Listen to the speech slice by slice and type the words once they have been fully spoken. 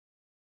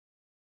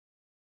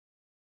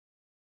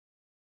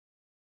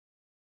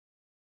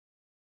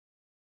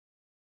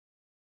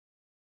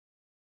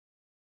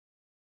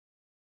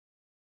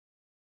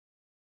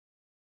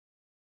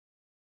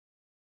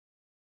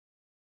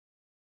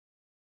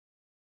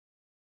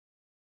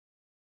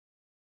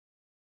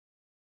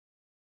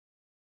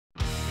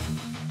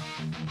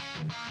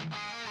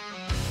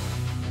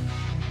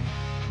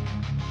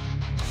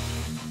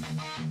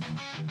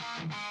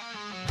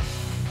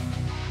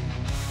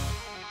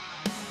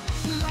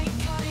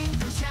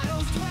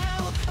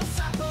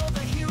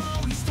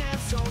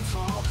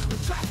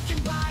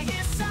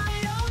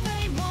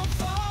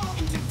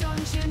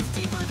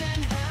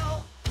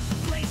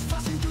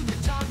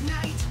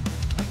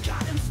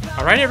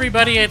Alright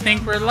everybody, I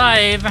think we're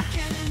live.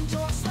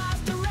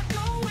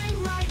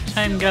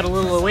 Time got a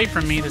little away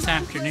from me this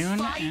afternoon,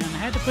 and I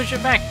had to push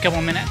it back a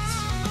couple minutes.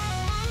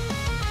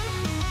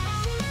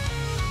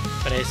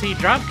 But I see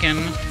Dropkin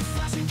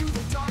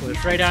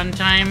was right on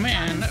time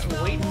and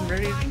waiting,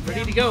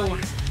 ready to go.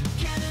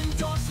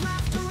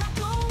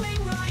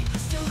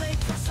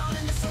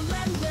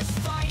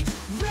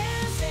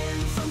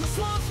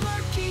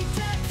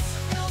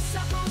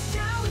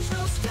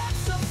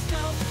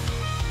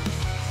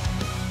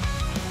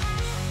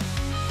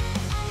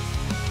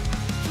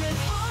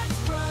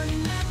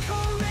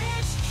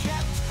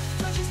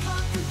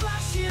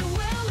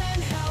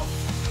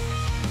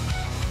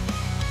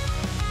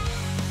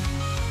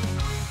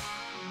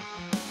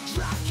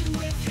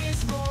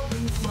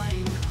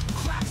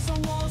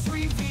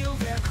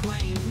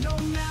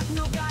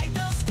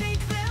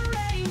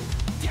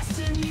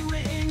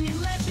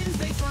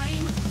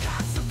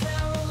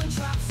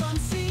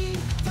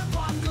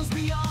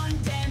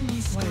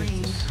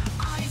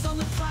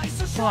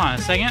 Hold on a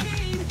second.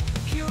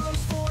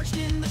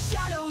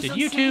 Did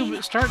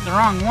YouTube start the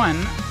wrong one?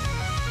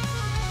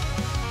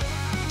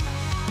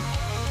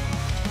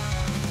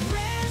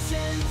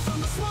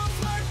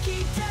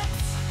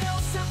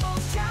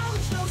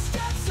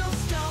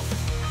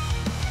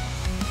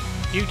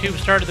 YouTube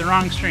started the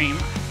wrong stream.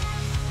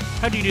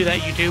 How'd you do that,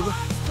 YouTube?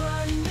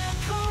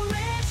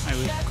 I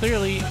was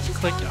clearly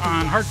clicked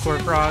on Hardcore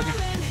Frog.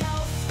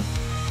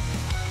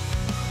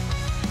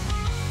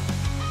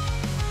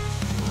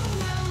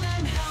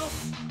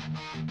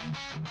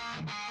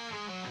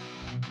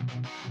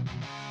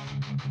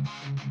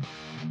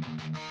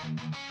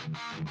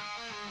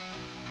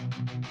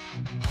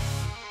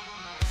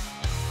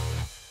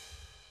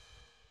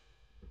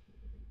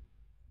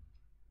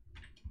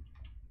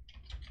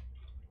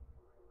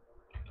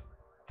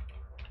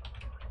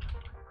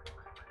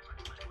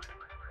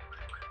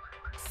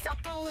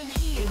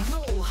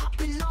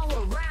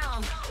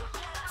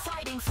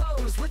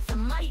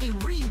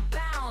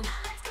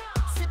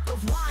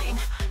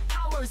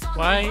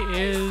 Why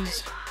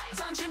is...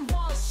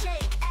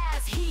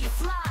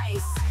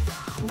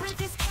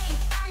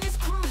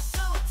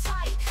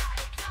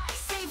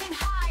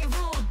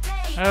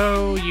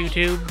 Oh,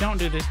 YouTube, don't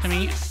do this to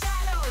me.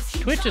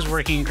 Twitch is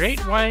working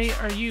great. Why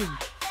are you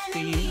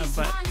being a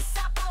butt?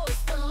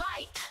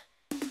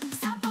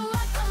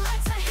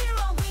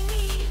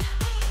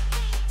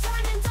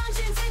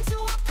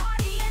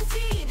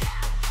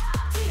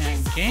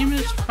 And game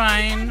is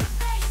fine.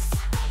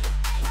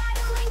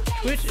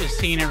 Twitch is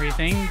seeing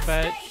everything,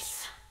 but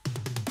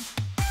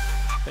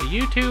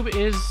YouTube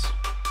is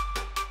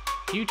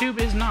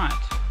not.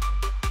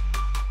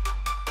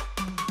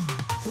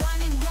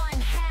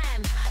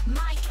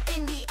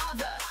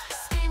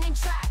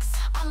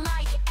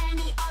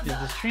 Is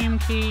the stream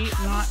key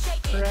not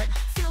correct?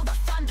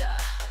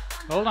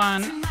 Hold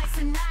on.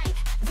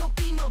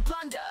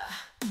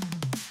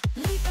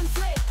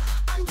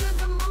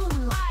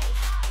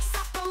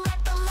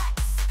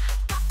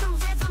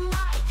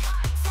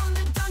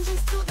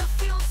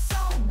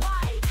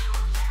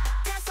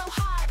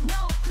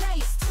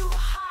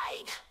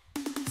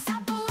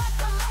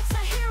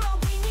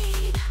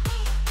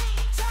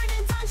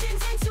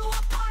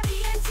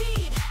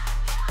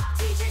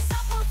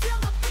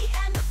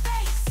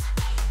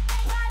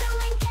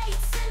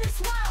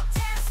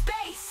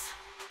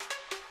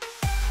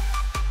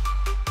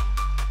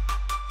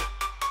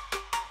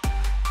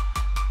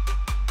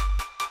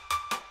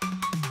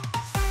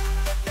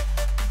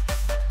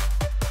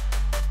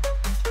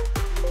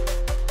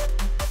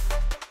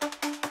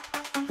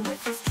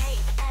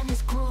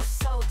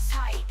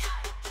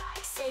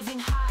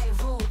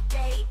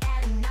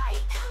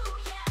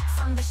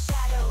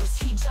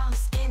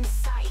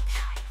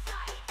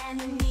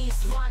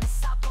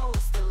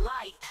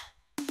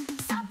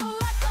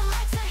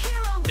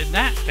 Did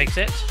that fix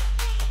it?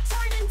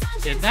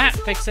 Did that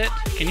fix it?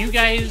 Can you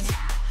guys...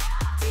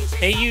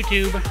 Hey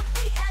YouTube.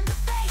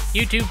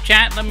 YouTube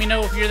chat, let me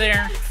know if you're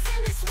there.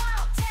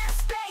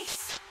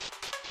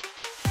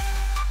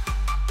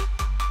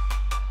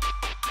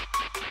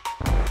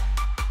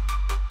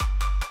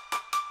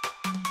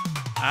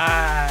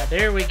 Ah,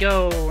 there we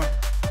go.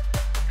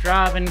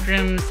 Drav and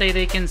Grim say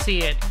they can see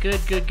it.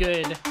 Good, good,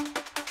 good.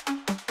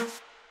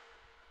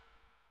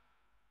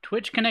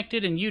 Twitch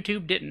connected and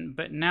YouTube didn't,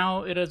 but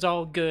now it is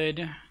all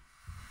good.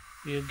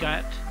 We have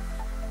got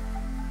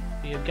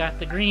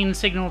the green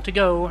signal to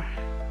go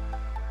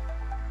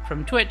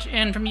from Twitch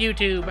and from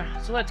YouTube.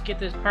 So let's get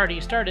this party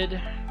started.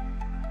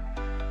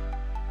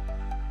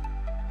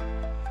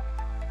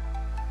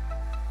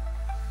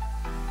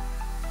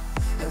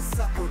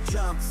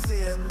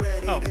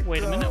 Oh,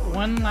 wait a minute.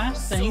 One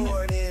last thing.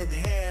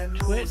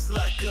 Twitch.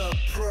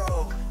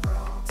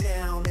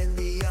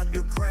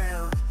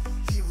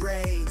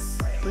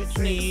 Twitch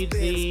needs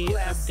the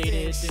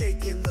updated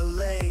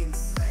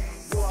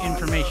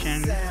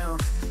information.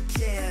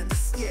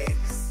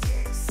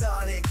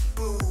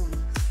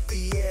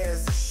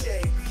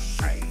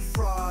 Alright.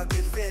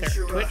 There.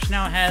 Twitch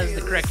now has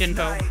the correct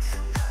info.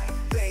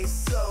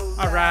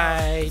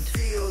 Alright.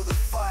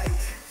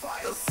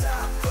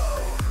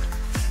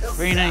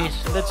 Very nice.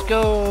 Let's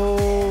go.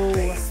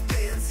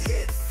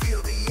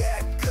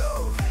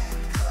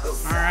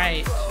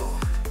 Alright.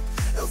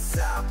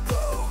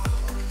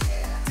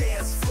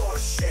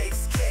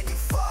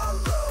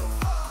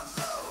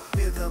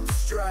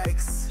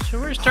 So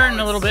we're starting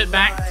a little bit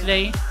back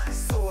today.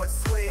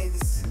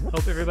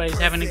 Hope everybody's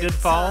having a good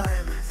fall.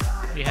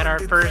 We had our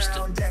first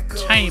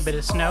tiny bit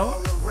of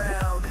snow.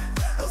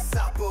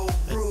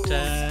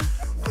 But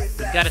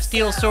we've got a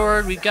steel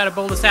sword, we've got a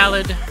bowl of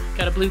salad,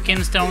 got a blue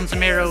kinstone,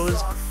 some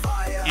arrows,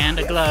 and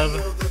a glove.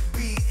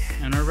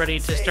 And we're ready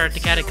to start the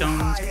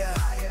catacombs.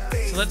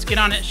 So let's get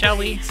on it, shall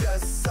we?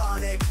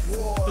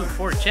 Ooh,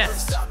 4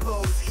 chests. I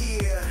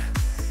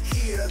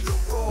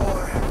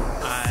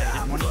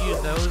didn't want to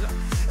use those.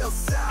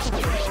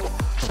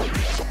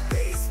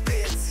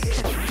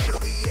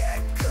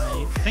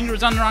 My finger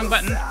was on the wrong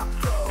button.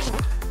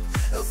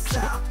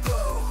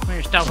 Come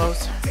here,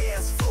 Stalfos.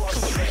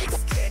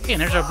 Okay,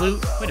 and there's our blue.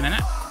 Wait a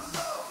minute.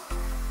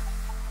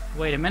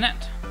 Wait a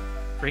minute.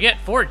 Forget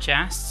 4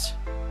 chests.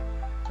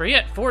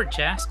 Forget 4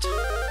 chests.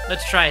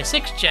 Let's try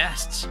 6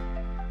 chests.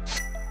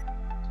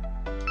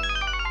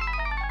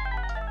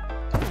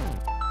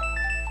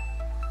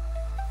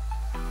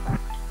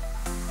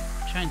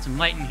 Shine some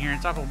light in here.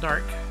 It's awful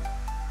dark.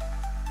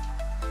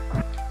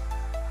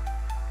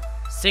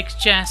 6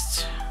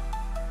 chests.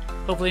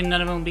 Hopefully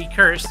none of them will be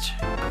cursed.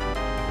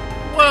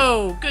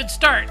 Whoa! Good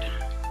start!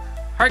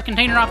 Heart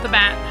container off the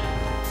bat.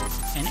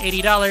 And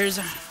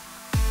 $80.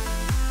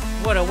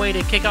 What a way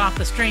to kick off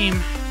the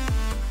stream.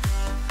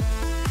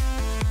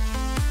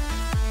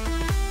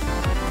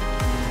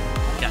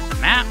 Got the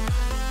map.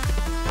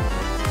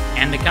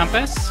 And the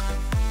compass.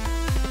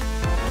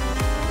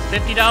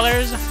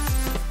 $50.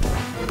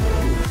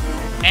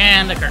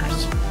 And the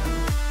curse.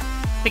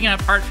 Picking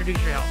up hearts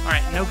reduce your health.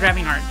 Alright, no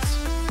grabbing hearts.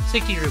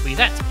 60 rupees.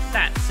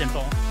 That's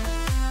simple.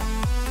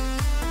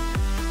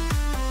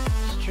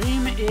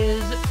 Stream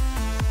is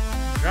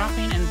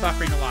dropping and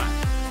buffering a lot.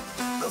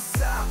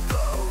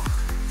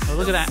 Oh,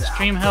 look at that.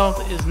 Stream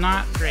health is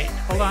not great.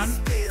 Hold on.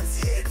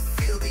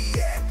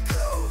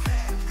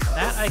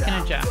 That I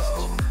can adjust.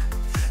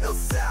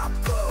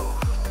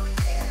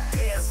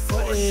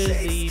 What is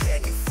the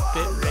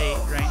bit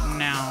rate right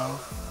now?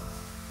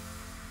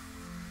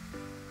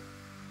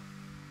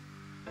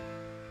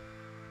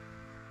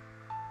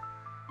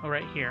 Oh,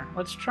 right here.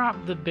 Let's drop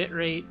the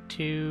bitrate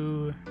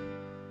to...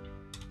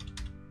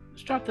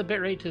 Let's drop the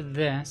bitrate to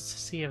this,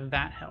 see if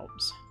that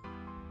helps.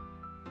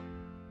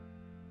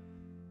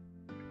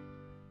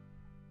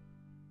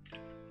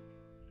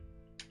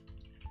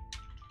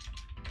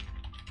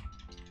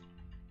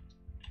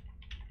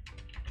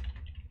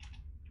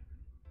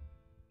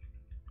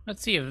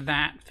 Let's see if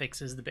that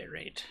fixes the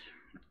bitrate.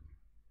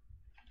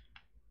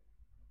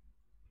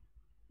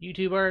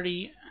 YouTube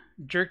already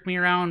jerked me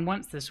around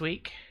once this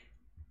week.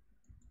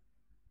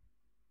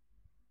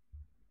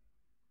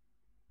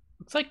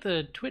 Looks like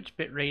the Twitch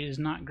bitrate is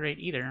not great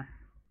either.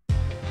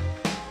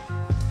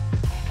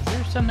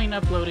 There's something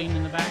uploading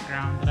in the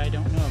background that I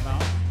don't know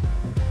about.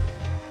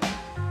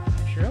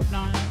 I sure hope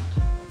not.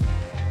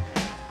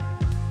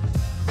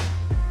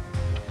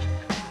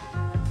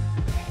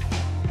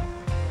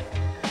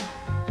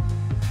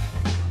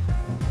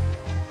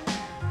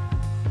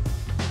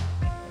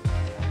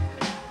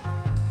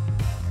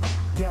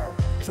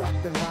 Drop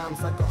the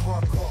rhymes like a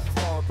hardcore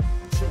frog.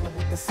 Chillin'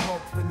 with the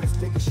smoke, finish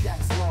digging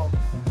shacks long.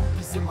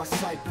 Rupees in my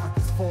sight,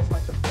 pockets full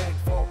like the bank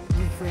vault.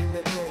 Reefer in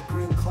the air,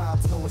 green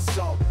clouds, no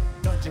assault.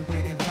 Dungeon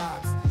waiting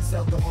vibes,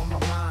 zelda on my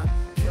mind.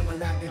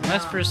 Killing out in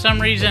Unless for some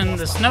reason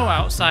the snow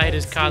outside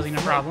is causing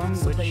a problem,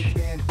 which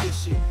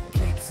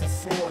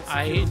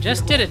I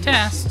just did a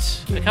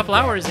test a couple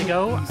hours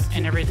ago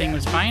and everything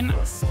was fine.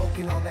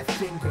 Smoking on that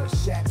finger,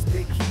 Shaq's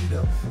big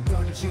heater.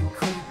 Dungeon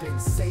creeping,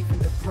 saving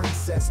the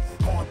princess.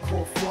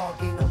 Hardcore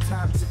frog, ain't no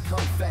time to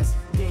confess.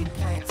 Game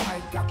plan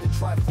tight, got the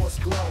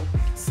Triforce glow.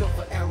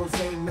 Silver arrows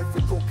aim,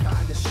 mythical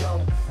kind of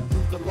show.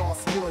 Through the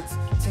lost woods,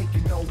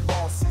 taking no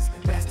losses.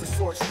 Master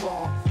sword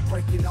strong,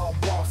 breaking all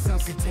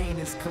bosses.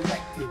 Containers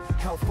collected,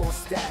 health on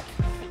stack.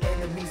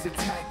 Enemies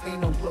attack,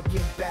 ain't no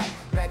looking back.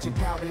 Magic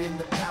powder in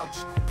the pouch,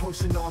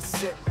 potion on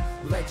sip.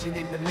 Legend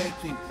in the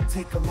making,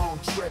 take a long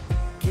trip.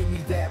 Give me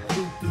that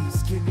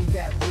rupees, give me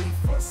that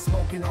reefer.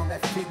 Smoking on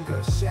that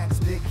finger, Shaq's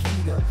big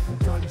heater.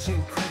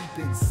 Dungeon creep.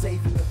 creeping,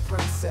 saving the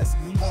princess. See.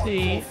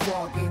 Hardcore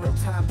frog, ain't no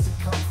time to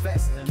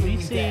confess. Let Give me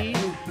me see.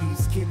 that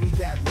rupees, give me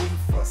that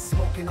reefer,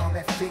 smoking on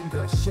that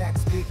finger.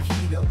 Shaq's big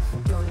heater,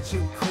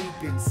 dungeon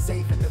creeping,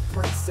 saving the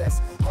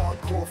princess.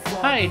 Hardcore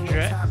frog, Hi, ain't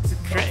no time to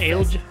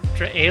confess.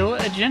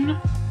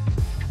 Draelgen?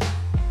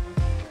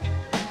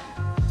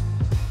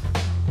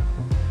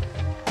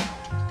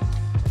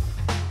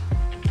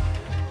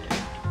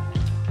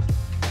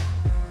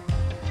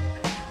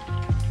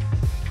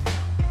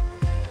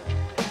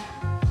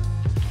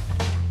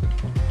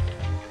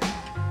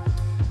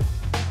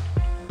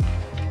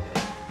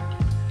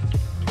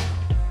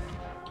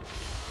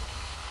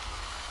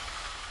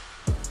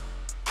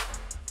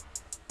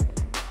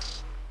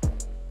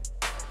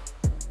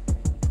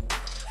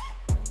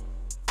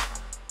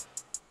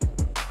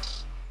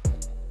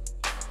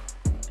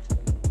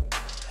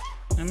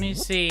 Let me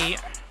see.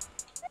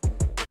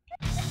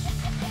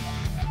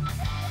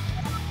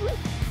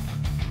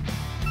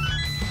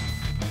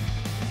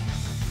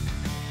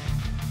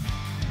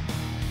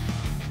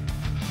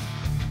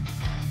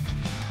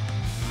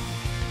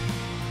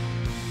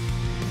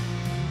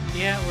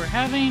 Yeah, we're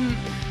having...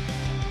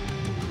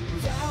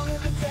 Down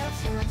in the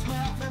depths where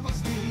 12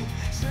 levels deep,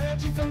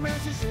 searching for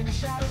answers in the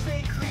shadows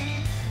they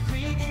creep.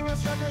 Green heroes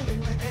struggling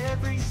with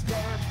every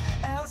step.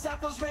 El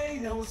Sapo's ready,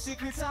 no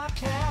secrets are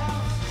kept.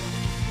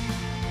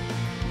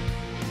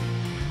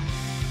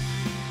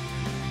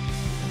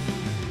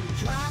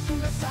 Drive through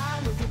the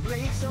side with the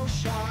blade so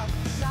sharp.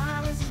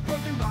 Silence is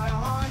broken by a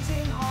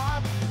haunting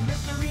heart.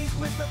 Mysteries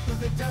whisper through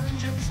the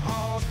dungeon's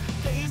halls,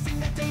 facing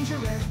the danger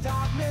as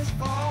darkness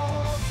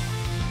falls.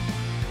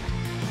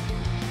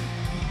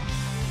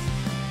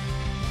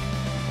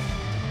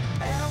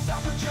 Elves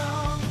up a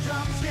jump,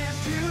 drums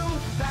dance too.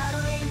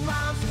 Battling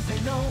monsters,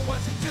 they know what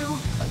to do.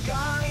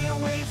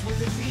 Agahnim waits with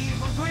his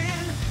evil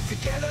grin.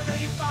 Together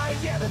they fight,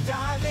 yeah, they're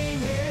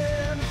diving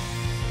in.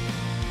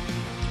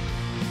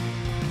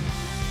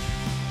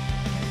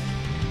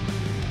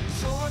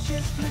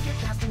 Torches flicker,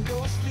 casting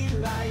ghostly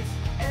light.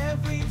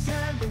 Every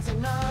turn brings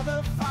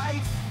another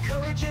fight.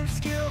 Courage and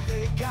skill,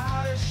 they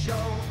gotta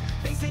show.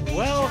 Facing each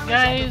Well, challenge,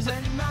 guys, a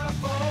friend, not a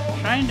foe.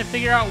 trying to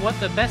figure out what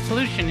the best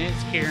solution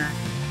is here.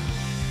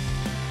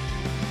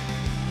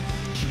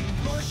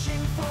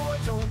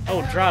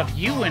 Oh, drop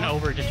you went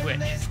over to Twitch.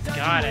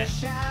 Got it.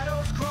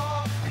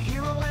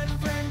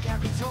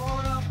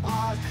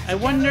 I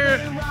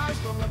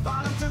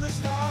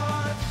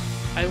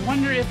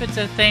wonder if it's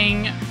a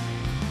thing.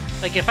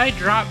 Like if I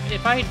drop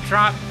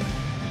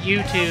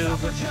YouTube,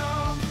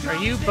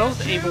 are you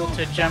both able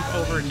to jump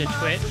over to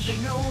Twitch?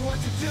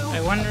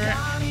 I wonder.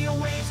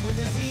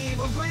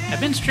 I've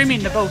been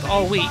streaming to both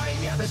all week,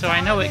 so I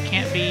know it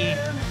can't be.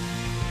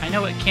 I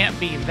know it can't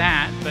be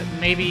that, but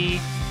maybe.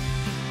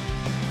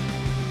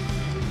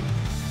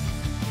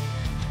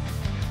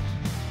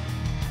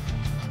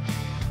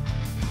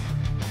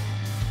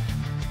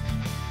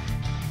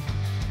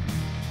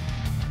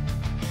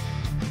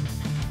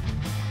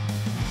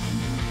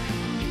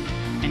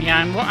 And yeah,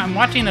 I'm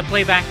watching the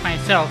playback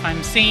myself.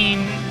 I'm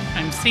seeing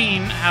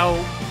how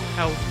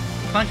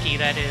clunky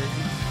that is.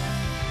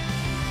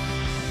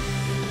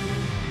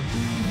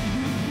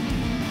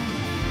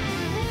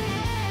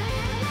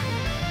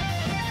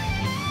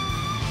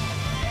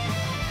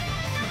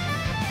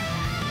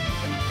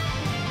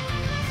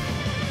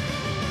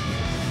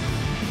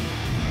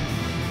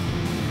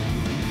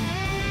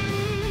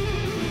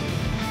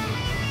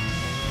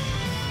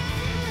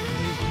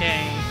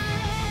 Okay.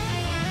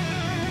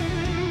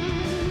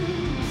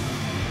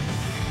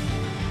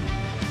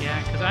 Yeah,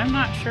 because I'm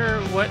not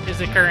sure what is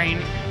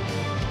occurring.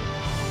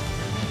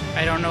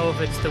 I don't know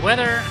if it's the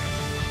weather.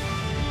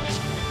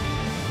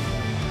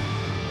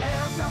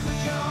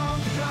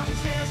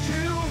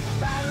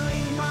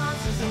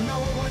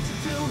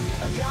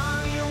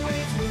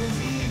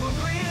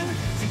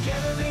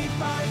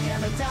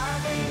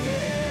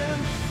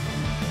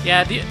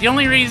 Yeah, the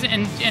only reason,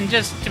 and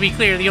just to be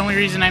clear, the only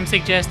reason I'm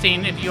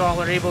suggesting if you all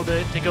are able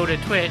to go to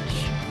Twitch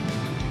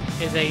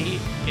is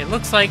it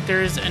looks like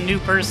there's a new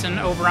person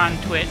over on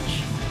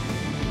Twitch.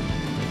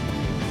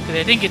 Because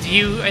I think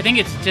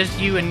it's just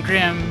you and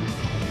Grim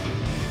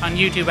on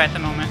YouTube at the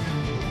moment.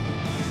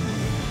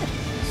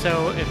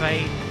 So if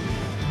I...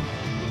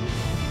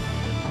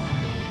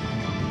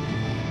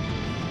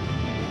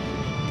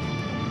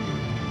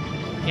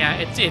 Yeah,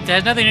 it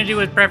has nothing to do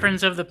with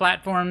preference of the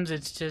platforms,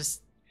 it's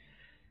just...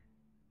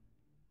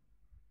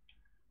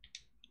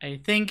 I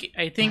think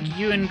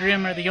you and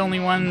Grim are the only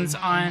ones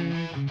on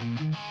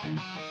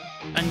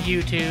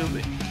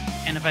YouTube,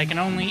 and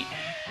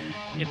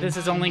if this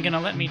is only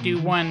gonna let me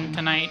do one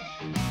tonight.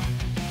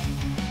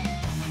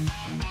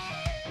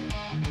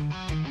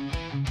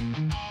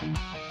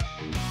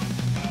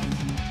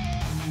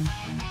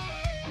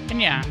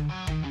 And yeah,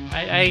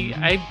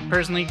 I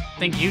personally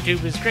think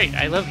YouTube is great.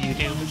 I love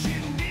YouTube.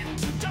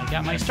 I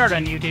got my start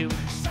on YouTube.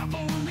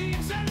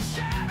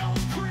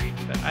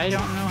 But I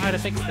don't know how to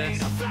fix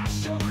this.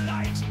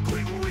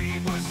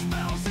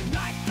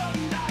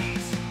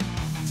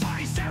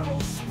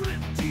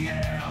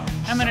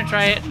 I'm gonna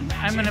try it.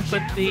 I'm gonna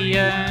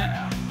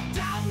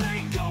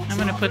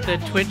put the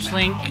Twitch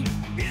link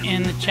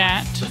in the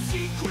chat.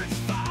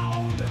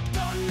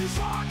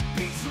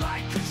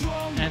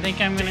 And I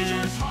think I'm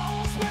gonna.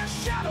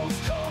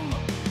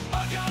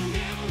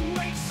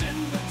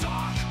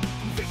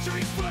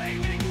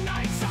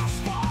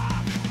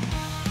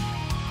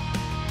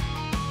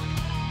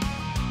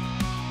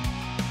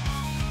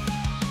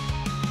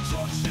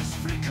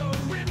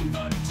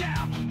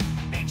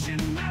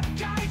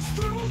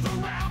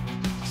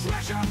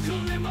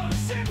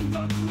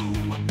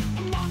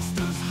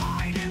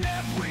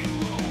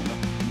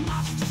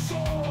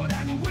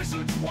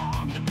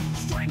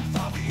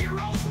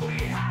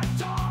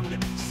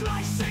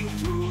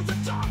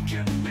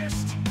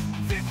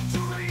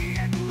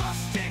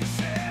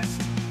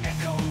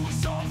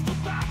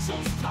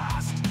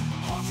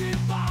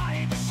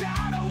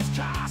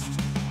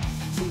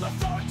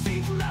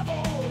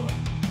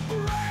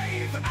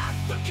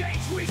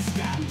 We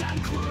stand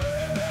and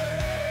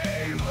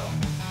crave.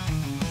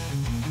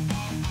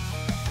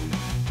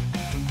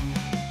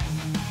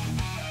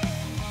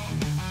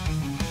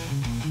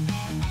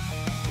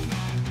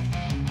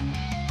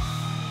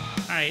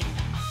 Alright.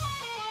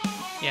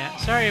 Yeah,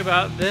 sorry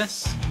about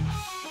this.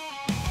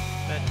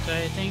 But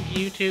I think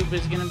YouTube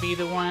is gonna be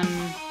the one.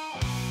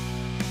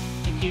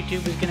 I think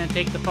YouTube is gonna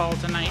take the fall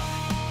tonight.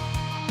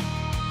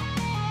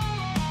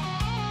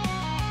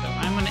 So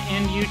I'm gonna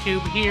end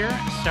YouTube here.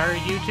 Sorry,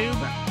 YouTube.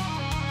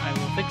 I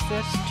will fix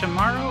this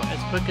tomorrow as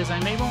quick as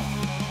I'm able.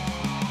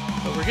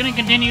 But we're gonna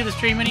continue the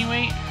stream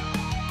anyway.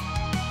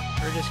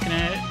 We're just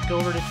gonna go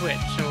over to Twitch.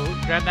 So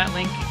grab that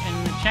link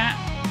in the chat.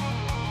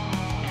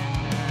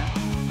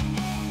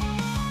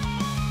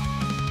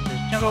 And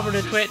just jump over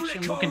to Twitch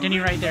and we'll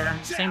continue right there.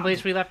 Same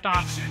place we left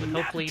off with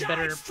hopefully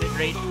better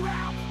bitrate.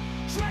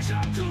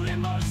 Treasure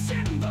glimmers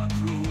in the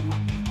gloom.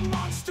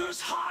 Monsters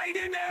hide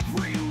in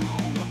every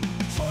room.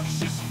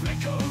 Torches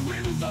flicker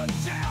in the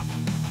damp.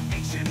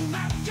 Ancient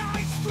map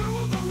guides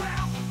through the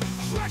ramp.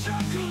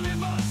 Treasure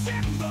glimmers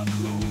in the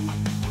gloom.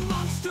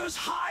 Monsters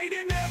hide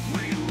in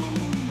every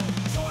room.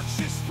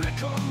 Torches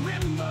flicker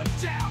in the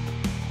damp.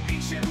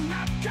 Ancient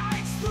map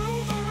guides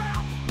through the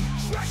ramp.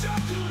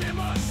 Treasure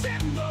glimmers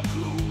in the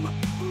gloom.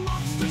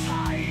 Monsters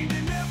hide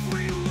in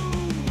every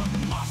room.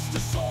 Master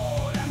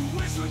sword and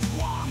wizard's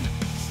wand.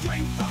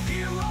 Strength of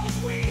heroes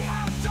we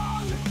have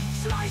done.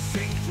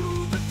 Slicing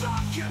through the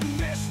darkened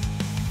mist.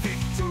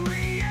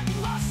 Victory and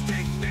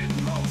lusting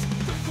midmost.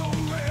 The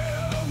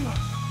golem.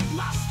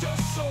 Master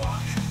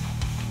sword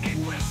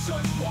in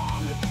wizard's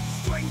wand.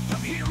 Strength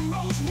of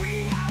heroes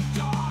we have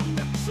done.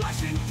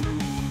 Slicing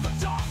through the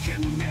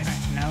darkened mist.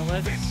 Right, now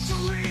let's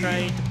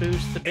try to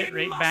boost the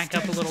bitrate back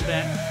up a little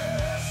bit.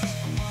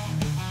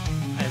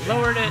 I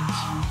lowered it.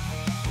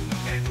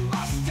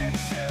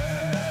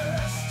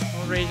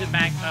 We'll raise it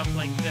back up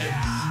like this.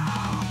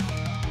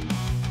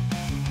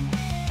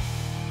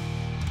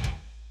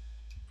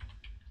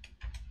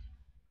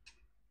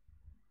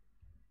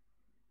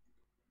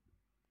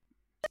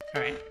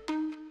 Alright.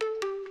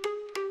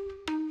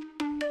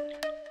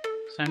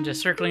 So I'm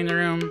just circling the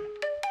room.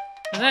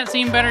 Does that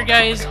seem better,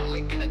 guys?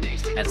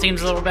 That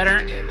seems a little better.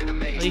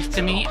 At least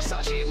to me.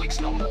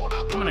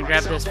 I'm gonna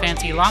grab this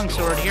fancy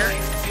longsword here.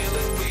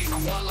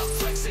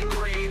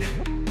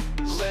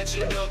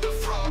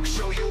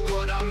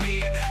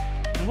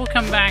 And we'll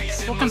come back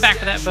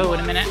to that bow in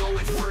a minute.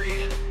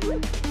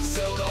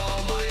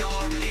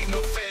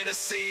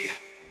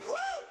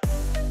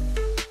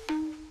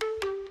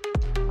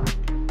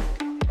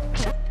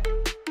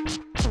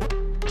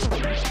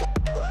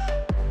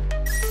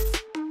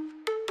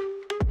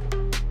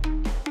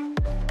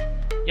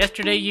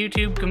 Yesterday,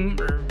 YouTube,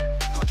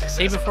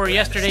 day before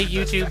yesterday,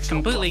 YouTube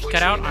completely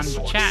cut out on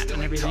chat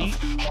and everything.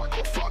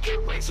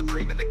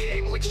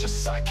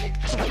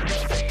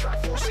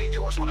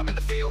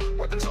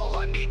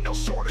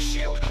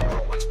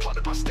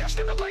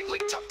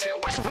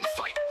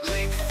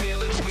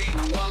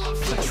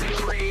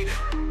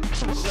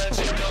 Legend of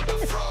the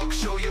frog,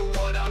 show you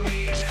what I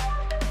mean.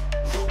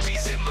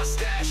 Rubies in my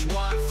stash,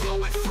 wine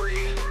flowing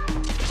free.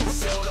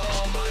 Zelda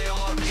on my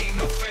arm, ain't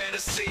no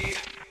fantasy.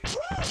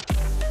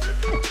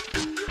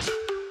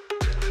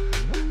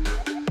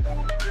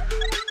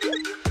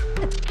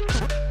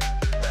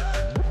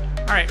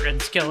 Alright,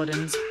 red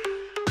skeletons.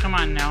 Come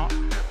on now.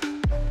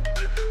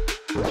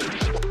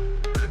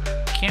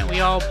 Can't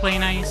we all play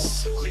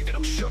nice?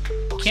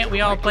 Can't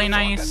we all play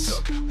nice?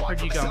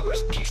 Where'd you go?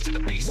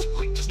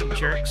 You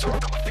jerks.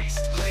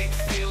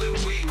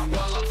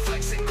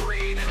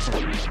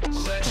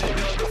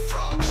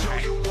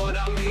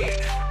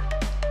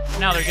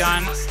 Now they're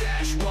gone.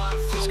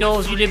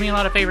 Skulls, you did me a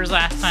lot of favors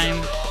last time.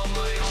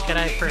 Could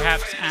I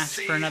perhaps ask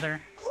for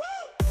another?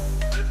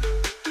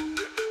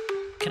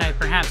 Could I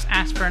perhaps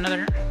ask for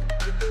another?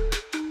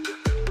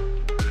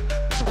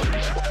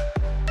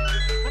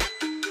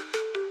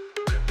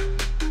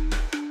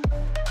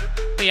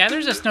 But yeah,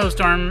 there's a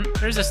snowstorm.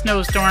 There's a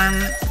snowstorm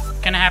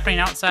kind of happening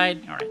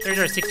outside. Alright, there's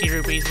our 60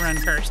 rupees. We're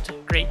uncursed.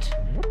 Great.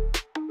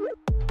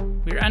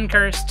 We're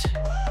uncursed.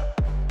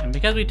 And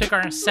because we took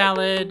our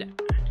salad,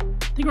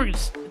 I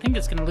think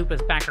it's gonna loop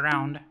us back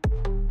around.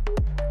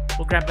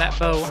 We'll grab that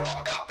bow.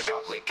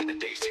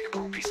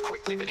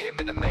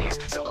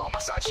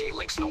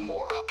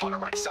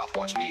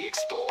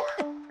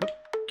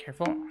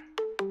 Careful.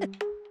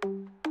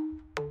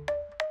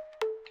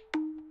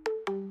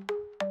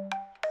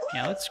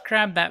 Yeah, let's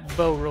grab that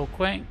bow real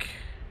quick.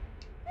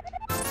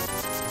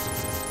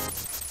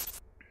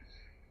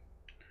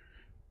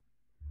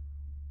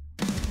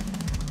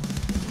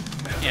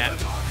 Yeah.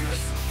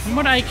 From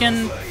what I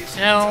can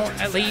tell,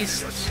 at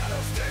least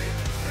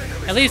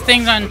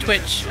things on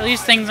Twitch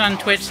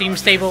seem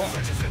stable.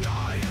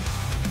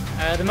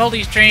 The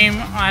multi-stream,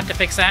 I'll have to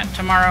fix that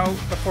tomorrow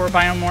before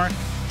Biomorph.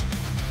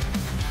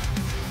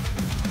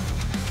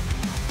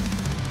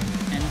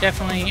 And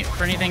definitely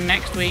for anything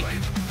next week.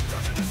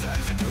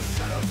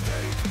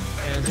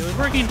 Because it was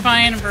working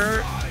fine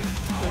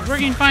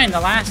the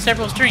last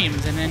several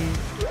streams, and then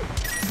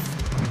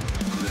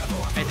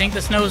I think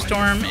the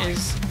snowstorm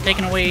is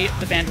taking away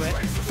the bandwidth.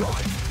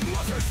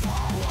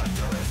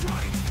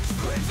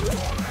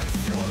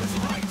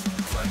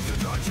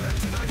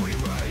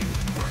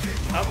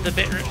 Up the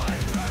bit rate.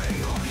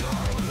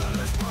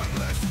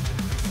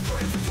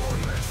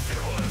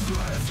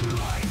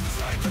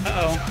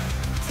 Uh-oh.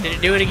 Did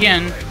it do it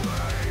again?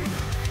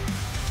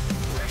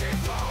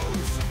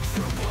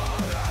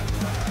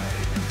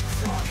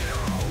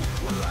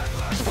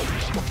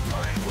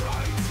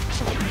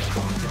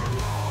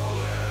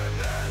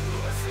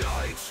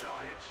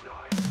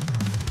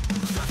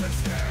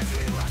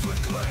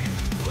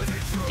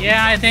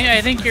 Yeah, I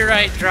think you're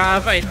right,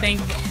 Drob. I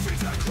think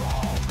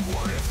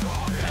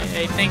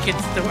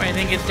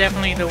it's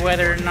definitely the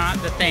weather,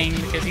 not the thing,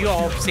 because you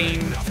all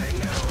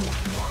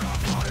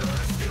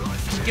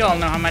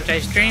know how much I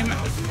stream. I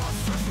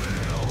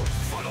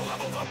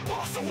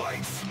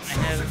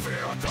have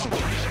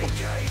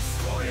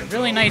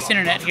really nice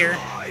internet here,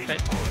 but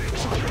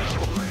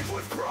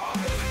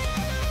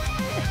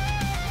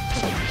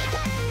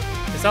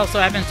this also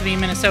happens to be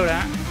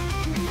Minnesota.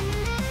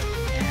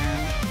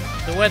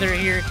 The weather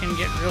here can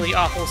get really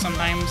awful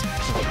sometimes.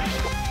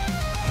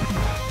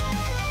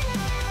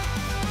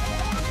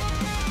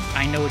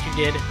 I know what you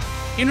did.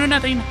 You know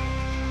nothing.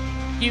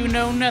 You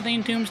know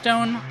nothing,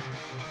 Tombstone.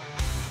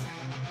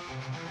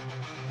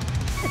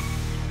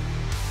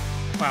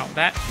 Wow,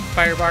 that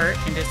firebar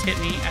can just hit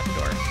me at the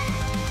door.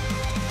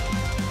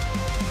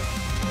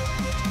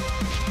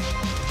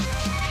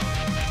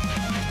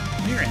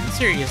 You're in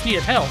serious need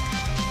of help.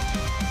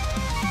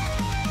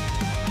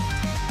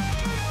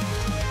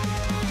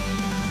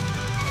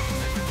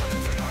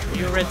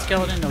 You a red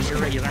skeleton? No, you're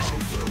regular.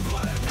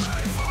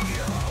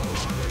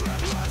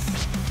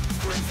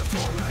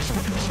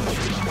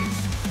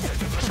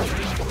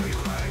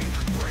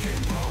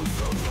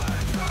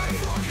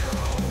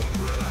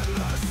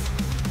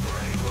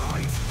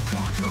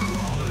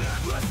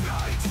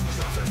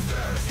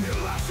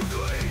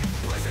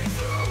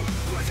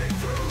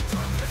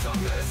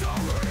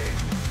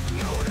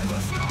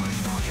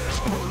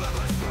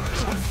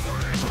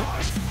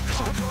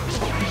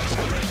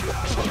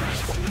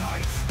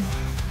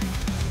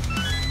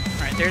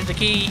 Alright, there's the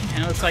key,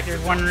 and it looks like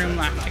there's one room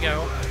left to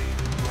go.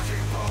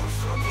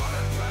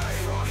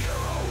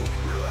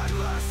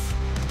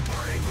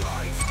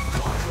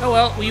 Oh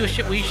well, we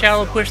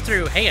shall push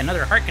through. Hey,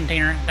 another heart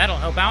container. That'll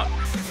help out.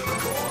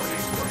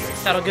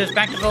 That'll get us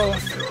back to full.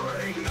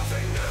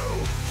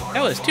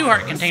 That was 2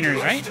 heart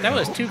containers, right? That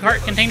was 2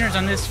 heart containers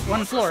on this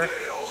one floor.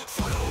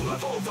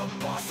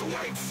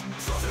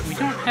 We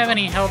don't have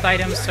any health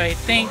items, so I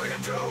think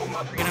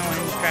we're gonna want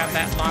to grab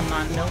that Lon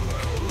milk.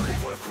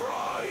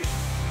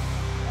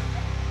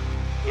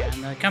 Yeah,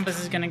 and the compass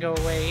is gonna go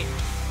away.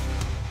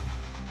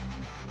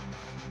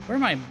 Where are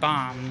my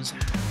bombs?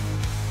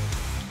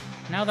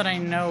 Now that I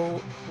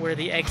know where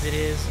the exit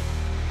is,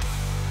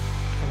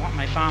 I want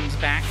my bombs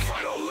back.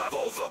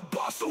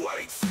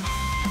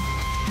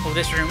 Oh,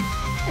 this room.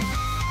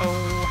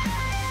 Oh.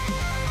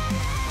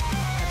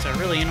 That's a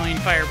really annoying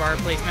firebar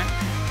placement.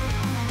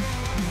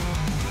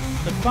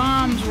 The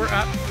bombs were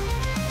up.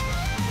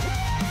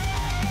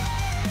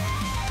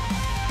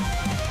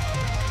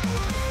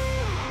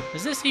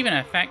 Does this even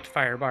affect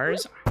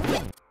firebars?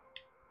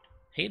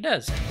 Hey, it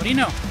does. What do you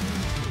know?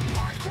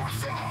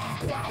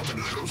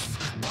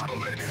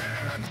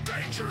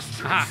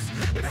 Aha.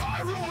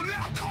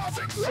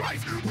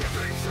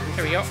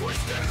 There we go.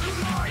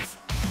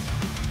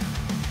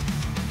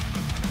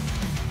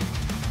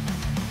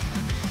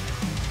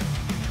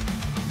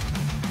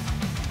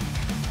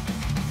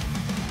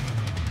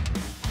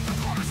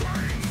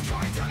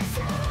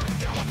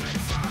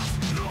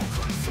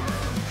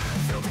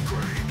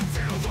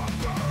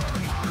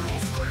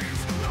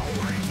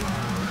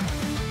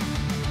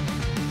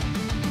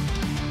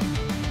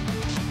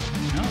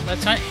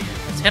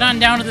 Let's head on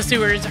down to the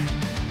sewers.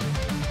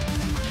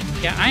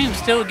 Yeah, I am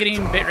still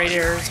getting bitrate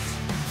errors.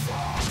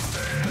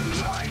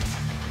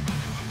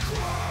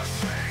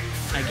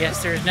 I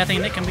guess there's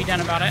nothing that can be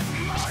done about it.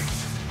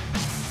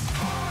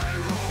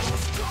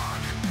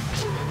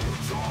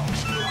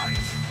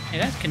 Hey,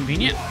 that's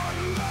convenient.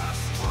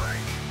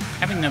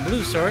 Having the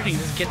blue sword, you can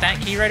just get that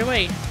key right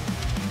away.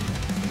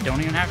 You don't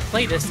even have to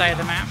play this side of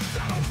the map.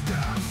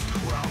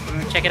 I'm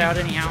gonna check it out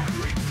anyhow.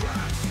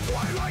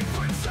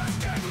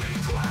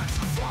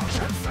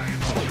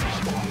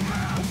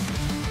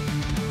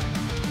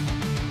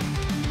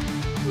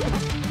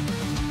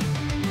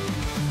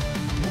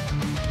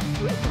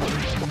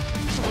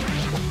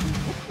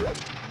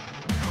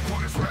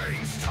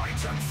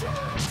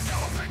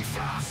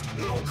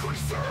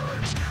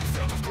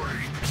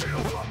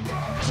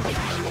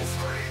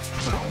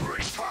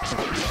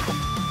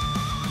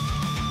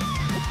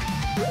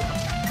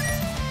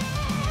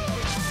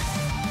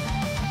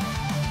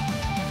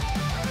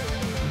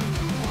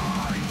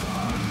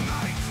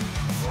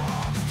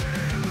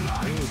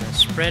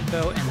 Spread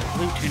bow and the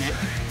blue tunic.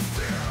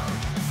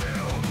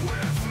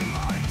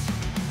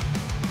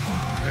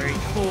 Very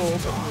cool,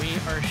 but we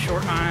are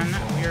short on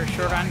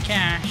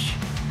cash.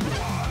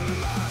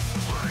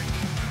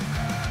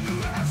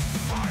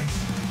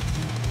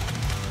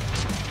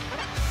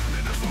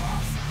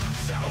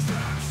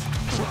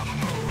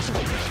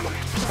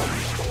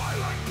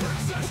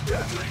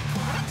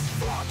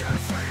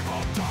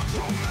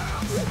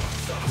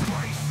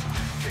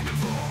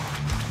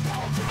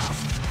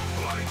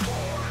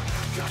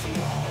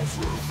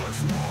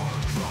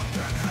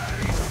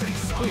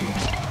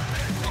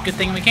 Good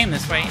thing we came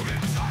this way.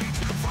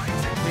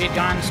 If we had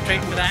gone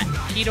straight for that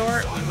key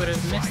door, we would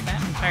have missed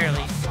that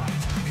entirely.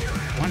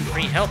 One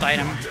free health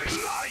item.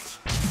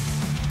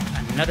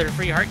 Another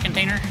free heart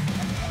container.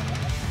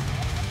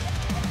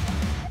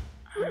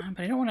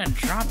 But I don't want to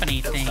drop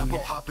anything.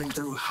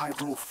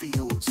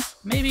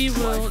 Maybe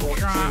we'll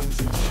drop...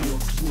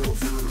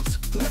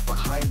 Left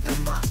behind the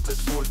master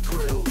sword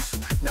thrills.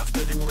 Now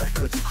studying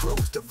records,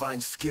 crows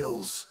divine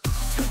skills.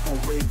 Temple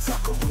raids,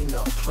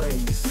 Agahnim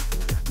plays.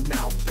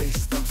 Now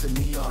based on the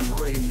neon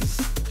rays.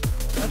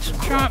 Let's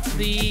drop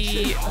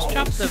the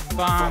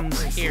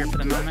bombs here for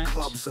the moment.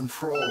 Yeah,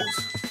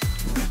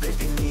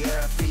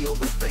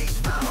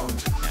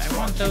 I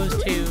want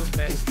those too,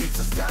 but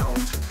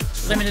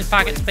limited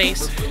pocket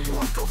space.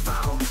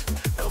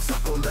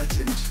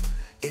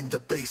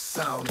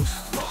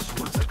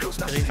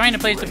 If we find a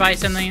place to buy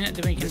something,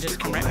 then we can just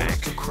come right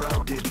back.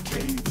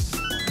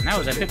 And that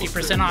was a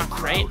 50%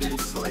 off, right?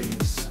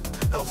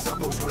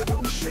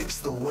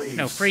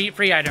 No,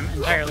 free item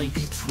entirely.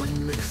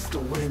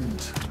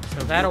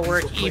 So that'll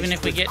work even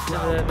if we get to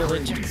the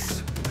village.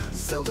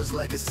 Zelda's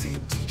legacy,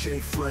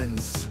 DJ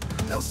friends.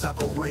 El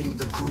Sapo reign,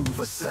 the groove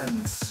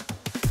ascends.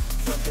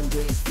 Drunken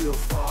days feel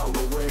far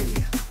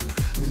away.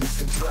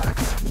 Missing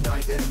tracks,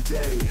 night and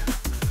day.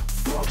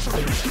 Frog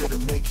prince here to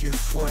make you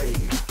sway.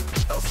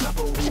 El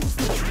Sapo rules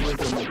this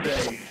rhythm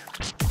day.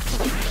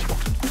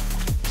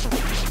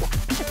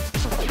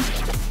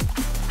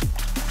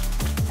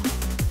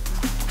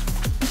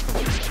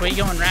 Where you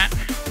going, rat?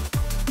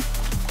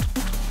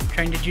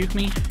 Trying to juke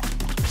me?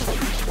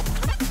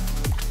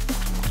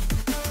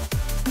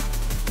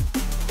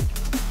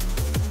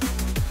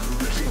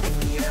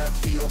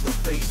 Feel the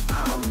bass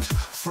pound.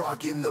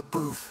 Frog in the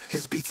booth,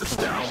 his beats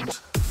astound.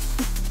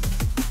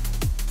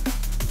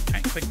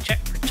 Alright, quick check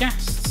for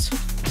chests.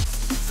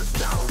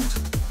 Astound.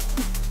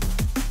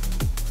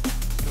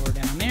 Door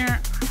down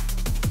there.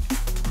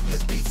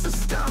 His beats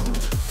astound.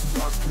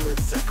 Lost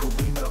words,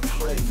 Agahnim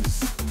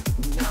plays.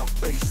 Now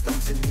based on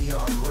the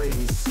neon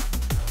rays.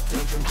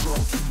 Dungeon crawl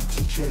to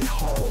DJ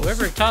halls.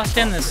 Whoever tossed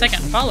in the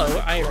second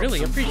follow, I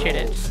really appreciate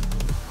it.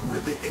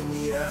 Ribbit in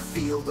the air,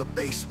 feel the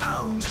bass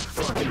pound.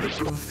 Frog in the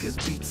booth, his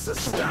beats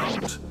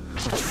astound.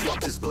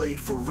 Swapped his blade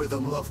for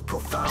rhythm, love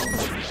profound.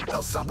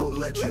 El Sapo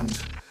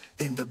legend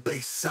in the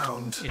bass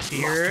sound. If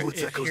you're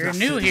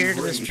new here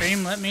to the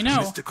stream, let me know.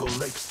 Mystical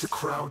lakes to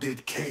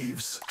crowded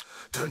caves.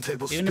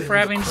 Even if we're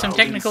having some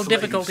technical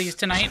difficulties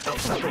tonight,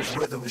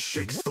 rhythm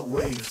shakes the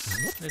waves.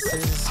 this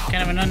is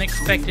kind of an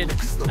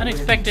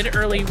unexpected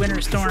early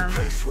winter storm.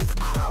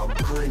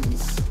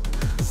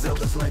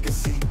 Zelda's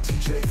legacy,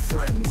 DJ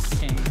friends.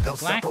 Okay,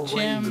 black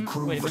gem.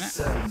 Wait a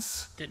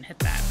minute. Didn't hit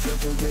that.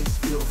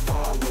 Feel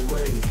far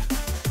away.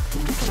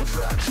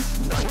 Tracks,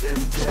 night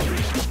and day.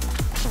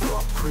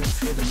 Rock prince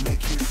here to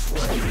make you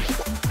sway.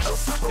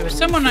 There was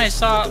someone I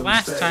saw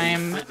last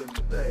time.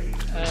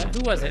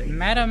 Who was it?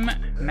 Madam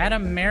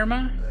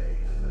Merma,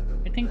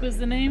 I think was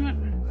the name.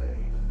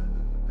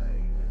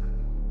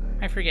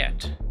 I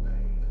forget.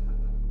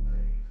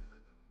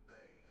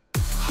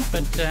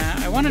 But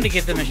I wanted to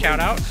give them a shout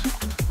out.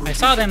 I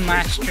saw them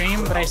last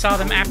stream, but I saw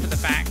them after the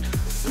fact.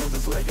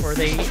 Or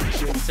they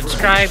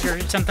subscribed or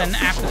something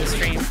after the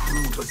stream.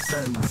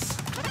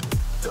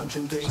 So I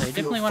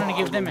definitely wanted to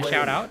give them a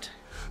shout out.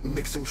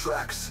 Mixing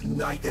tracks,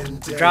 night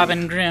and day. Drob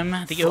and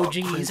Grim, the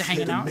OGs,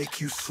 hanging out.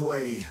 Make you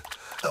sway.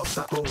 El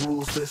Sapo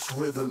rules this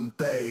rhythm,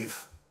 babe.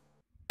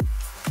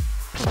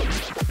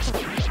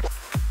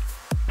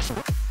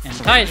 And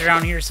Ty's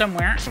around here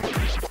somewhere.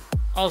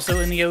 Also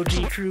in the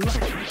OG crew.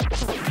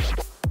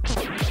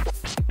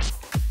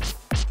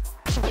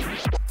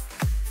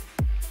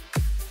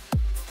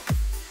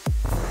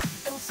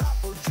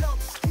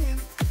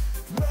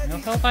 No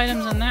health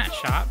items in that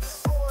shop.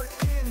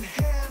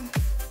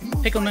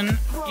 Pickleman,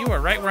 you are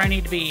right where I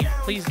need to be.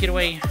 Please get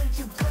away.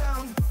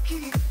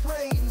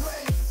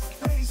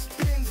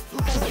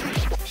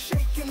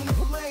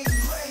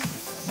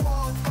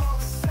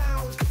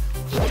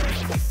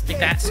 Take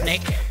that,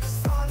 snake.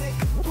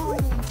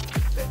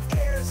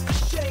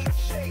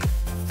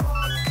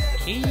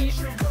 Key.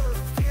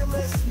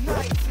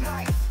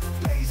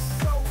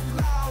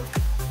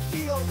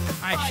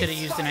 I should have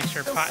used an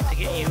extra pot to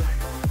get you.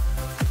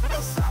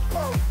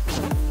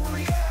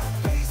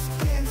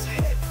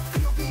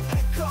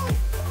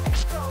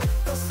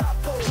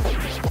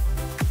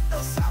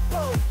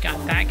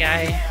 Got that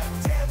guy.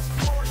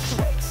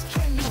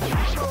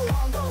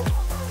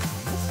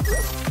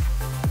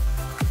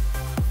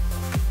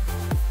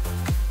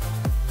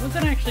 What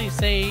does it actually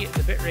say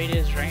the bitrate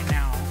is right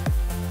now?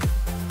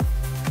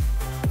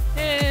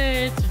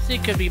 It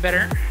could be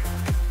better.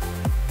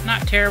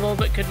 Not terrible,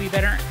 but could be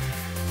better.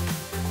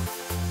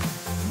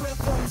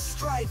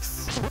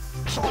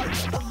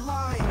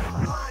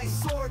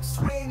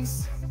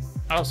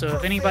 Also,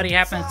 if anybody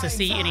happens to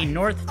see any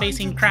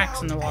north-facing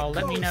cracks in the wall,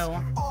 let me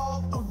know.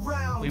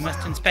 We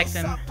must inspect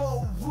them.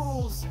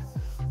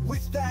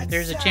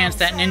 There's a chance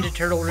that Ninja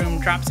Turtle room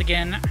drops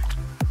again.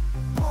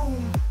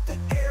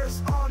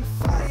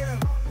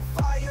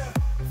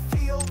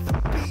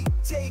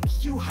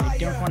 I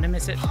don't want to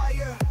miss it.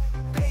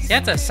 See,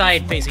 that's a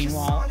side-facing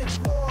wall.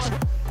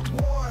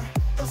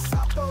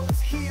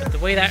 But the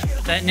way that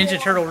Ninja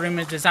Turtle room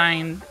is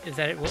designed is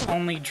that it will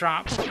only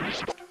drop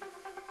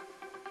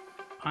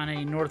on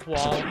a north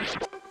wall.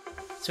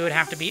 So it would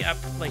have to be up,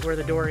 like where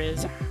the door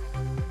is.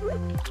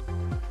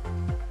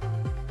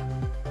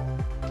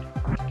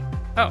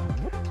 Oh.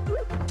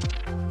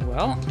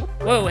 Well.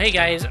 Whoa, hey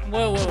guys.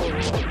 Whoa, whoa,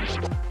 whoa,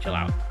 whoa. Chill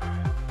out.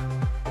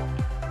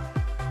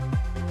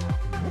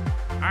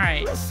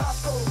 Alright.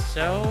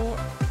 So,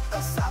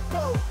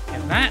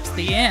 if that's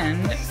the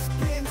end,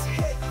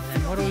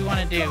 then what do we want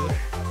to do?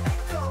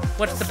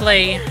 What's the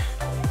play?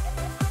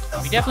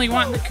 We definitely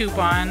want the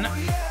coupon,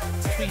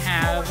 which we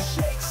have.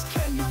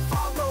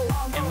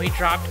 And we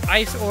dropped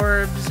ice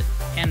orbs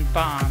and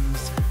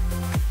bombs.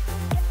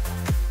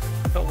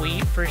 But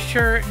we for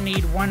sure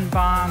need one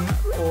bomb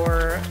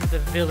for the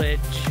village.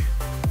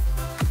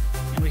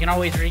 And we can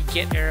always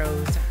re-get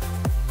arrows.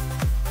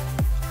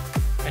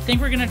 I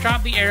think we're gonna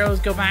drop the arrows,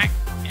 go back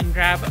and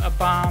grab a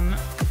bomb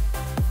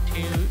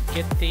to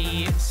get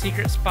the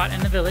secret spot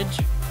in the village.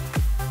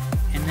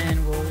 And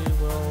then we'll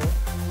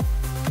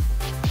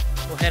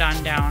head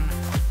on down.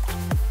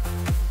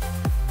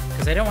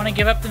 Because I don't want to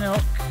give up the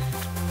milk.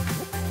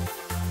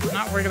 I'm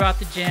not worried about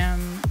the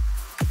gem.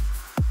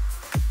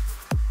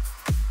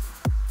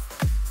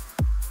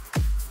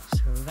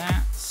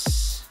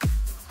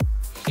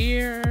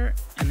 Here,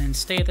 and then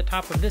stay at the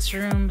top of this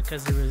room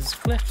because there was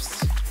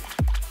cliffs.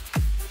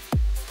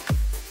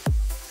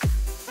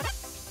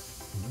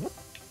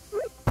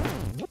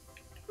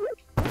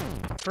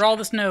 For all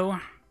the snow,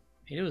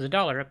 it was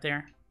 $1 up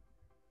there.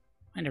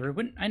 I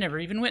never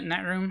even went in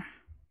that room.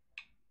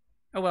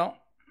 Oh well.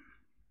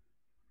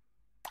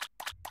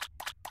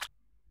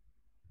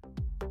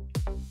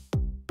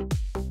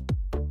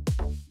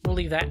 We'll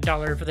leave that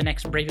 $1 for the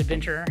next brave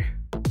adventurer.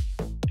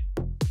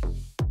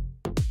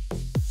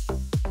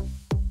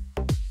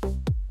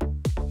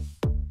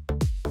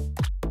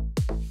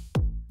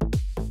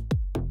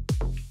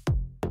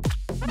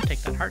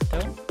 Take that heart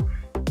though.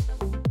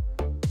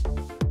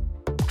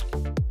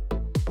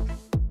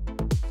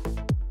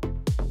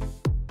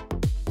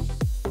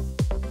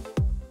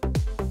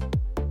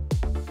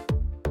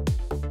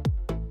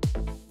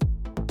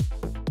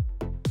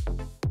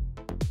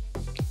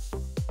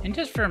 And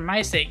just for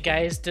my sake,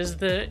 guys, is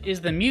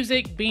the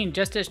music being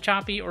just as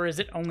choppy, or is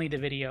it only the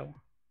video?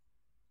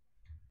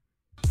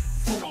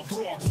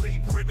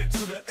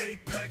 To the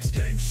apex,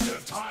 game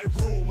shift, high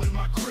roll in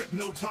my grip,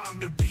 no time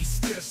to be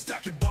stiff,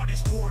 stacking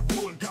bodies toward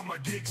wood, got my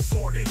gig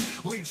sorted,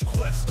 Lynch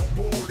quest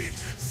aborted,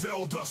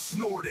 Zelda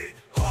snorted,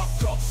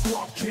 hopped up,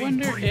 swap, I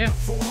wonder if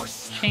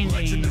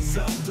changing this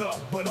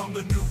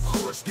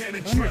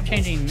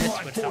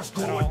would help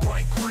at all.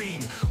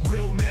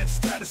 Real man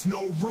status,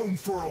 no room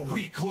for a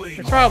weakling.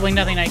 There's probably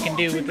nothing I can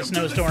do with the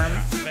snowstorm,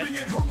 but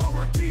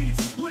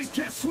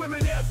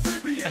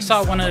I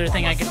saw one other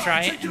thing I could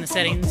try in the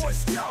settings.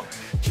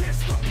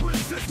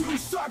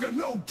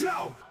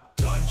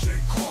 Dungeon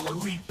crawler,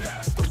 lead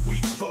past the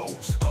weak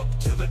foes. Up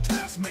to the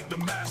task, make the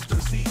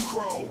masters eat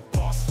crow.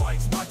 Boss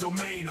fights, my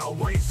domain, I'll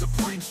reign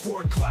supreme.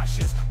 Sword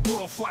clashes,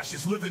 world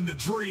flashes, living the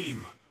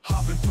dream.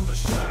 Hopping through the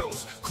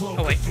shadows,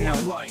 oh wait, no,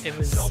 it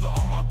was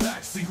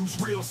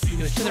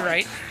to the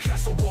right.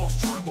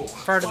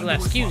 Far to the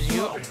left, excuse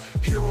you.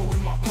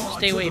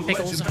 Stay away,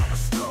 Pickles.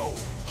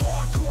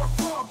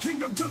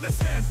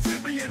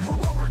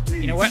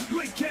 You know what?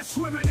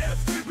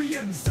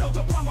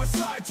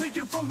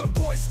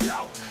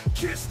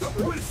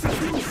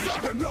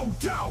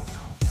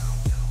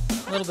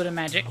 A little bit of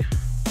magic.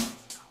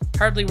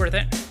 Hardly worth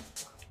it.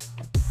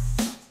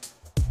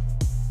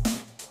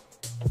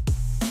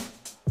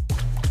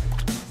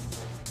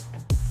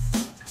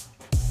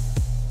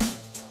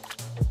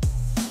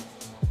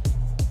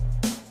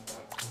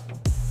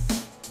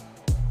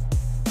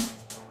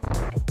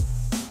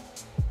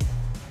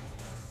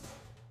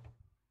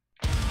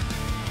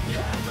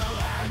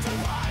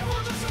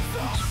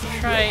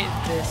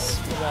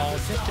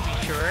 just to be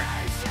sure.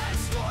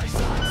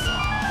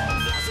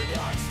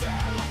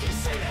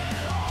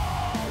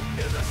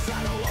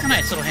 A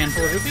nice little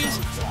handful of rupees.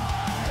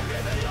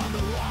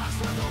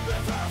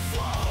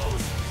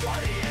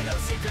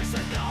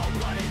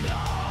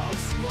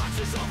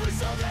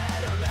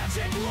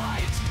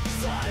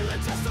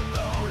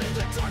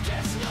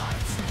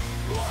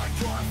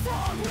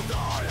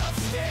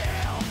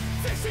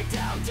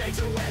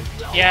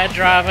 Yeah,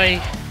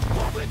 Drave.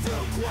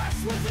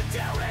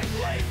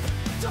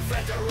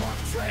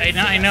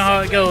 I know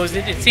how it goes.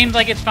 It seems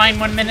like it's fine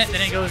 1 minute,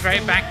 then it goes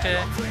right back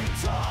to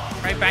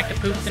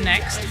poop the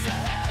next.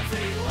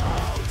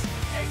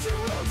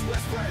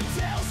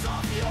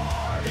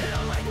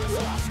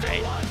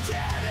 Right.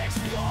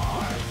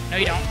 No,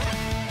 you don't.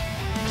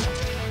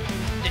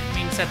 Didn't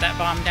mean to set that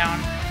bomb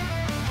down.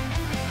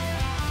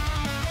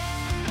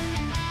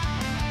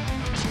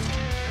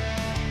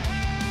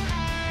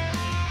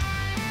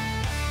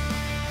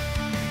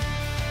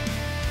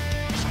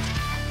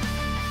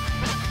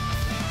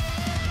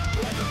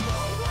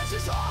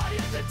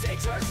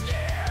 Takes her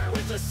snare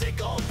with a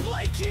single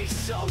blade, he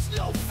shows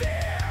no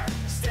fear.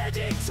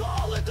 Standing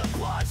tall in the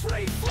blood's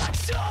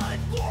reflection,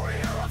 warrior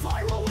of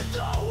Hyrule with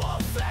no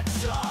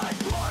affection.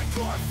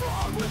 Hardcore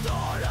frog with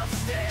heart of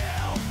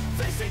steel,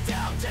 facing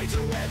down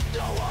danger with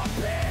no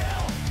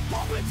appeal.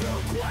 Pumping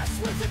through quests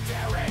with a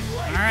daring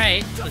leap.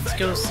 Alright, let's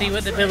go see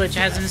what the village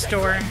has in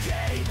store.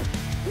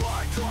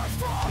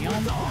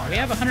 We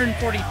have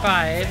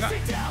 145.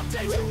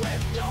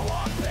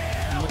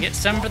 And we'll get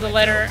some for the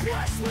letter,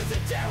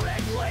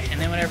 and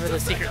then whatever the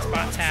secret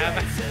spots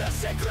have.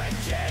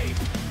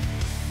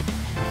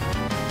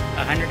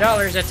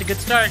 $100, that's a good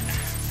start.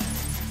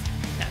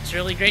 That's a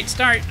really great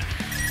start.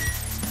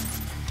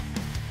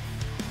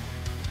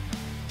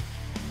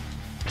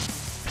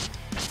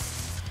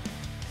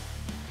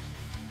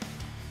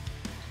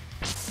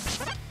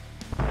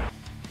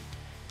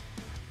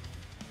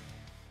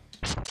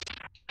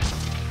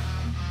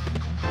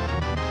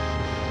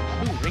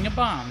 Ooh, ring of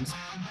bombs.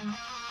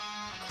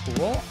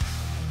 Cool.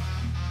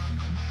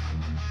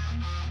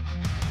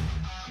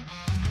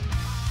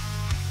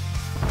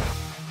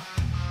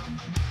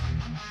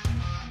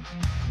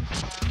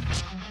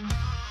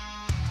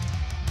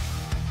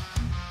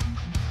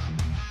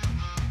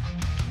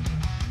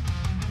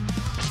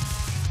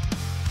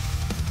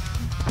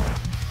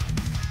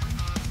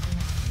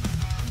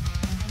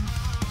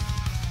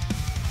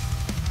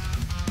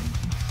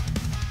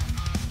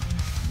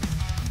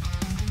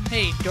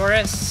 Hey,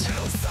 Doris.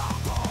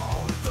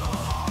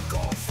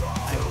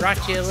 I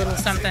brought you a little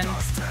something.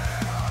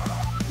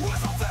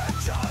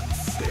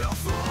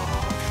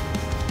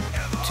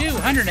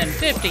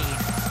 250. Is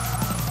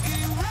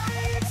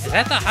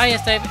that the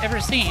highest I've ever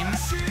seen?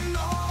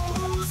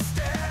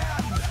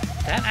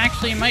 That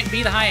actually might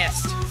be the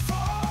highest.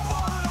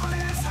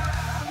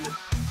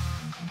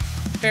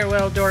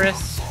 Farewell,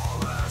 Doris.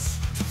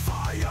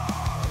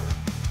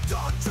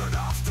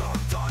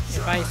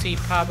 If I see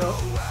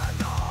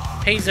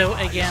Peso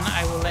again,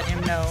 I will let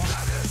him know.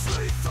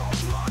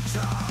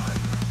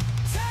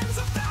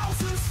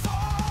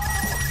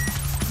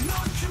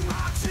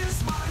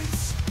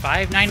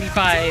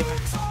 $5.95.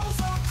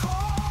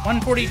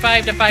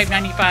 145 to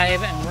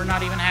 5.95, and we're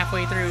not even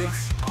halfway through.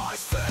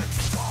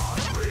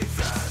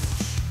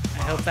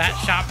 I hope that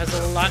shop has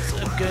lots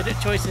of good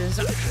choices.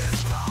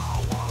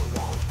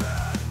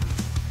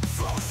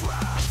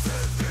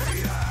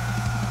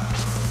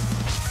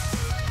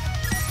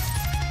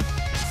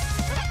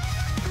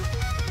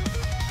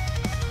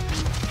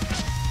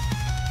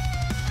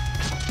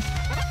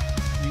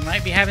 We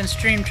might be having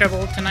stream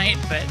trouble tonight,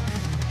 but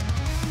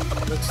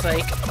looks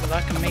like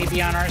luck may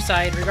be on our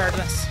side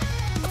regardless.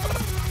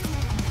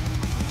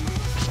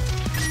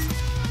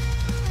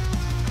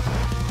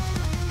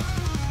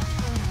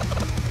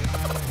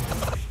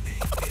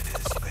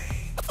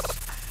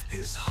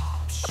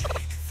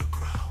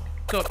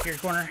 Go up here,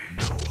 corner.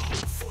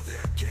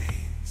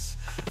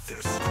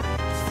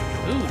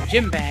 Ooh,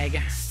 gym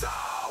bag.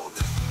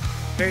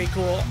 Very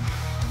cool.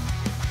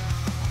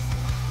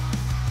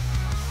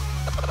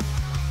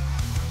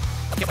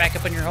 Get back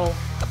up in your hole.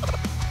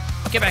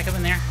 Get back up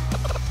in there.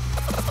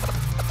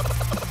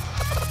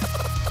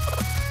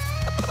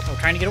 Oh,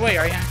 trying to get away,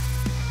 are you?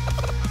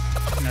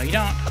 No, you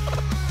don't.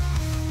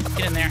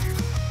 Get in there.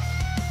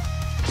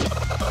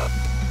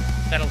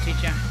 That'll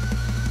teach you.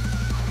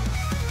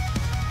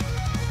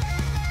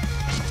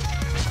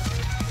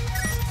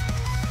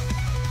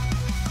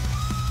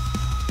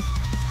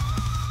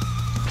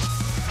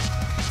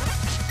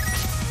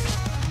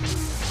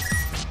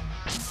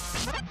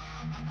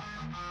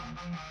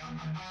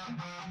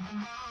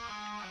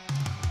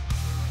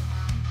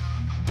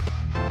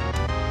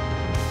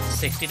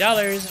 $60.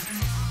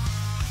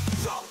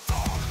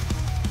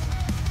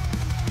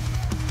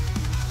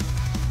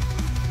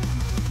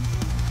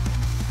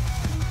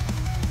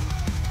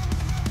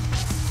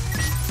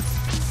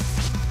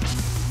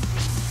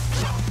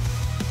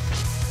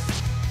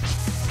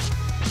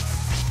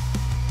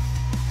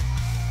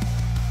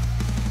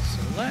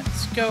 So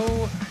let's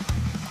go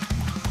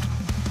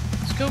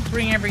go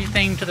bring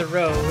everything to the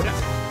road.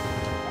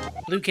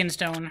 Blue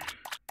Kinstone.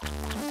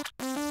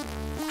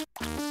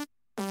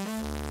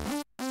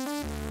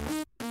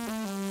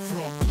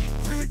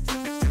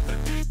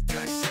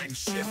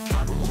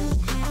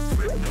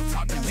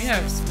 And we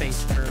have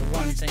space for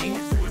one thing.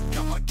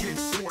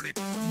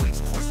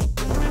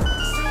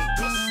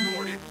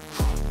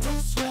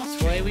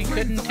 That's why we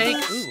couldn't take...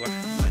 Ooh.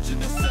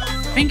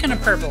 Pink and a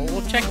purple.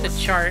 We'll check the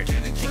chart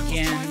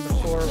again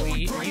before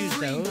we use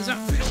those.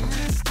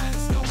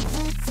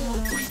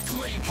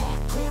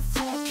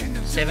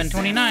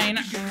 729.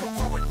 I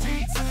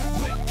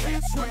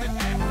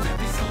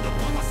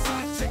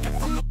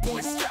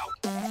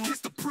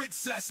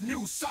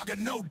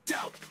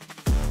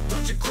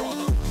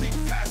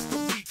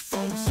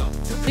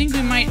think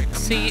we might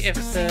see if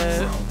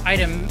the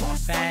item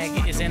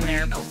bag is in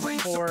there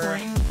before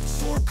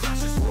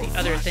the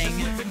other thing.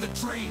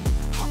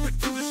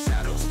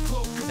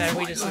 That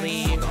we just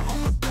leave.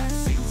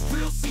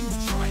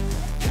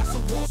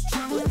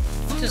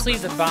 Just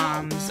leave the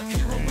bombs,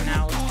 and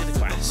now let's do the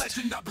quest.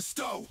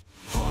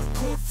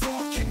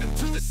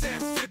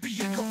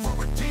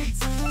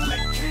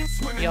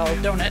 The all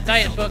donut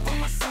diet book.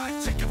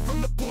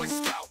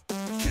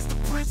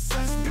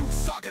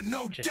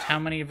 Just how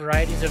many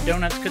varieties of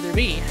donuts could there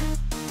be?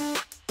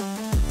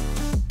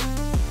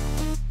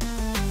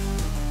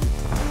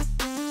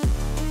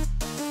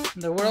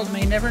 The world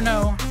may never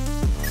know.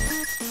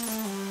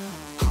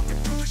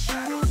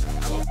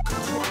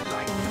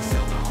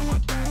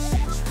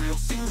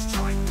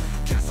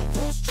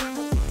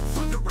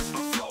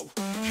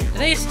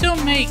 They still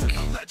make...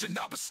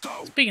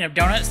 Speaking of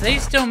donuts, they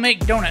still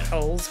make donut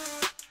holes.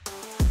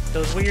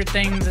 Those weird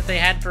things that they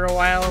had for a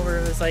while where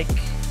it was like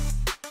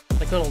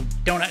little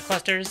donut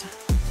clusters.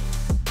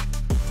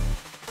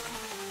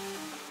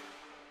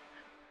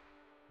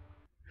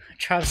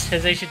 Trav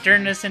says they should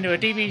turn this into a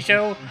TV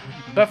show,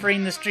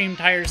 buffering the stream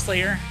tire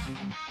slayer.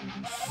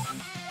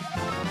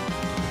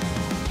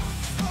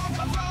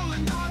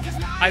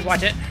 I'd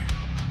watch it.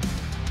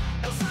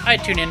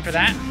 I'd tune in for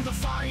that.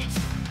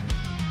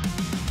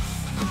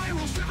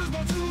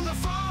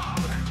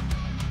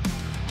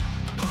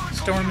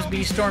 Storms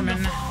be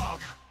stormin',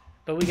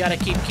 but we gotta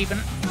keep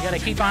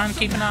on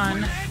keeping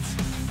on.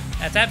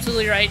 That's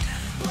absolutely right.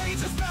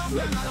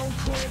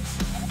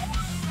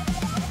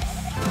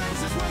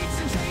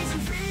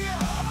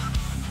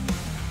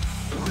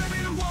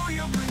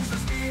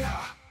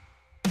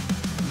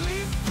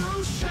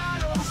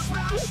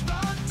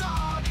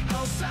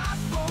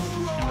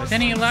 And with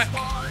any luck,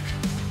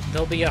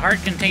 there'll be a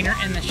heart container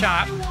in the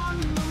shop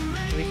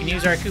we can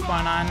use our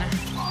coupon on.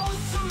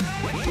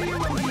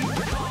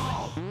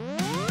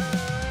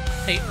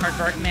 Hey,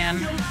 Aardvark Man.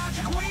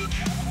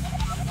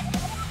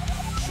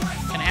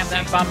 Can I have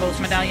that Bombos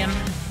medallion?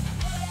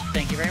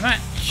 Thank you very much.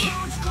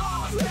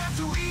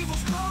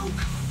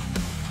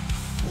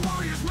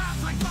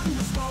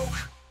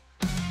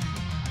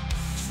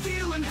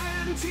 Steel in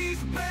hand,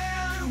 teeth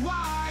bared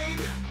wide.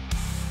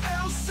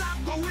 El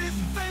Sapo with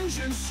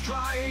vengeance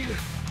stride.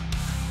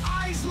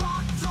 Eyes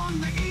locked on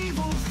the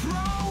evil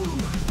throne.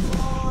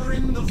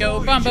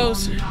 Go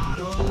Bombos!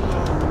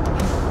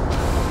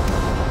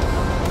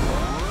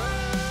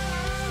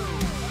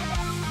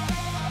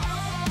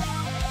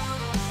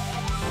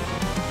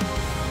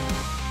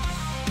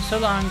 So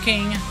long,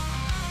 King.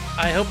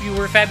 I hope you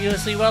were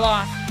fabulously well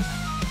off.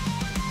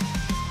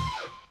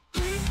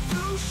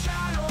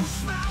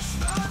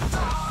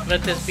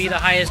 Let this be the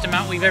highest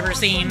amount we've ever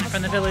seen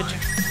from the village.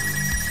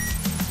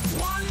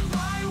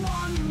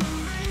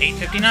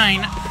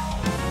 $8.59.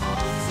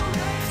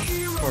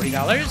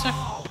 $40.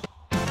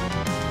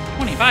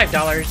 $25.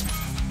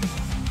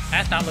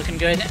 That's not looking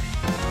good.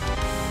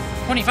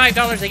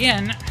 $25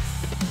 again.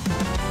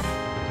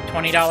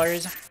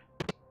 $20.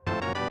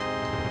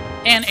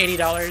 And $80.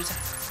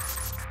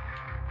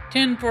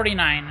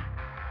 $10.49.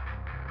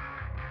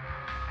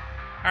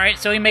 Alright,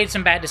 so he made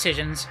some bad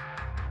decisions.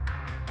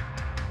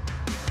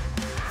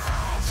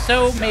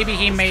 So maybe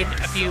he made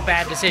a few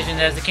bad decisions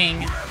as the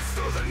king.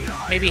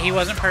 Maybe he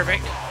wasn't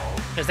perfect.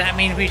 Does that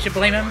mean we should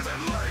blame him?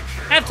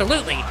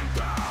 Absolutely!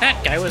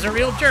 That guy was a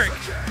real jerk.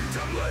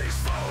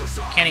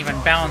 Can't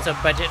even balance a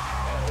budget.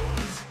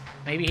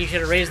 Maybe he should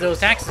have raised those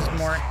taxes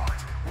more.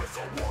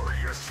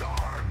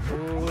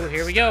 Ooh,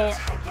 here we go.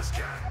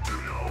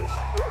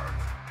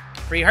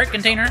 Free heart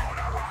container.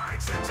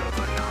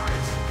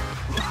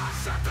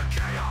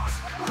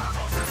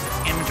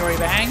 Inventory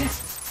bag.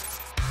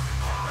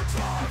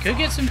 We could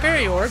get some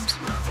fairy orbs.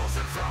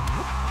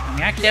 And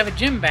we actually have a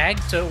gym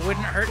bag, so it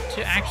wouldn't hurt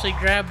to actually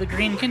grab the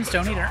green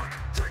kinstone either.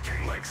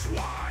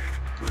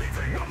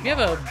 We have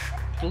a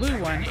blue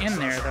one in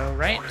there though,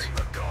 right?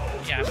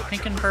 Yeah,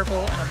 pink and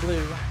purple and a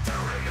blue.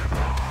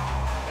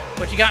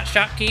 What you got,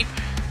 shopkeep?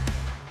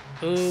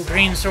 Ooh,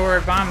 green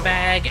sword, bomb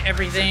bag,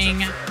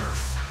 everything.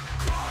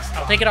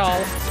 I'll take it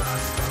all.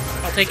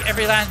 I'll take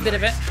every last bit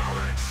of it.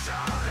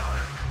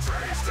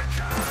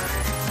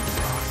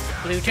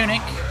 Blue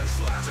tunic.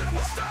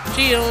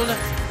 Shield.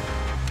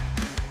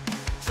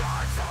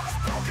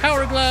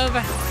 Power glove.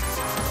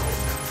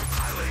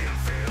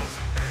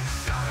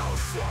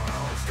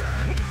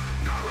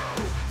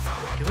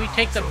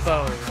 take the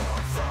bow?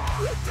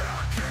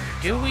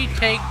 Do we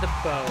take the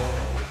bow?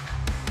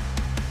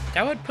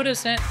 That would put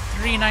us at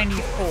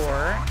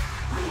 394.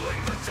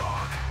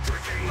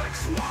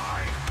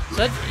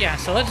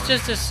 So let's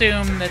just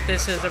assume that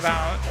this is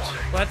about,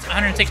 well, that's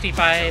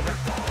 165.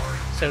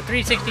 So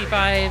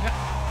 365.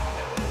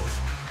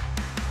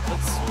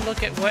 Let's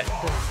look at what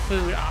the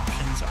food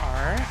options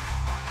are.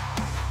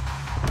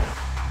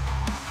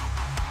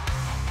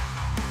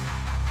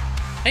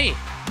 Hey!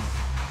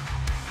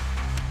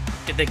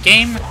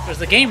 Was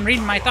the game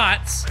reading my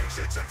thoughts?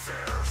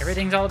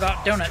 Everything's all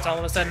about donuts all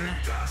of a sudden.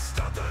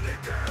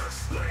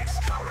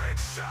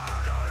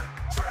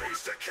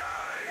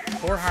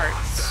 4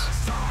 hearts.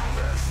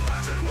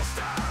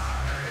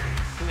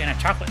 Ooh, and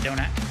a chocolate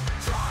donut.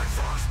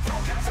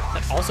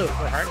 That's also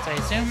 4 hearts, I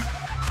assume.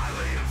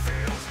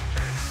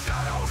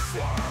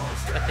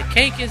 But the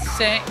cake is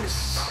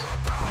 6.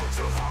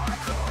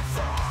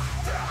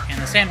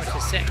 And the sandwich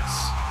is 6.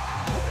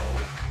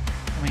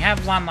 And we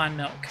have Lon Lon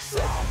milk.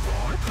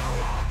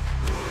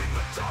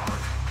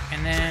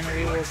 And then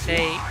we will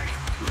take...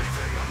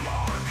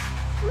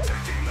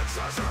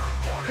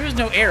 There was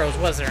no arrows,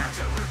 was there?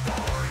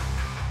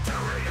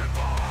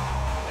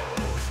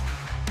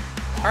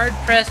 Hard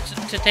pressed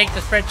to take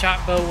the spread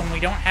shot bow when we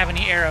don't have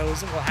any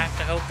arrows. We'll have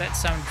to hope that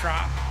some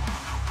drop.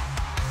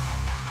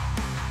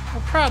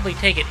 We'll probably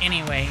take it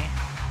anyway.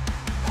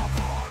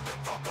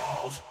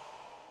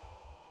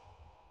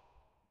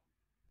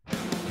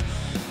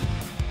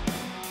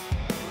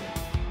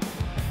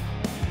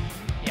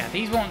 Yeah,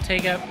 these won't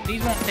take up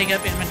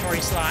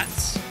inventory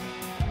slots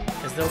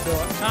because they'll go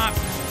up top.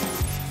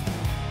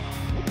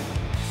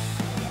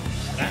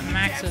 So that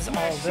maxes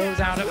all those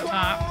out up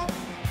top.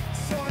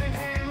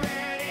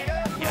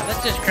 Yeah,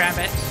 let's just grab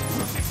it.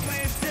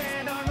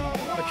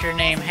 What's your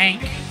name?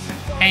 Hank?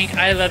 Hank,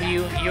 I love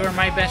you. You're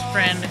my best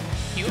friend.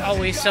 You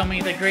always sell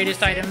me the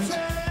greatest items.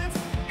 I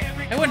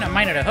wouldn't have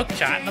minded a hook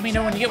shot. Let me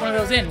know when you get one of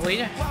those in, will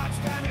you?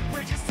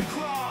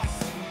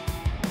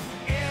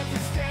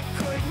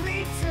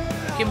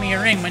 Give me a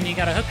ring when you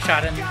got a hook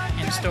shot in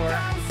store.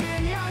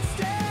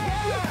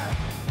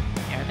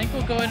 Yeah, I think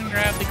we'll go ahead and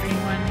grab the green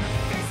one.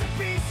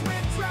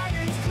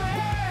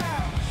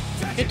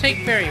 Could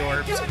take fairy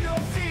orbs.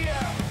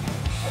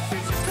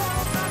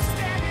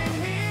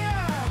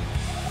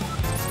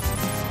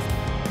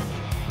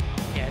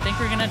 Yeah, I think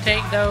we're gonna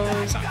take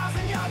those.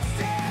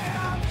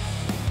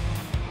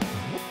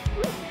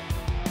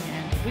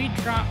 And we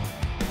drop.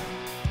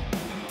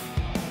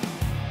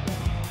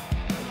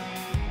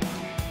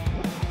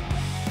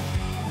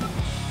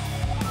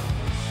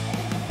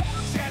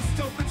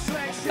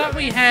 I thought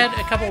we had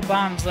a couple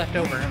bombs left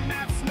over.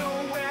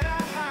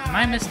 Am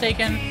I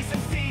mistaken?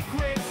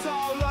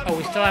 Oh,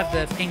 we still have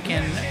the pink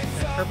and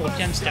the purple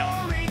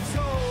gemstone.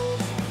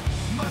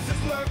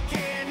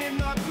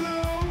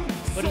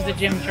 What does the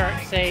gem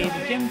chart say?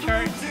 The gem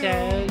chart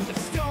says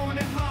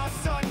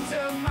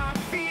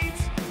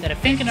that a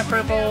pink and a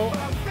purple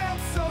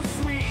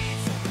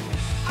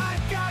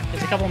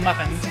is a couple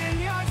muffins.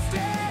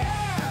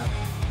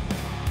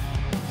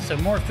 So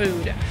more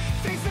food.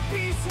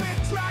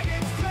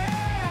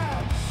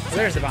 Oh,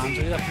 there's the bombs.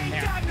 We left them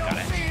there. Got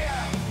it.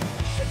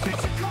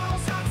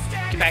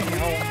 Get back in your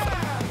hole.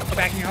 Get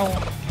back in your hole.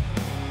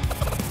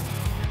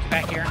 Get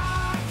back here.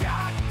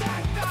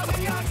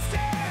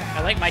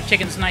 I like my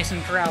chickens nice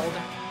and corralled.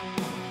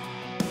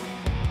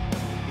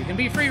 You can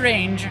be free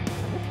range,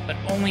 but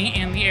only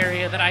in the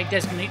area that I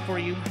designate for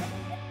you.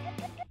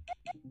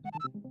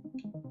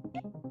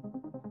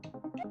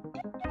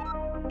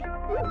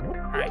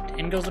 Alright,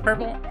 in goes the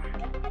purple.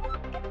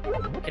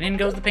 And in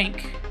goes the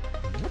pink.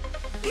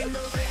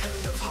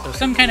 So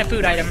some kind of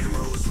food item.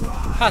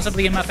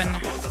 Possibly a muffin.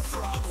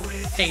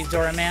 Hey,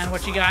 Zora man,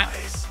 what you got?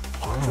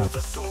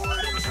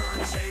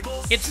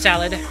 It's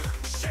salad.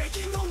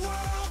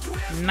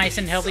 Nice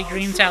and healthy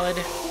green salad.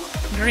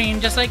 Green,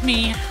 just like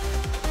me.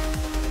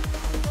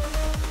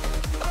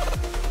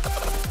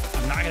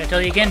 I'm not gonna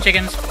tell you again,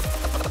 chickens.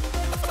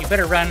 You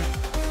better run.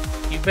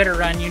 You better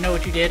run, you know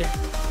what you did.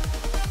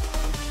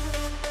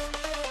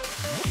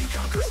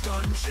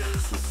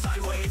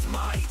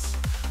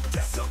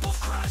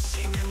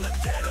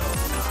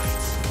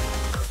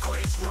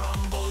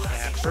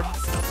 Yeah,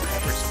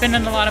 we're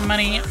spending a lot of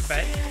money,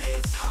 but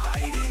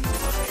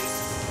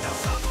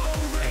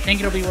I think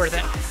it'll be worth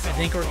it. I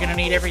think we're gonna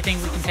need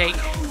everything we can take.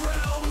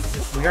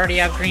 We already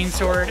have green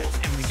sword,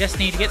 and we just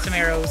need to get some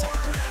arrows.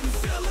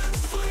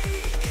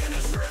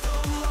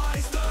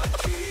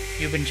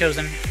 You've been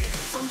chosen.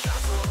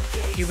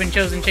 You've been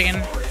chosen,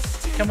 chicken.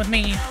 Come with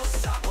me.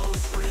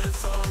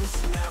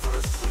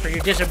 For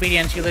your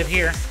disobedience, you live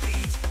here.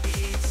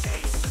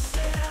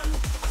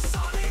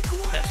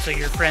 That's so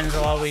your friends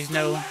will always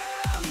know.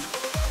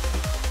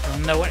 They'll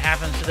know what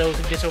happens to those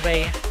who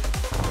disobey.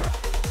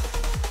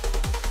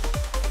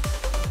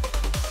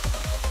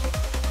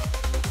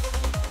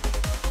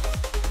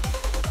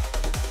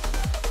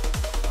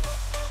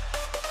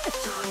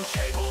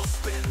 Turntables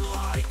spin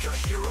like a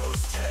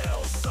hero's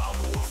tale.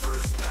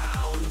 Subwoofers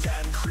pound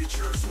and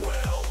creatures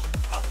wail.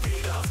 A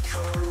beat of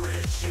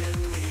courage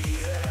in me.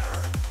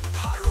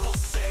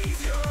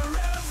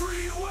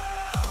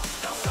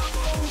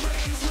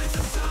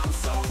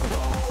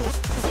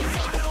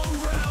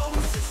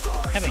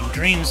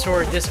 green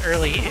sword this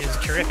early is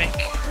terrific.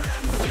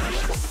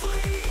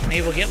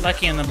 Maybe we'll get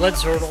lucky and the blood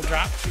sword will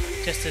drop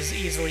just as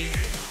easily.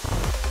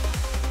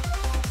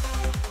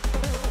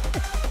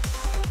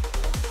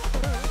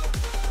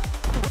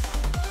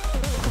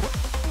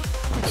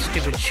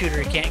 Stupid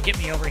shooter can't get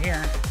me over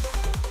here.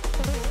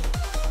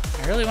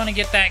 I really want to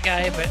get that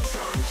guy, but...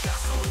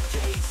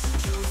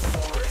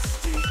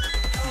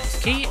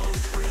 Nice key.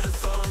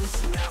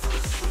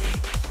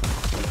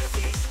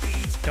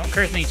 Don't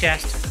curse me,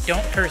 chest.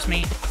 Don't curse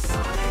me.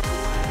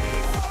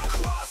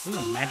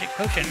 Ooh, magic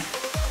potion.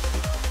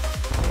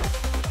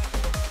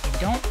 I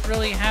don't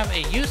really have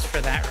a use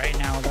for that right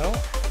now, though.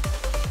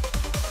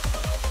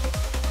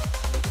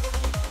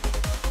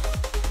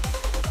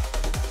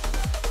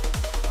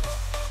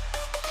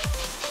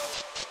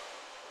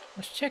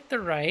 Let's check the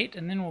right,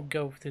 and then we'll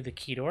go through the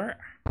key door.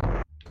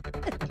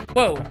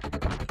 Whoa!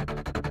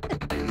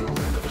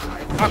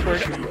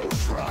 Awkward.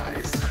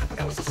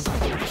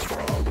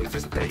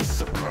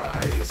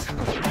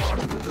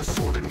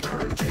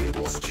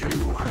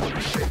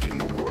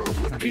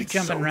 Don't you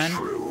jump and run.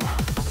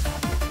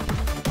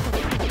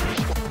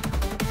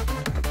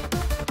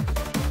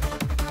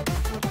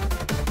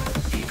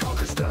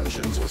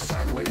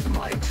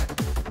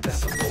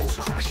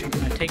 I'm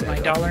gonna take my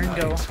dollar and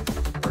go.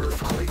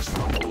 Earthquakes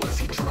rumble as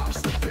he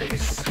drops the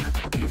base.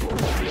 Evil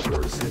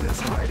rivers in its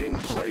hiding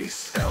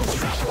place. El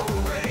Sapo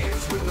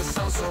reigns with the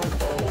sun so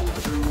bold.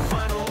 Through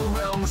final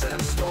realms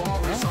and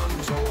stories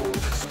untold.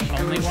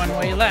 Only one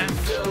way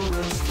left.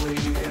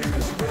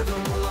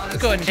 Let's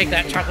go ahead and take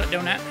that chocolate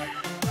donut.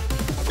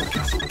 The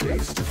castle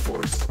gates to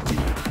force deep.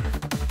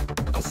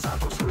 El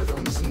Sapo's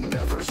rhythms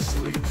never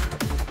sleep.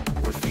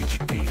 With each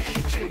beat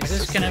he takes.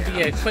 This is gonna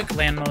be a quick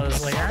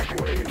Landmola's lair.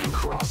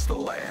 Across the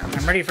land.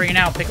 I'm ready for you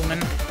now,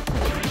 Pickleman.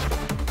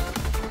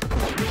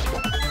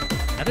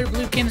 Another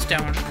blue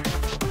kinstone.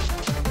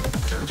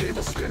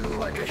 Turntables spin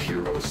like a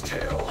hero's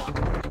tale.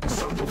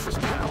 Subwoofers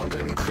pound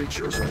and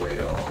creatures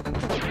wail.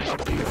 A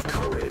beat of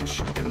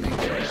courage in the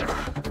air.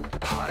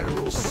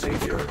 Hyrule's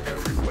savior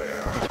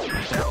everywhere.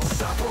 El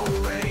Sapo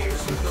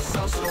reigns with the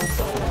sun so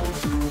bold.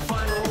 Through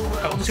final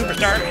realms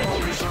superstar.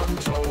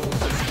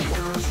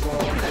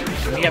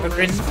 We have a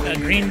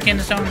green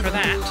kinstone for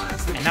that.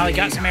 And now we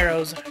got some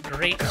arrows.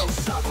 Great.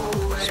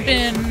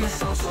 Spin.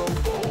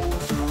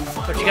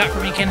 What you got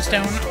for me,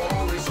 kinstone?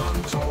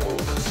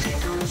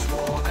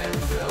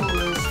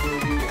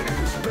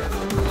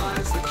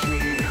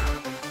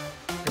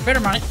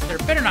 There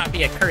better not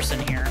be a curse in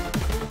here.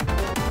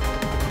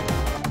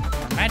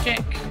 More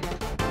magic.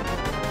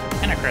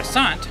 And a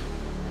croissant.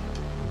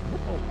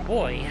 Oh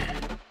boy.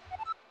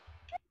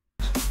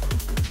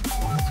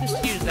 Let's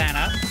just use that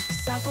up.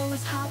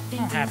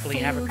 I'll happily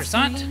have a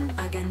croissant.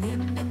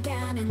 Agahnim and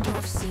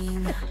Ganondorf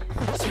scene.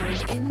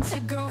 Turned into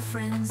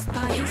girlfriends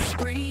by a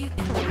spree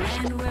in the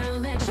land where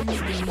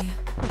legends be.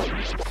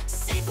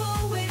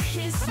 Sable with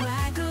his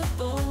swag of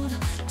bold.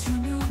 Two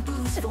new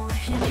boots for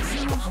him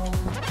to hold.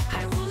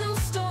 Hyrule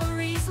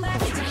stories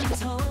left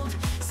untold.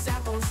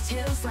 Sappho's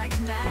tales like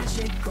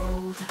magic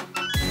gold.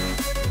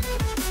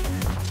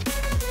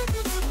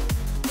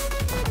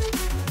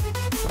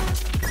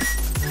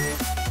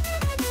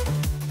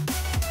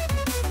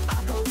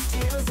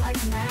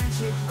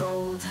 Magic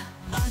gold.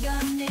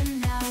 Agahnim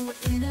now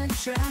in a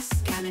dress.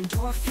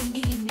 Ganondorf in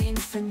evening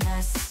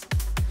finesse.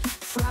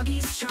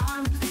 Froggy's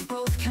charm, they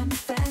both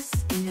confess.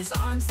 In his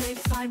arms they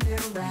find their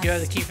rest. You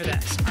have the key for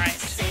this. Alright.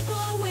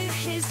 Sable with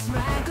his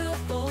swag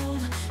of bold.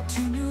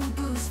 Two new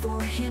boots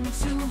for him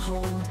to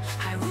hold.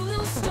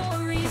 Hyrule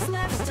stories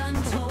left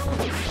untold.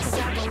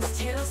 Sappho's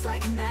tales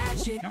like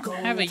magic gold.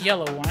 Don't have a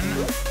yellow one.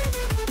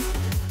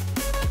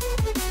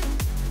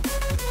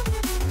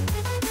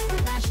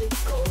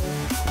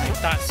 I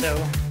thought so.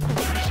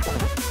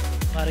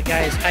 A lot of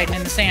guys hiding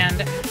in the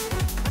sand.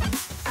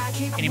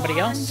 Anybody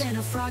else?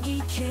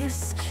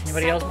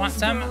 Anybody else want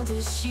some?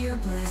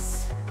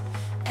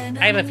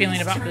 I have a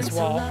feeling about this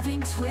wall.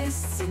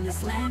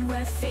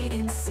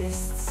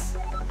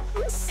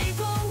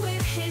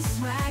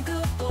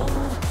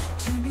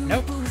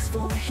 Nope.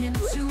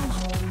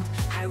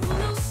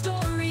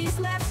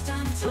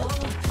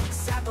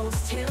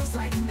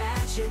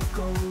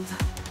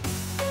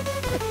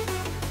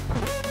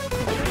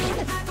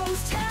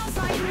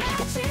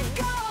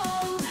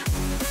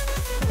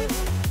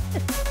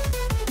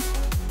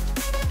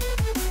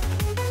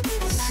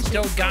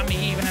 Still got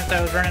me even if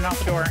I was running off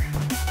the door.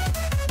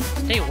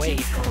 Stay away.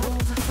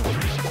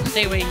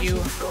 Stay away,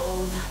 you.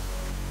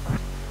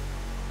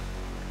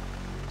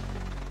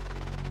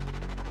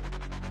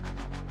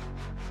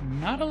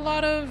 Not a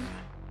lot of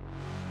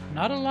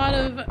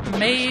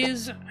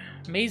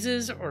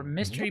mazes or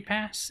mystery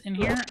paths in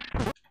here.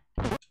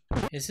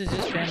 This has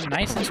just been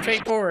nice and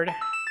straightforward.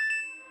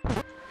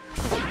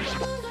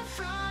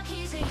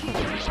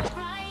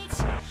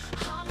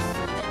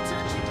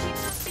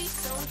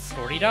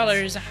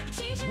 $40.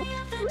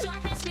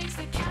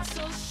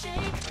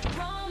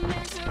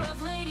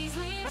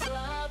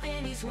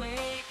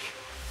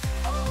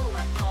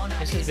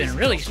 This has been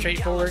really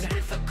straightforward.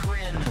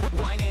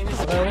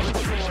 Although,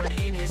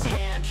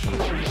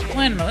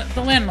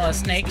 The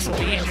landless snakes will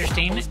be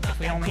interesting if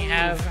we only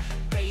have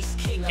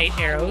 8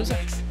 arrows.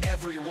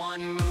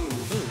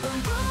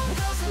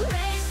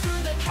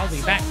 I'll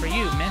be back for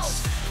you,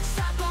 miss.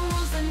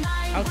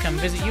 I'll come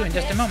visit you in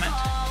just a moment.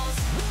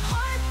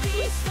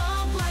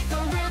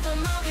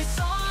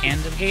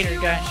 Cans of gator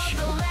gush.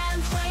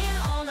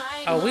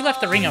 Oh, we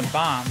left the ring of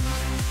bombs.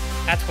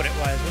 That's what it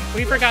was.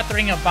 We forgot the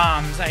ring of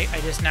bombs, I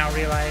just now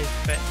realized,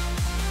 but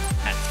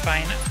that's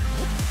fine.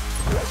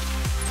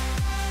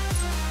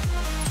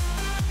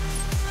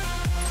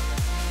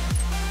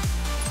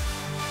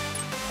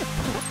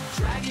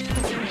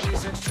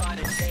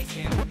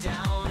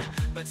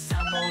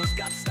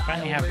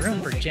 Finally have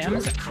room for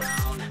gems.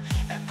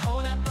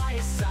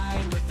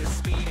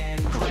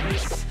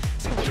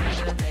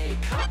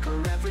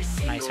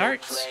 Nice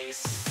hearts.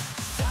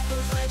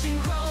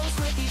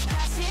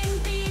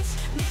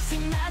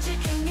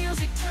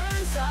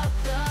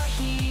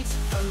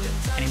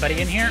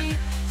 Anybody in here?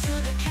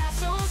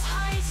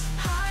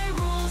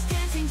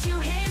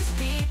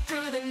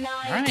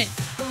 Alright.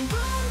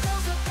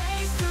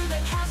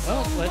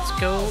 Well, let's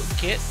go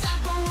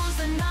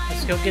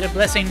get a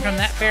blessing from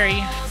that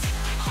fairy.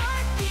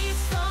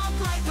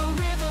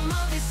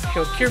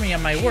 She'll cure me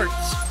of my warts.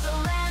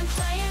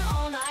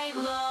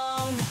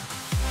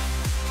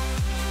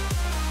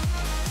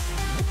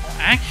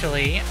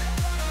 Actually,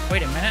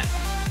 wait a minute.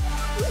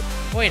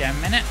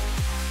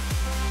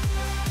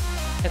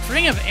 It's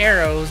Ring of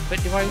Arrows,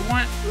 but do I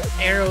want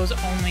arrows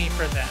only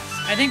for this?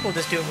 I think we'll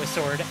just do it with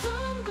sword.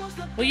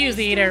 We'll use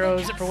the 8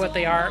 arrows for what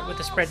they are with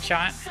the spread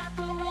shot.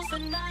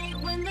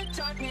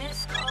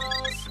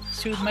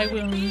 Soothe my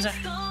wounds.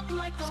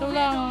 So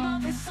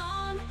long.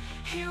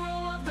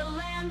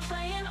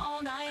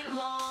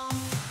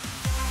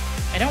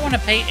 I don't want to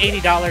pay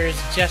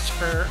 $80 just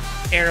for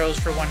arrows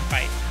for one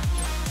fight.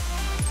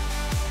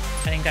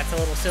 I think that's a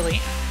little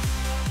silly.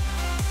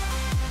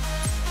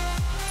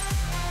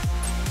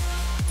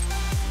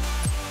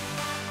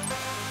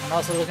 I'm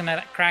also looking at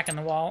a crack in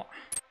the wall.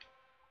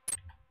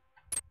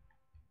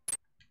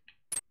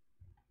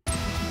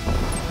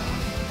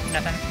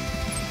 Nothing.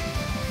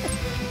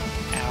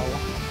 Ow.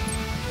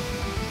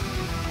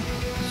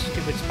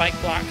 Stupid spike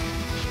block.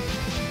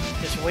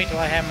 Just wait till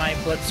I have my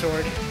blood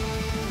sword.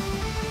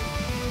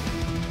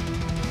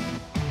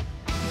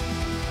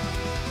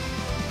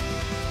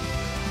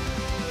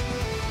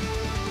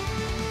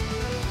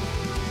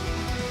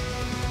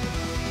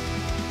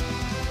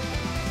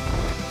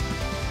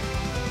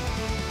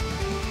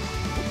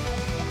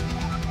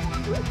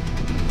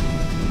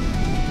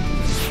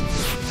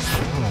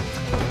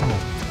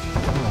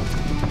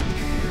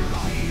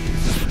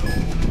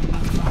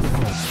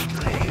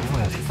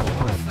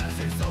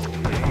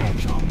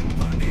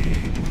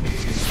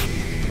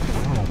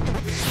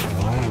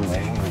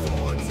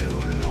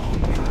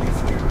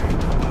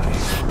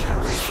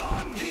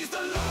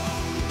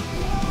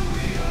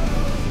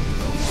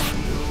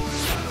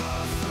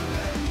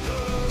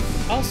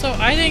 Also,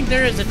 I think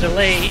there is a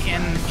delay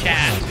in the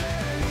chat,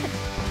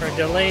 or a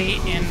delay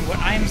in what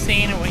I'm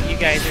seeing and what you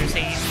guys are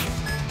seeing.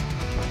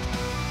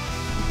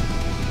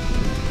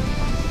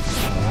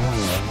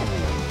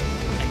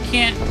 I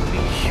can't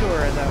be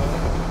sure, though.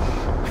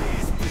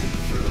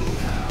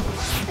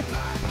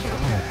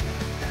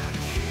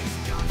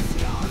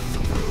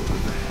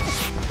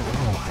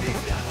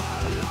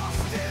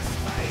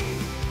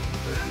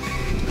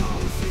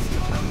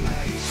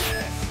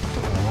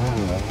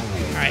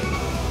 Alright.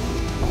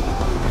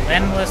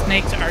 Endless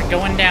snakes are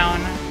going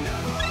down.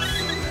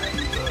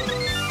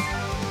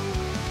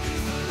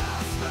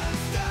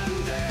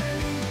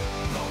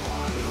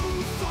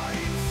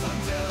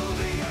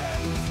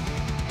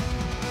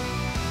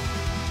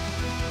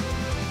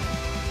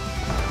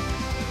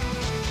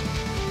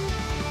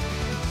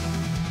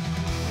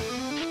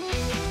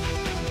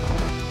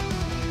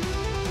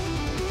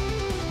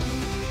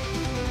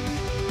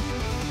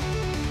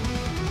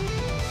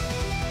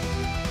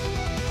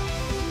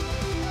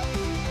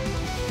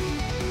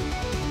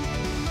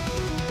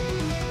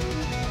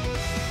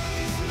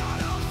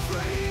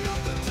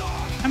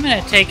 I'm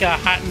gonna take a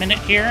hot minute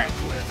here,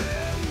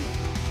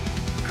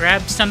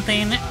 grab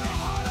something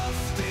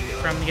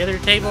from the other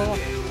table,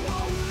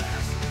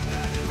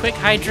 quick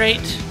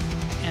hydrate,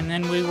 and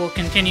then we will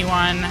continue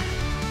on.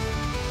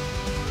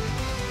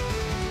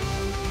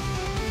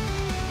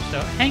 So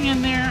hang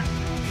in there.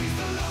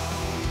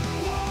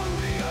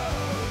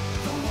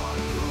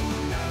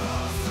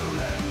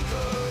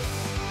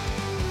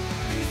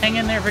 Hang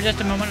in there for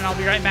just a moment and I'll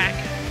be right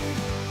back.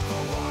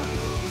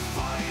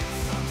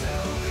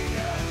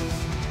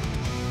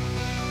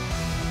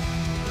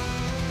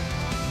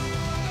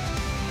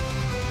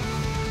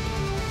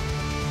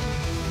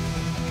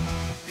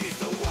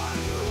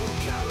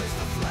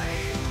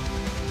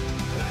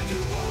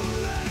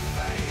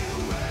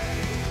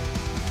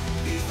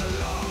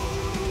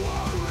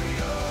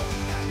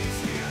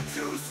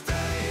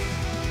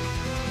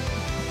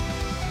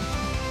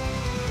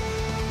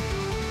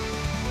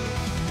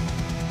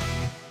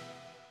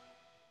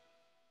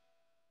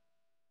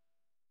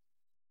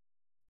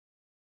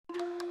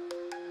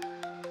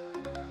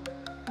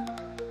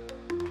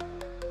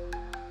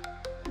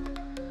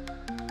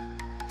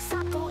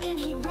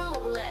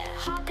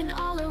 hopping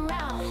all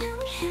around,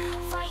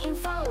 fighting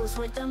foes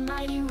with a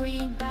mighty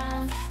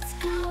rebound.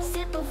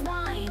 Sip of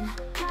wine,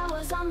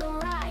 powers on the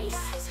rise.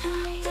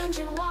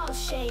 Dungeon walls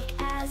shake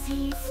as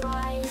he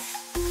flies.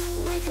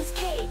 With his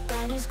cape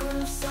and his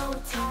groove so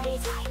tight,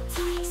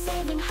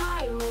 saving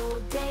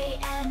Hyrule day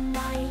and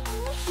night.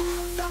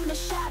 From the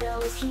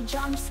shadows he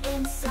jumps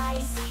in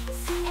sight.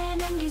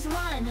 Enemies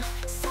run,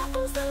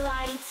 Sapple's the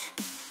light.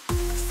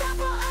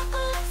 Sapple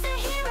Apocalypse, the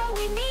hero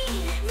we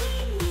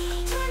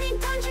need, turning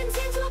dungeons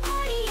into a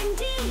party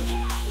indeed.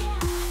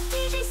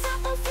 DJ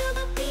Sapple, feel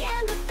the beat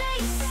and the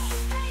bass,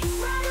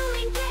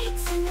 rattling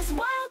gates in this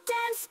wild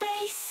dance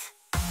space.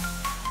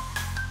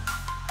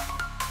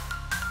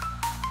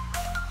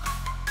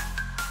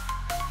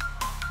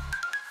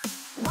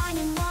 Wine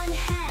in one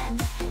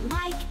hand,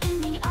 mic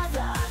in the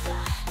other,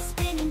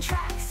 spinning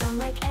tracks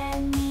unlike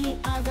any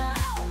other.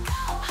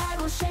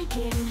 Hyrule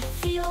shaking,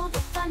 feel the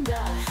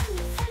thunder.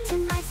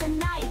 Tonight's the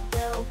night,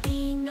 there'll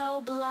be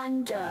no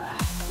blunder.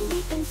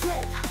 Leap and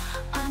flip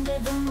under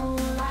the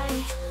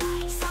moonlight.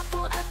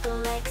 Sapple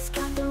Epilex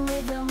got the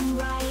rhythm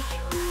right.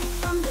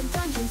 From the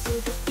dungeons to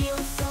the field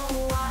so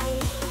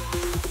wide,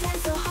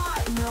 dance so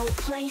hard, no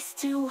place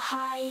to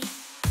hide.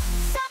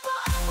 Sapple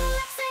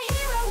Epilex, the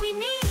hero we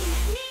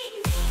need,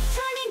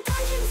 turning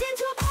dungeons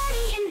into a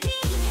party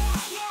indeed.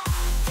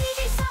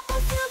 DJ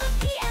Sapple, feel the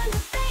beat and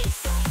the bass,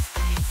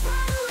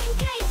 rattling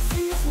gates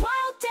in this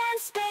wild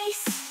dance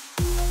space.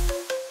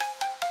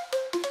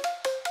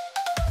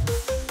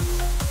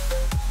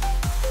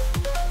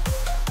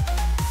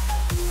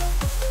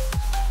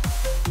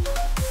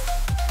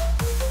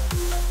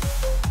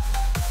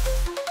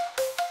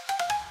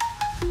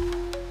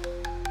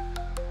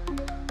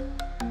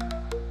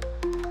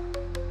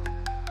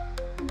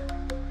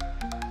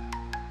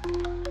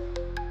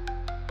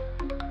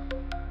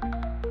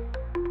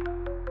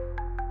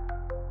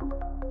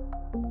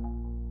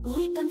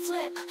 Leap and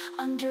flip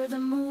under the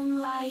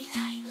moonlight.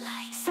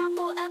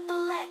 Sapple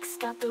Epilex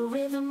got the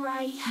rhythm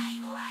right.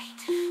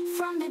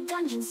 From the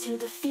dungeons to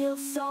the field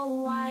so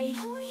wide,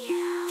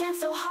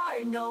 dance so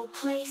hard, no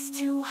place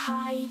to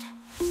hide.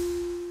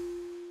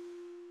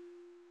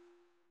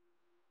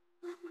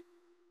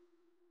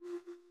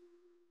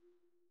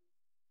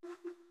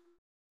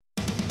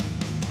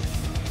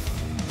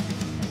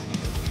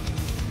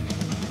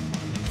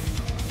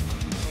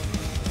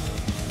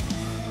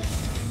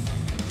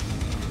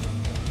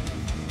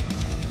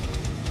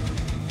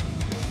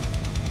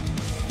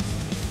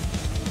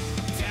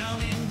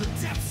 Down in the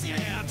depths,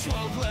 yeah,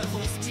 12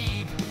 levels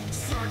deep,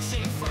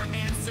 searching for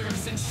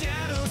answers and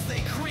shadows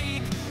they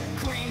creep.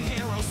 Green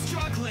hero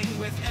struggling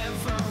with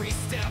every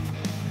step.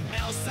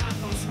 El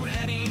Sapo's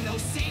ready, no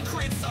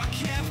secrets are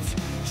kept.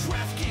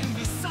 Trafkin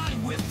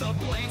beside with the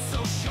blade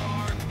so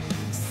sharp.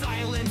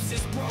 Silence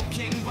is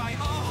broken by a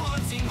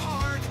haunting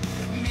heart.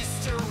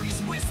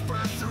 Mysteries whisper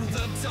through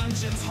the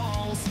dungeon's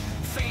halls,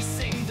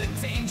 facing the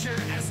danger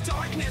as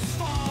darkness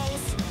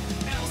falls.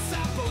 El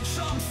Sapo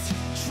jumps,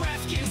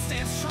 Trafkin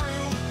stands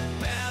true,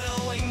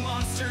 battling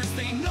monsters,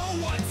 they know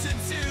what to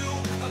do.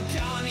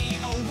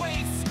 Agahnim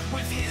awaits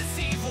with his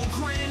evil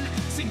grin.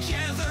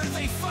 Together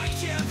they fight,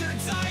 yeah, they're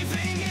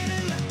diving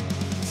in.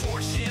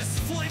 Torches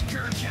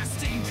flicker,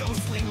 casting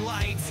ghostly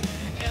light.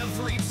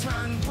 Every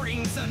turn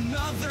brings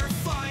another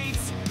fight.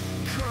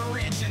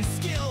 Courage and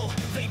skill,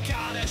 they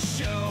gotta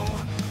show.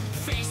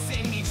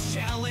 Facing each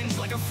challenge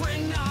like a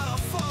friend, not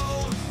a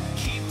foe.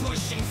 Keep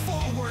pushing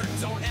forward,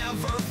 don't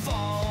ever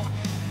fall.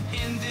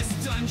 In this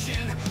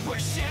dungeon where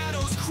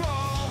shadows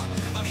crawl,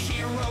 a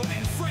hero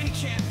and friend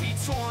can't be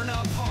torn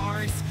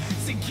apart.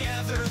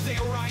 Together they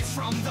rise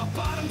from the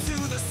bottom to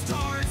the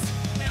start.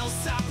 El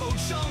Sapo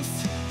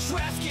jumps,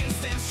 Trafkin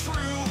stands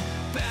true,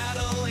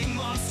 battling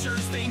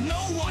monsters, they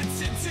know what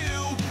to do.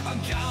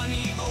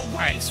 Agahnim awaits.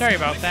 Alright, sorry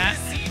about with that.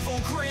 his evil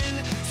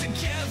grin.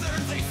 Together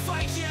they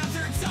fight, yeah,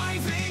 they're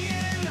diving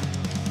in.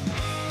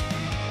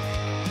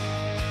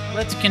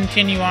 Let's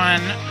continue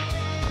on.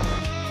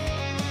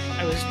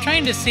 I was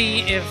trying to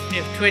see if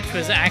Twitch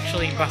was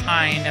actually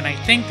behind, and I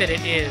think that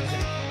it is.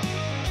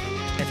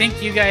 I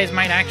think you guys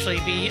might actually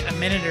be a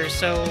minute or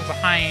so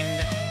behind.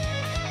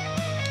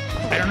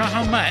 I don't know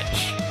how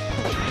much,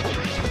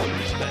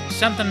 but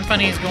something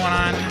funny is going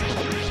on.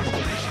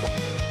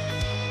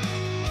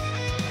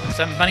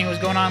 Something funny was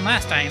going on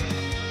last time.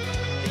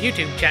 The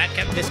YouTube chat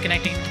kept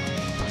disconnecting.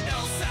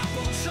 El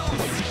Sapo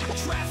jumps,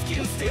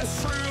 Trafkin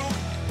stands true,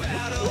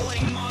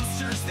 battling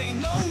monsters, they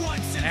know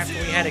what to do. After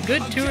we had a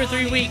good 2 or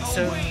 3 weeks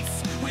of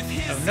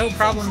no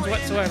problems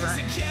whatsoever.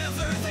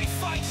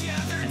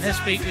 And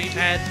this week we've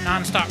had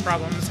non-stop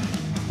problems.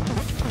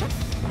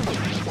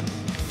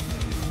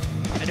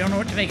 I don't know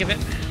what to make of it.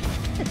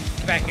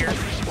 Get back here.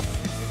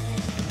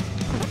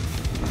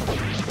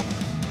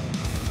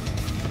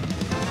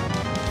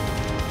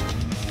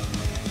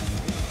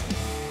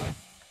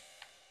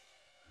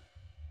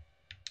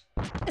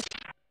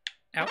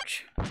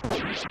 Ouch.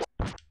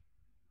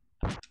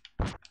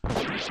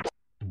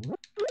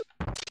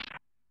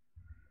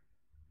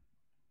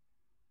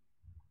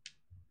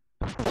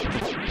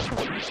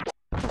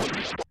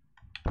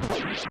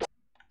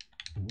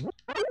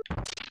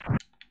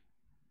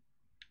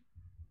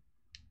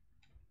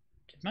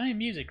 Did my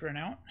music run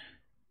out?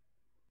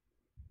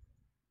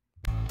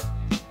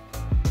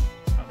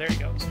 Oh, there it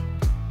goes.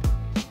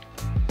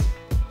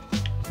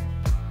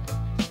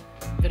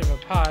 Bit of a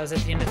pause at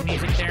the end of the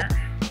music there.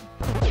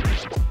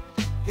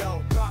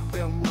 Yo, drop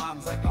them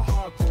rhymes like a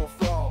hardcore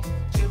fraud.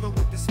 Chillin'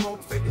 with the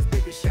smoke, figures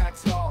big as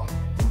Shaq's dog.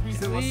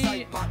 Rubies in my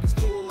sight, pockets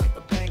full like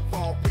the bank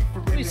vault.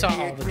 We saw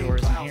all the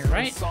doors in here,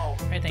 right?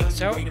 I think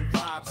so.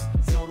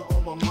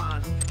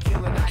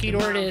 Key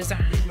door it is.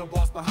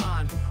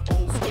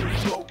 Old school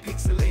flow,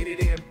 pixelated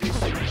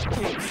ambition.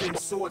 Kicks and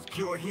swords,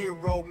 pure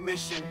hero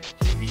mission.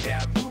 Give me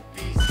that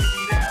rupees, give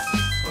me that.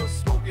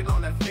 Smoking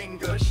on that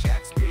finger,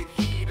 Shaq's big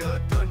heater.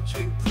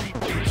 Dungeon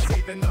creeping,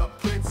 saving up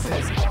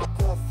princess.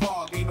 Hardcore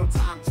fog, ain't no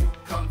time to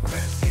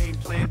confess. Game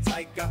plan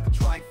tight, got the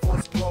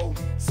Triforce glow.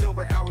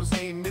 Silver arrows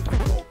aim,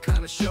 mythical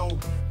kind of show.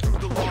 Through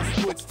the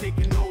lost woods,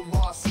 taking no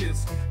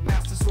losses.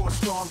 Master sword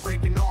strong,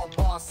 breaking all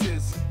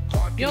bosses.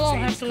 You'll all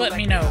have to let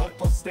me know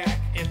if the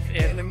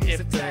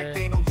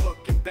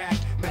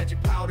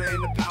magic powder in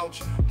the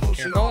pouch,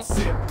 potion all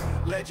sip.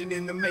 Legend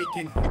in the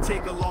making,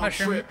 take a long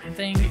mushroom trip.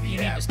 thing, you need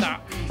to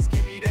stop.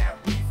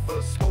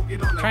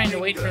 Trying to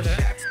wait for the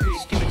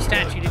stupid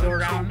statue to go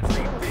around.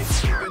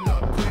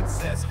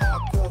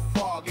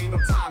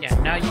 Yeah,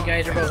 now you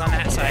guys are both on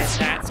that side.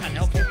 That's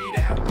unhelpful.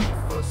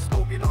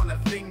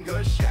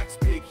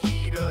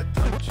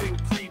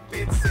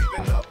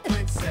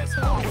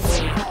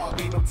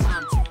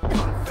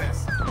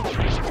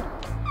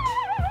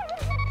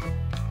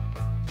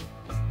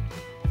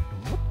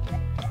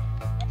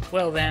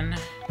 Well then,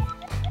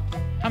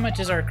 how much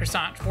is our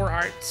croissant? 4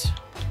 hearts.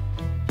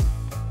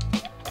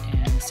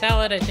 And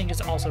salad, I think, is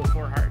also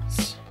 4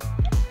 hearts.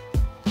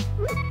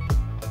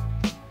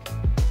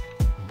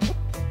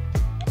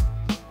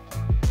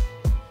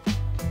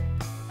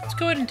 Let's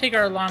go ahead and take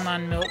our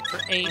Lon milk for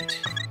 8.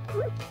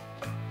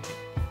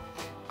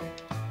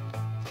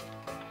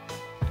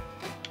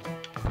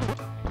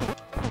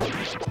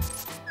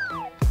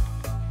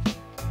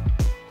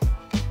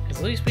 Because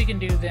at least we can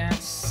do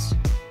this.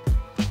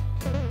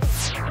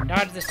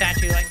 Dodge the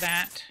statue like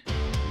that,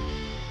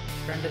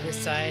 run to this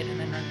side, and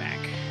then run back.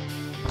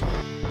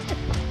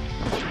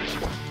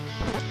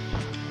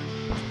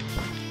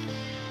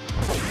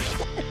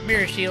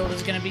 Mirror shield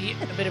is going to be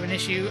a bit of an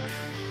issue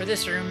for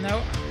this room,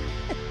 though.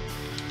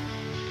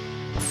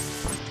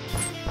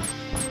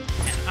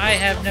 And I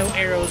have no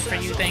arrows for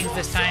you things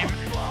this time.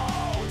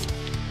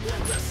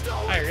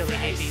 I really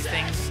hate these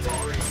things.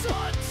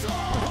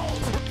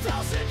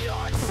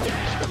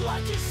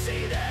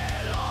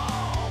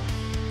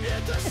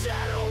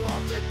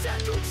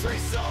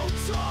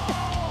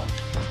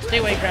 Stay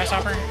away,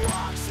 grasshopper.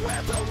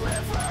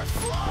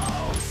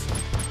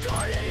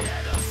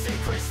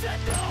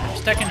 I'm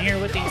stuck in here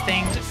with these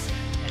things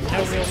and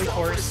no real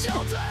recourse.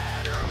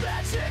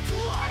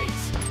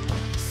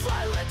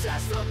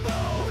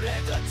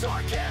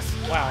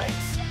 Wow.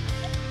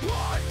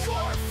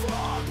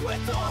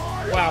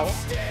 Wow.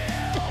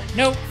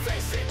 Nope.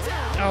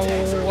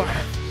 Oh.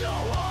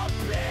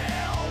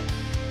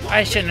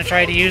 I shouldn't have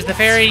tried to use the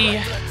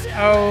fairy.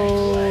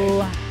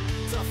 Oh,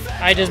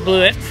 I just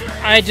blew it.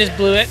 I just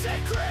blew it.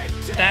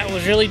 That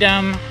was really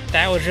dumb.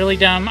 That was really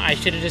dumb. I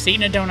should have just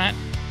eaten a donut.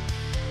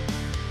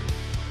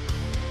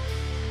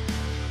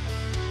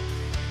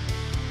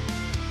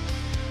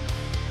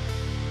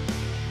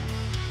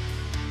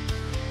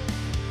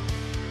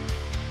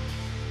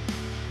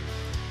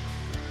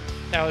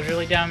 That was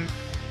really dumb.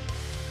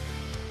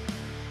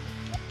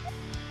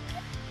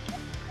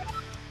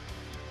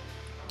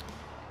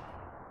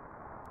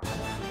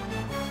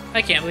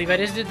 I can't believe I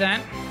just did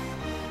that.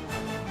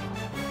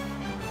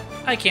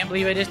 I can't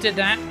believe I just did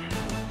that.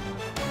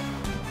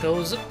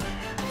 Those...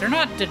 they're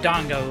not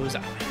dodongos.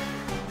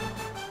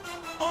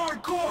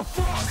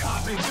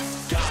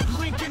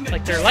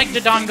 Like, they're like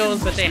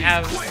dodongos, but they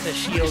have the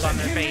shield on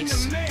their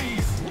face.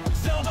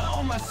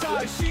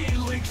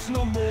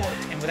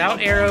 And without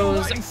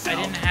arrows, I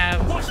didn't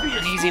have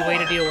an easy way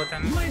to deal with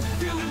them.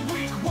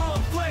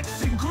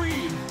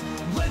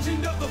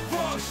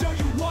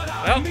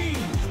 Well,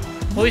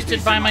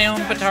 hoisted by my own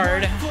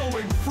petard. I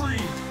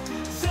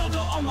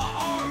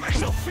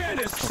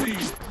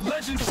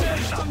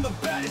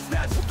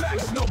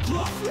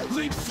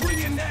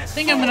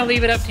think I'm gonna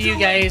leave it up to you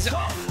guys.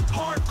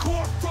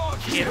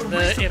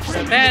 If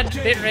the bad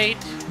bitrate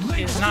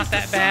is not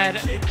that bad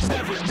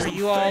for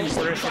you all,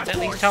 or if it's at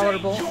least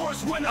tolerable,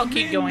 I'll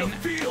keep going.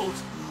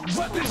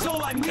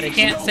 But I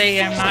can't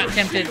say I'm not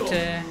tempted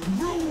to.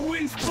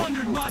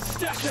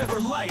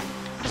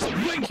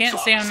 Can't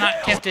say I'm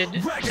not tempted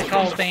to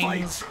call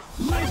things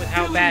with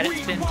how bad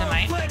it's been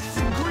tonight,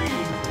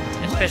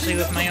 especially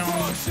with my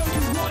own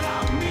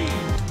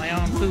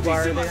foo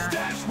bar there.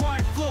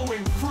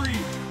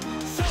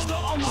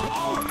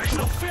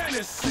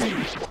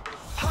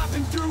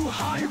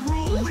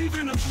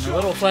 I'm a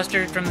little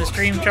flustered from the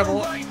stream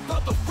trouble and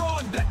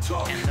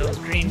those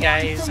green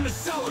guys,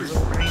 those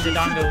little green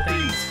dodongo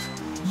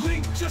things.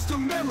 Link just a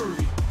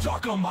memory,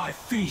 talk on my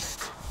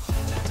feast.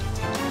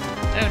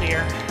 Oh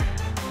dear.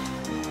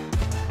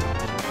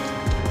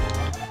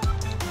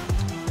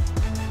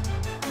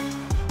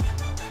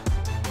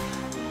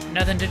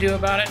 Nothing to do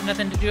about it,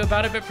 nothing to do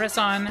about it but press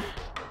on.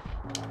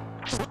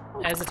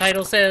 As the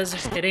title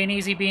says, it ain't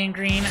easy being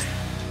green.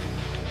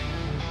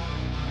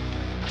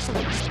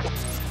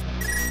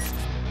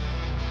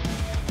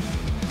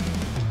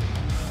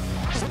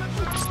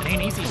 It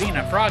ain't easy being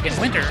a frog in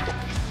winter.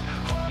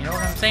 You know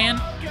what I'm saying?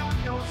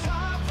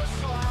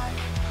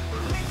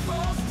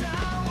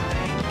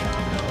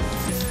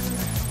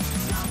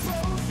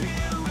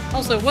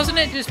 Also, wasn't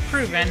it just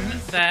proven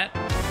that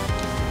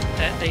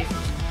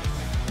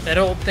that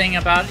old thing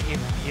about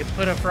you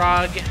put a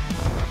frog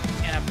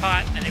in a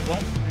pot and it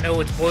won't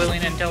know it's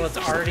boiling until it's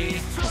already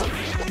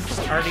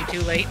too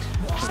late?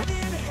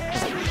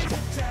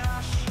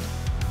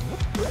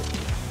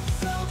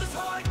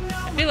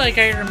 I feel like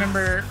I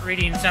remember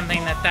reading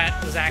something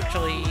that was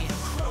actually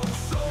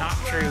not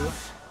true.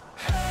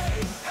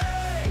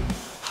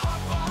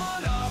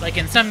 Like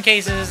in some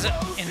cases,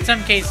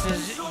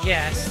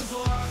 yes,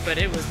 but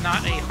it was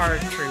not a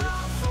hard truth.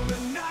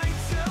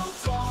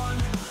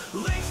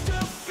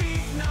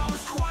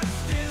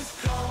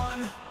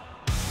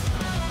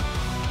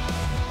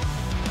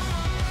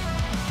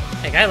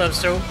 Like I love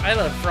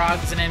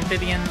frogs and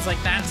amphibians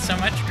like that so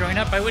much. Growing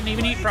up, I wouldn't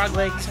even eat frog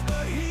legs.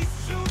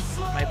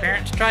 My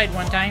parents tried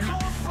one time.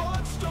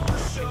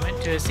 We went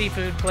to a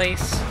seafood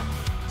place.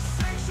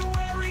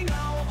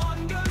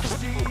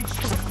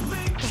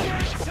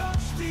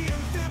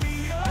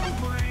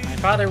 My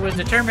father was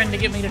determined to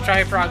get me to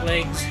try frog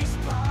legs.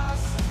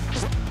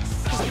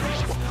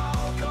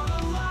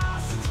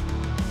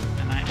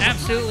 And I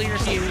absolutely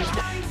refused.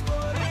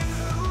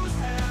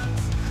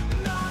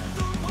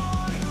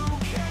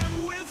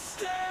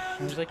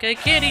 I was like, I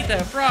can't eat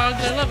the frogs,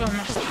 I love them.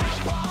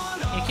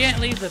 You can't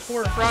leave the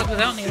poor frog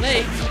without any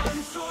legs.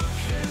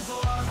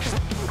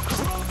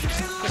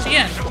 But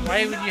again,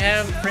 why would you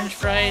have French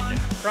fried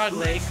frog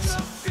legs,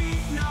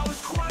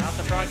 not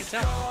the frog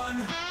itself?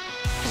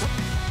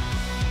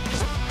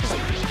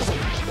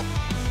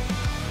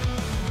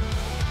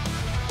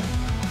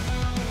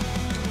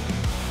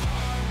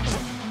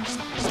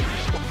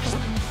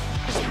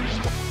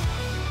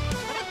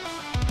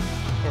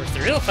 Of course,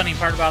 the real funny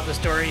part about the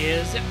story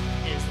is that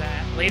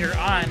later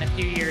on, a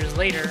few years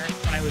later,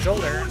 when I was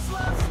older,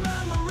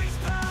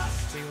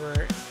 we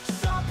were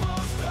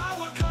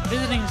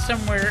visiting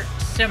somewhere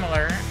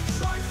similar.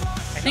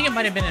 I think it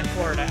might have been in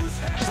Florida.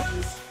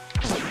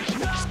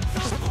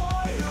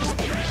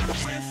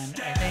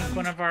 And I think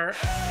one of our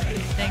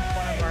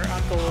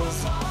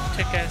uncles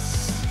took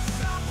us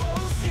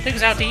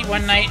out to eat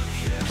one night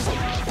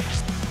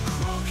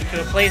to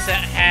a place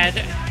that had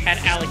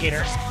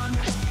alligator.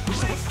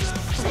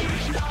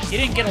 You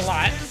didn't get a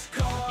lot.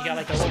 You got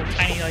like a little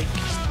tiny, like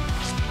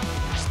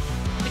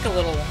a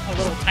little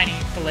tiny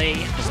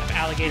fillet of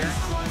alligator.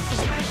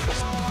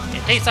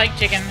 It tastes like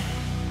chicken.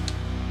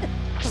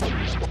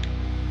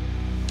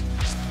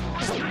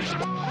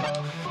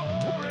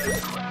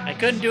 I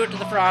couldn't do it to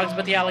the frogs,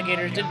 but the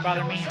alligators didn't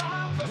bother me.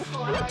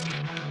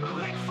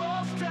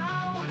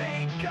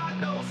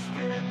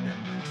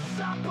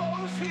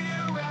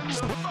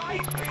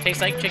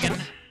 Tastes like chicken.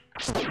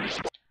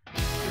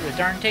 It was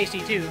darn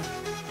tasty too.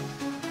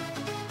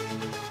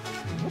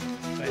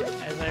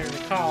 As I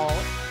recall,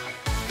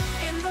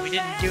 we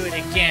didn't do it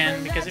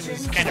again because it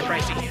was kind of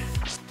pricey.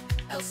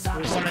 It was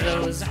one of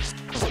those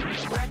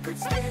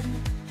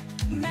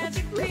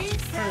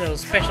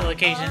special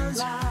occasions.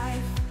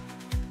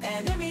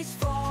 Enemies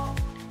fall,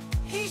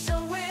 he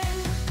shall win.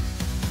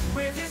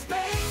 With his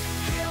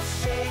base, he'll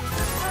shake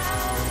the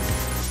ground.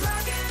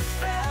 Dragon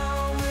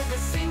fell with a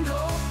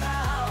single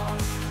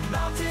bound.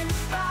 Mountains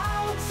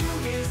bow to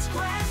his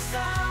grand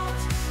sound.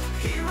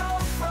 Hero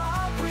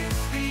frog with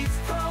feats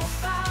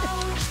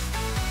profound.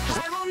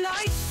 Pyro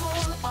knight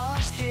full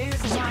of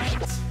his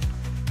might.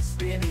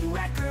 Spinning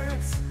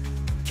records,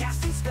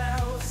 casting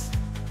spells.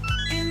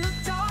 In the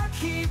dark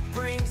he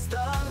brings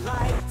the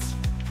light.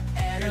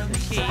 Here's the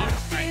key.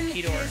 Alright,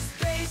 key door.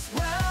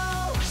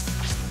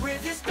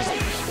 With his base,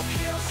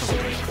 he'll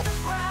shake the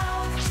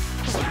ground.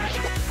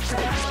 Dragon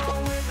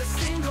fell with a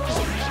single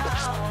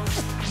bound.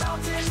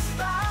 Mountains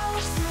bow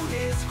to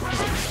his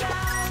grand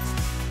sound.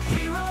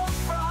 Hero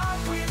frog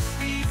with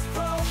feats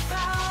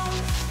profound.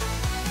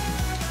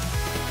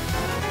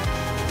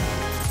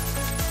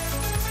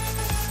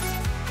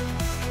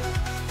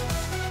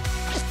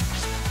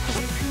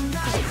 His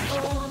knight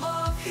full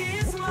of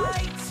his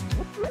might.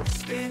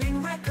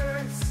 Spinning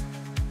records,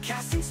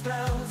 casting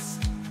spells.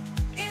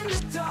 In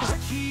the dark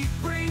he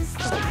brings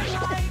the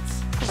light.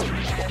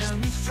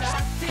 Enemies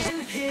trapped in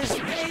his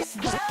base.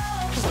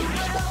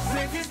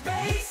 With his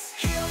base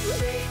he'll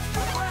shake the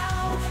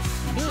ground. I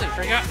completely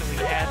forgot that we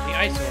had the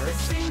ice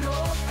orbs.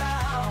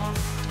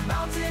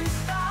 Mountains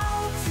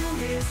bow to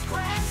his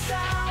grand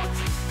sound.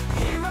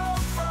 Hero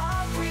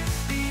frog with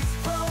feats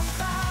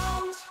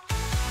profound.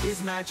 His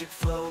magic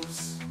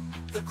flows,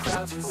 the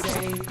crowds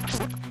insane.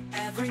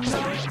 Every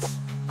note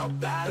a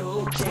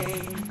battle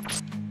game.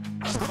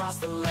 Across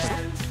the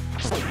land,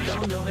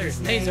 don't know There's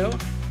his name. Peso.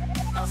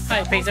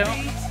 Hi, Peso.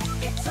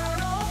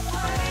 Eternal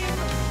flame.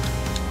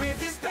 With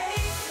his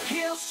base,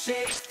 he'll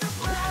shake the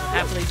ground.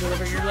 happily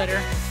deliver your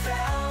letter.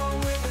 Down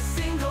with a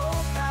single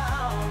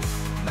bound.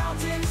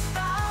 Mountains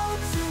bow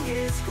to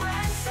his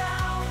grand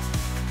sound.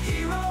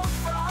 Heroes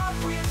rock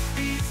with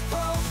beats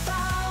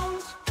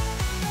profound.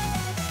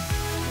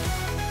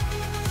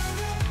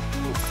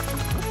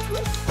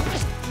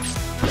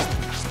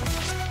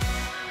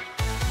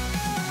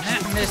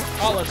 That missed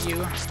all of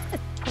you.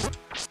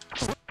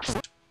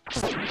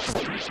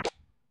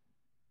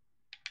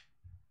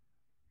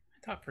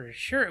 I thought for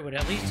sure it would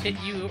at least hit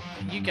you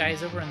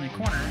guys over in the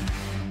corner.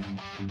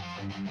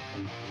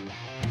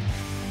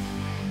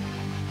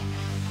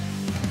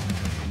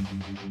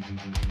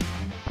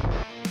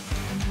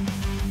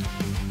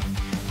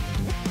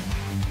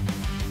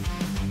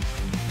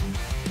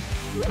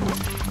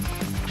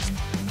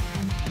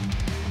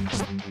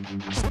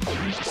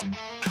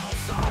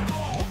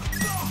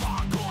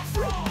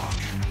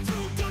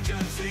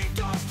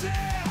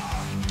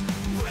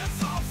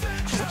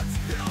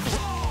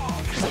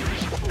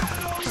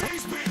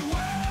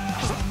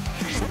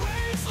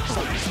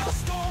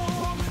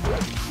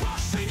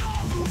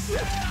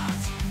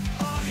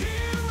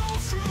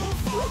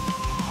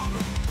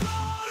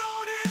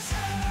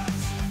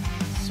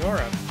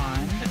 Sora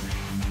Pond.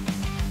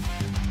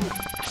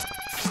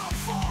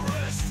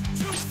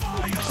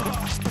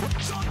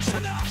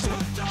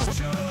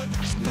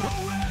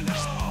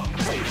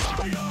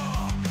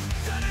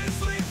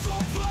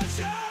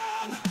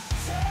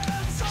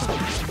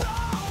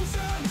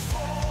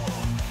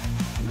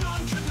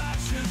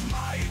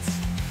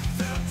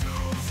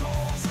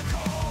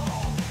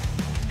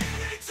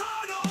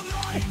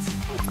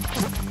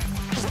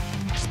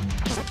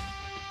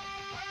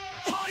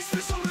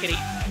 Kitty,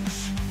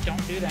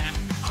 don't do that.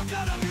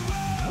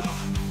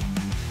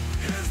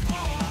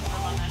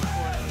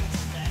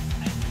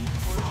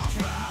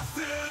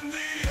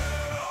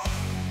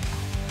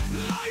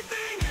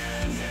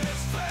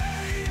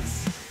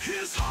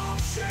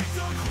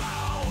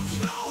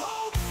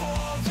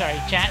 Sorry,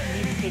 chat.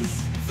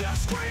 He's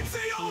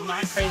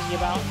not crazy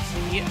about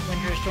the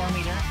winter storm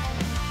either.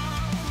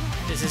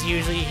 This is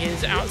usually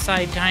his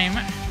outside time,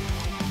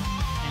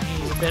 and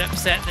he's a bit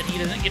upset that he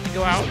doesn't get to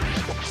go out.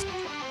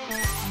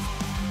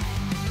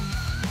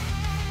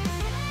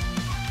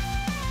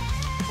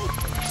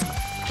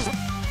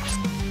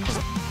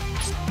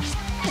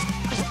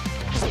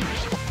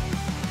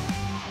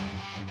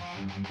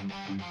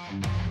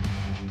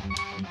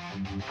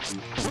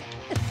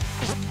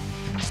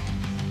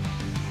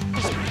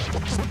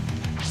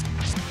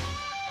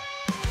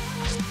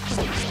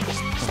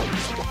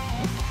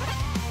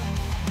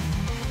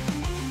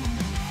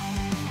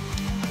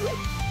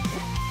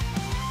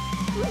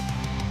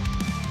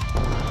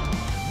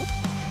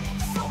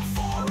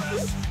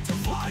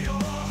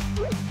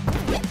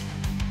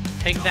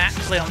 Take that,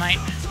 Flail Knight.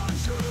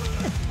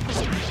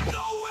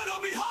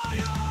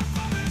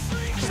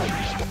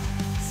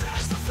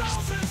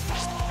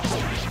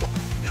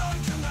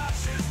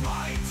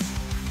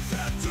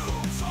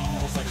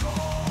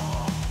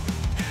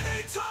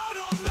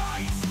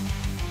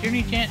 Is there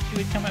any chance you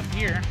would come up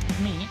here with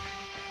me?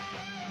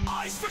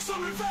 I expect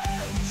some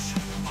revenge.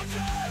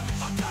 Again,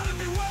 I gotta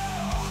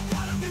beware.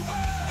 Gotta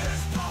beware.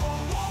 His power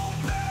won't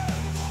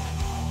bend.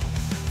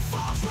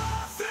 Fox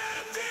wrath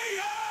in the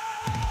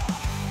air.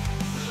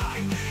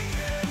 Lightning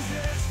in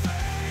his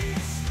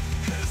face.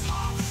 His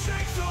heart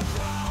shakes the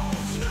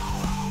ground. No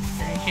hope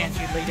for Any chance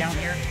you'd lay down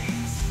here?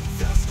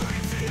 the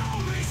scream's the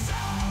only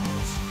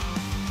sound.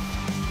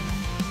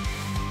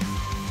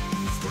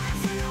 The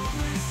scream's the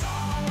only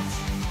sound.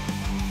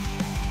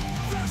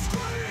 The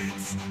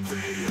scream's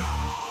the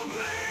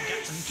only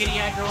Got some kitty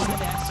aggro on the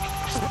desk.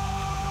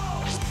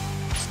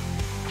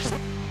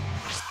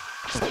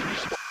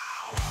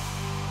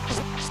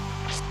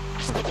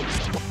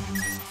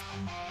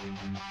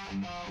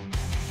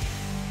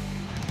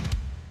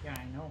 Yeah,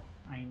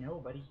 I know,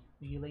 buddy.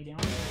 Will you lay down?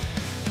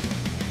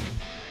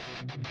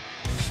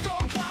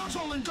 Storm clouds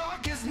rolling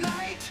dark as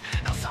night.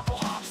 El Sapo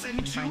hops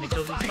into Trying to the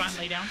kill this spot and fight.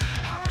 lay down?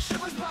 Our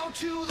shivers bow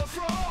to the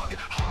frog.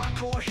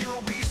 Hardcore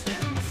hero beast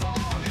in the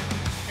fog.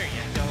 There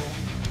you go.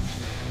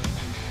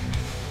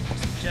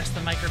 Just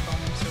the microphone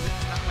so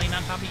it's not laying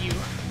on top of you.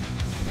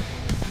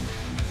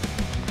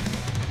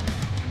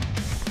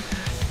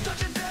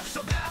 Dungeon depths, a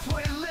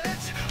pathway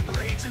lit.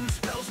 Raids and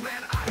spells,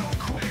 man, I don't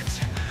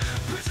quit.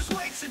 Precious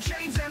weights and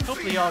chains and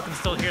Hopefully fear. y'all can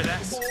still hear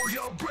this.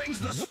 Warrior brings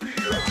the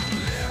spear.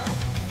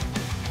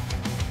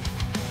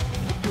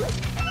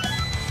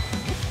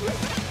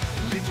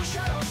 Leap the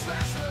shadows,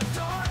 smash the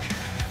dark.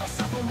 El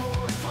Sapo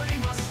roars,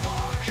 flame a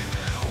spark.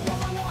 One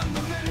by one,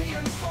 the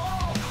minions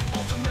fall.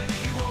 Ultimate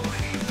hero,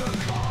 heed the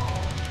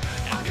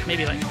call.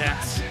 Maybe like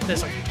that.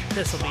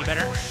 This'll be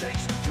better.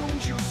 Shakes,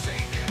 don't you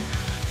sink.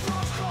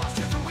 Throws crossed,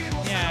 hit the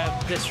wheel. Yeah,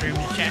 this room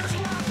is chat.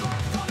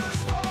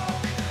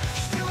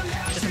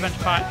 Just a bunch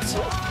of pots.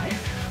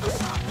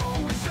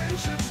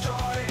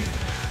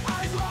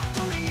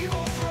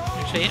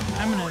 Actually,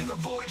 I'm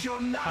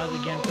gonna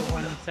pause again for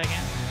 1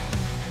 second.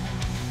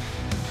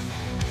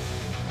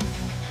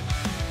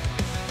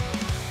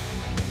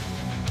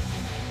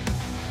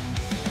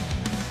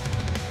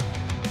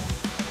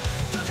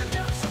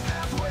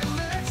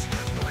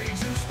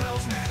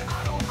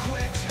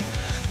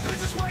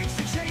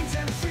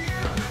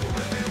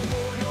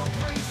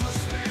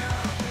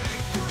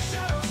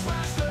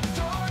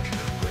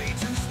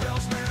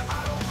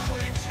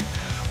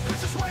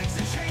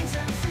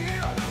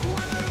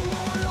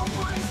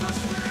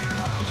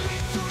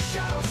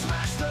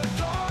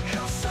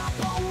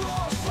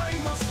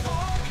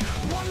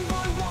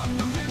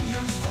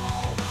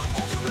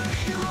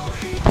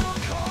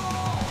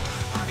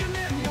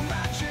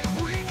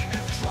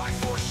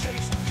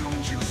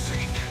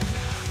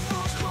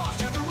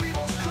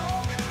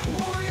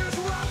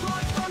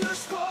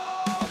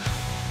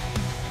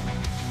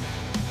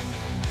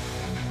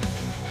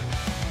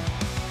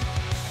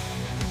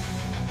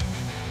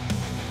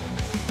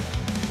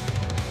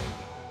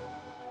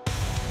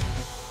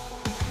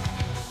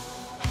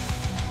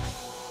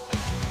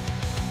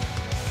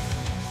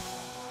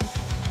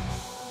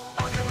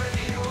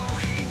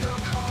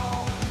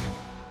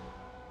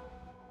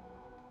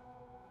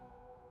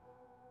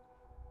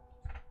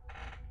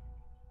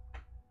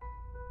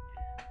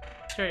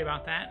 Sorry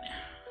about that.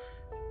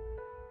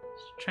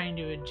 Just trying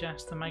to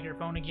adjust the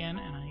microphone again,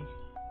 and I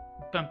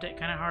bumped it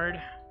kind of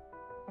hard.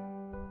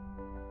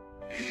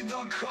 Heed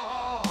the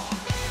call.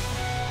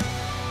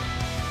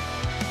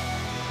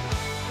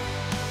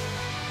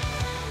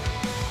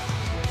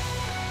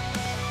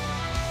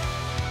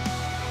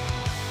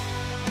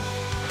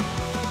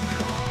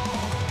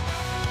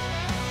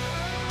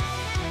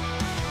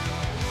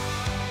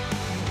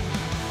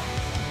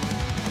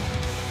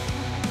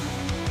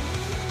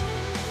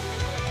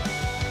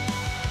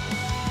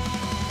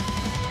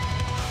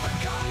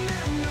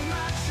 Agahnim, the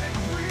magic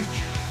weak.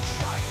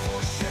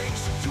 Trifle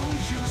shakes, doom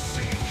you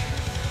seek.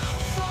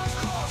 False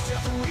claws,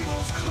 death and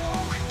evil's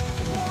cloak.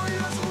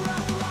 Warriors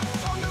around like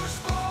thunder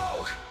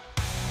spoke.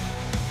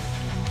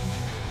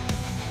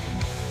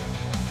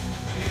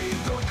 Heed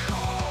the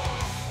call.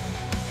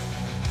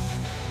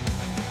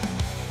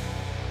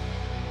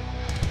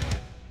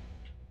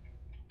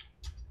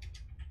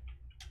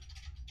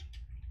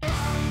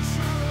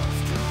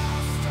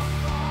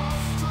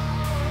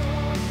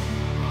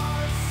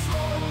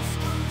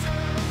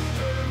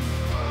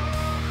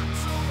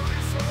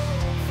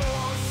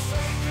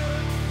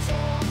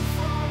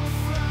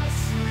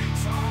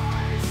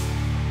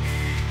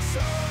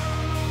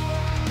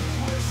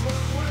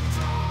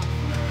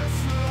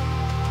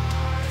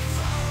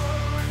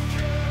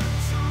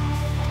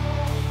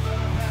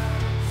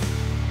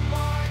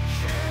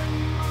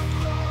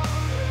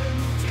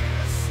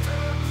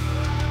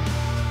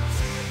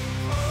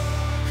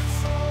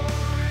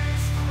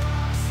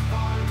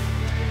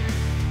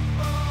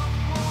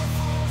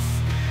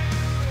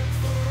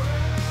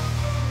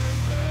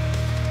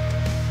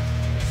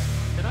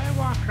 Did I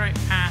walk right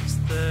past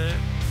the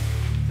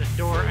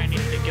door I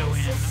needed to go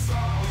in?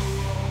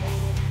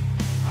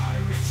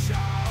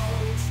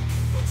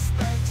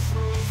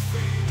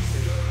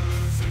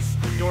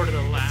 The door to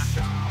the left.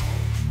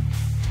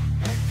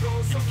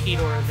 And key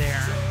door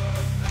there.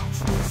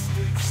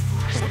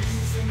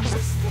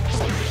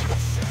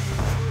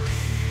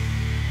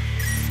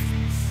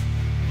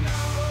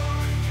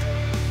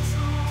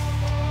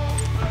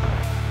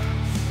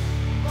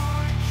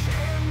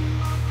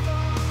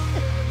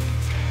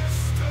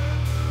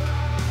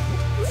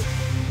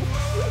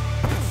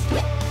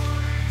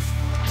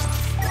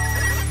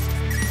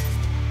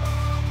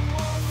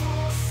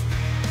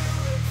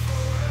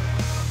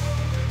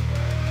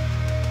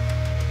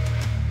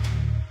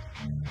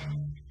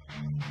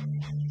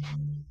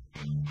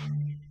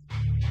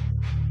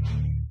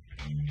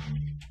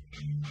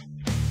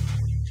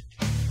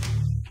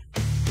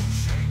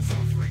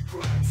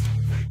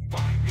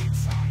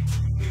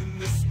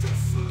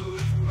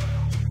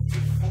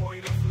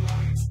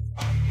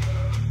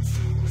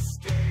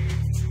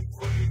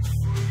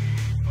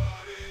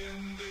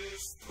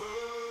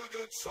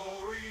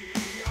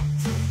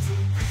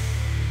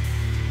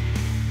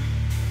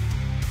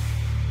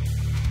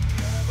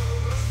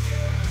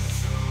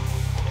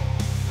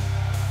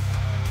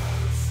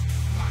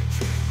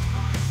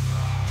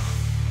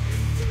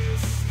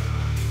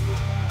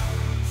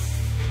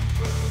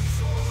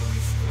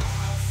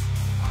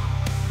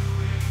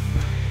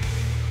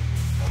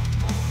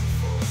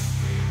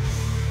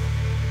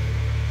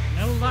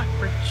 No luck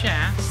for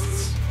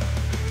chests.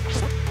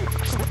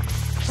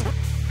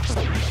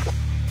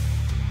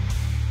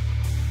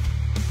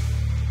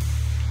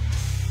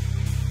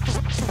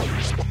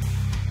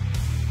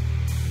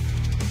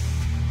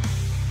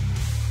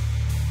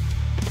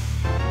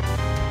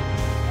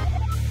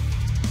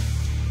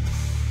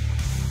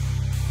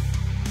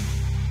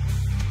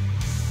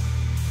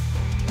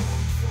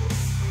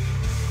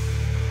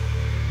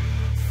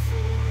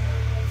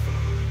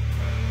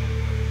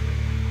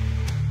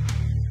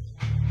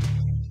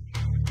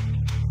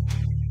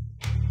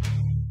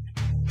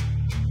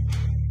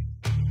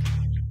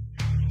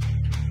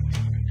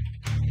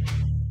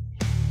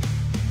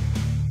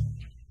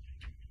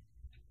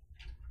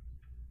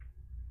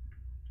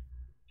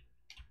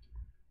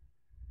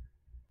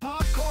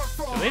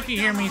 So if you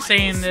hear me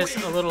saying this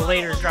a little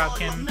later,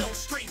 Dropkin,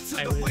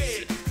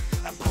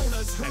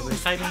 I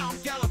was typing.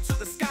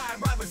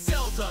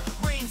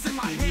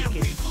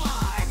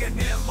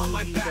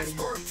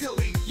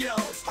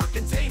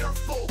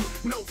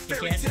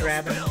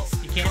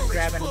 You can't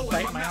grab and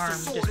bite my arm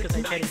just because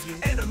I petted you.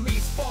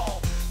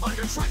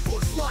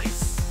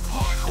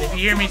 But if you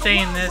hear me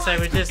saying this, I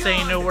was just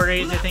saying no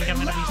worries. I think I'm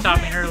going to be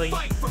stopping early,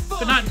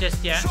 but not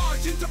just yet.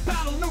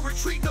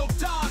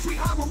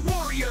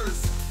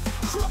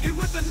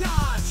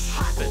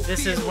 But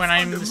this is when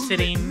I'm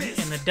sitting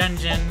in the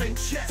dungeon,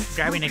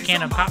 grabbing a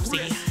can of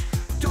Popsy.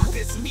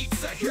 Darkness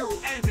meets a hero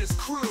and his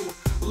crew.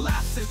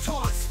 Laughs and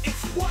taunts,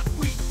 it's what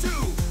we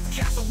do.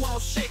 Castle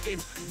walls shaking,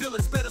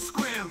 villains better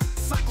scram.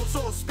 Cycles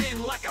all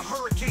spin like a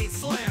hurricane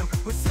slam.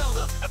 With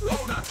Zelda,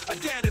 Epona,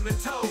 Agahnim in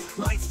tow.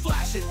 Lights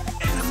flashing,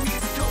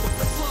 enemies go with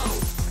the flow.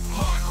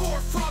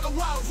 Hardcore frog and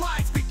wild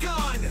rides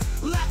begun.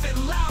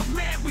 Laughing loud,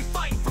 man, we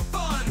fighting for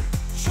fun.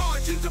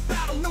 Charge into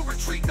battle, no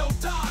retreat, no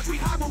dodge. We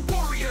harbor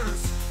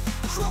warriors,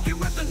 croaking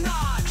with a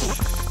notch.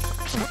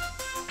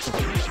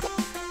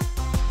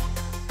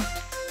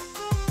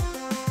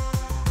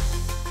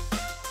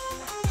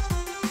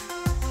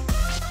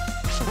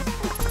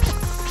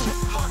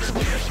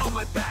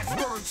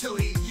 till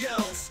he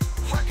yells.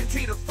 Heart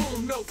contain a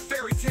full note,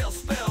 fairy tale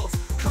spells.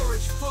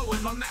 Courage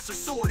flowing, my master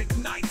sword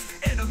ignites.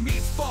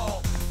 Enemies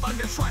fall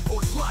under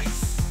Triforce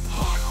lights.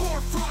 Hardcore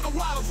throttle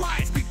while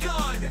ride's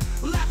begun.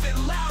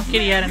 Laughing loud,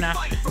 Kitty had enough.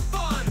 fight for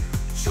fun.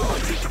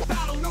 Charge into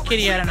battle, no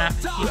Kitty had retreat,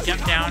 enough. no He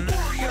jumped down.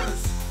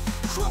 warriors,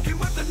 croaking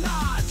with the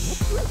notch.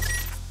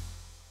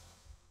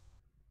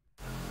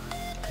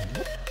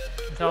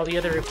 With all the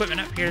other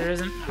equipment up here, there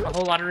isn't a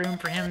whole lot of room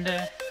for him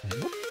to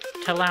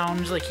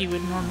lounge like he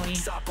would normally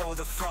Sapo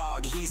the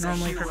frog, he's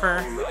Normally a hero, prefer.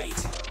 right?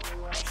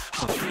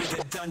 Through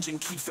the dungeon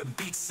keeps the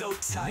beat so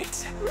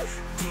tight.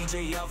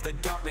 DJ of the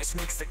darkness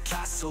makes the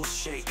castle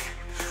shake.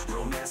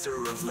 Romancer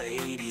of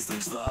ladies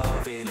leaves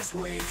love in his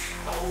wake.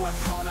 Oh,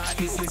 Epona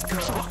is his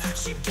girl,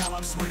 she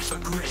gallops with a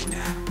grin.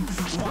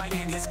 Wine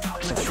in his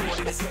goblet, sword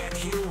in his hand,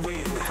 he'll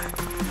win.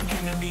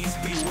 Enemies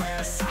beware,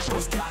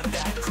 Sapo's got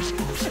that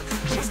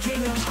groove. He's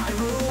king of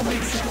Hyrule,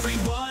 makes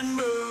everyone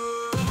move.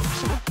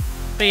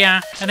 But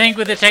yeah, I think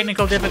with the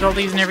technical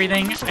difficulties and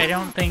everything, I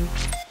don't think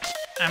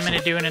I'm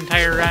gonna do an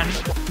entire run.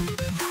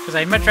 Because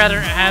I'd much rather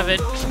have it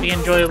be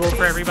enjoyable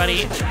for everybody.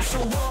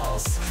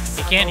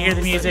 You can't hear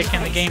the music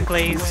and the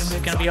gameplay's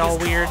gonna be all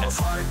weird.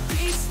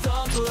 Heartbeats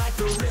thump like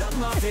the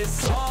rhythm of his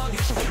song.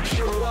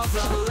 Hero of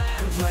the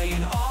land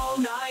playing all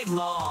night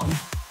long.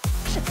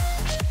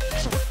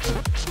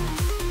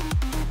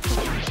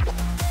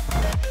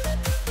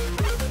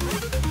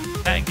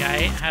 That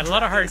guy had a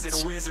lot of hearts.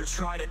 The wizard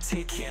try to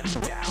take him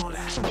down,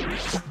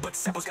 but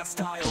Sapo's got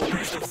style,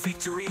 wears the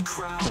victory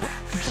crown.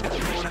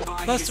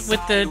 Plus with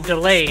the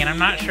delay, and I'm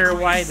not sure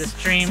why the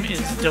stream is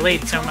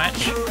delayed so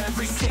much.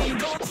 Every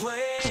single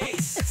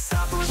place,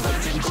 Sapo's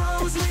legend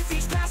grows with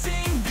each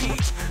passing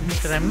beat.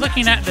 Because I'm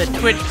looking at the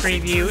Twitch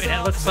preview and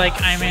it looks like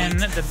I'm in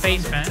the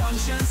basement.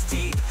 Dungeons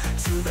deep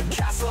to the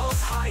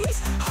castle's height.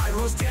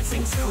 Hyro's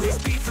dancing to his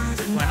beat through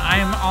the When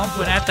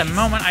at the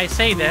moment I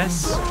say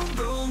this,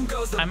 boom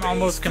goes the I'm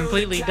almost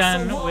completely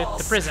done with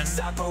the prison.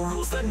 Sapo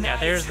rules the Yeah, night.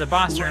 there's the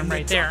boss room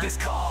right there. His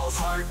calls,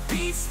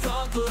 heartbeats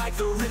thump like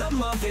the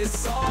rhythm of his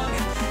song.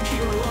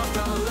 Hero of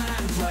the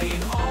land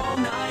playing all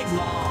night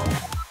long.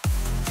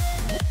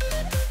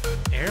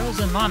 Arrows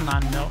and Lon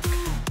milk.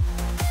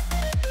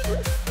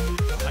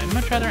 I'd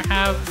much rather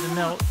have the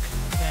milk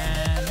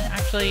than...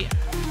 Actually,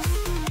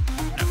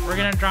 no, we're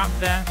gonna drop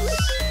this.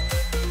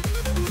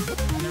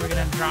 And then we're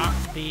gonna drop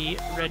the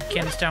red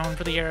kinstone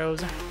for the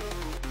arrows.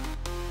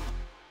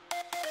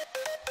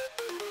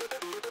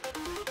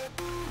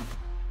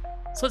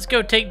 So let's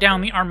go take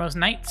down the Armos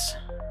Knights.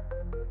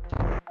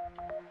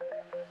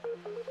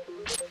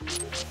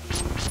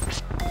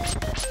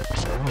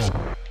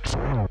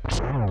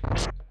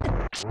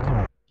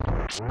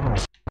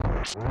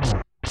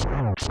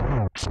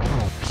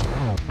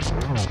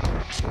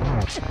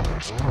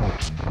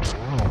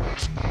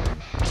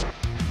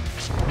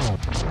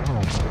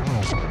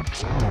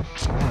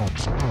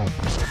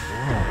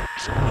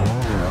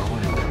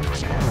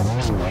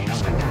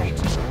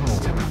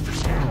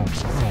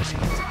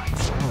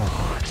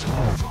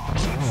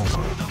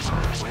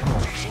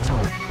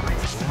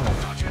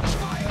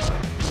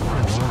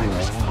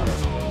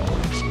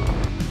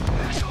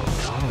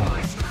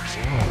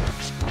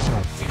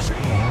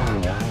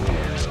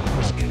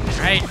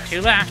 Alright,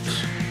 2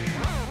 left.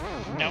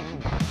 Nope.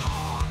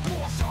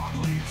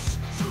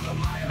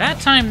 That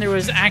time there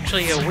was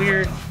actually a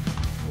weird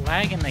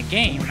lag in the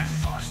game.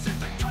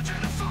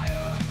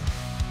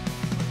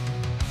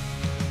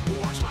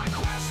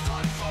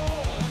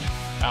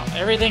 Well,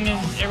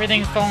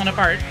 everything's falling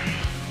apart.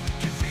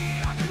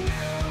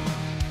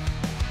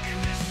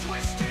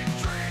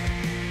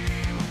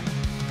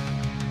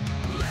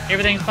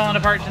 Everything's falling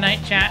apart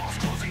tonight, chat.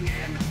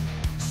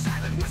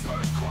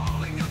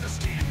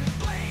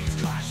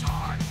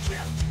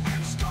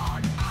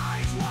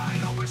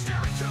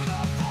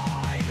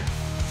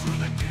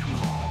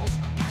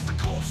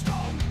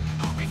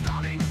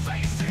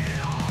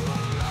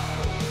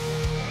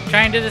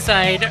 Trying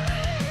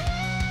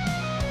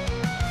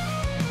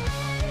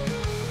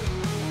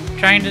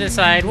to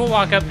decide. We'll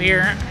walk up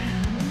here.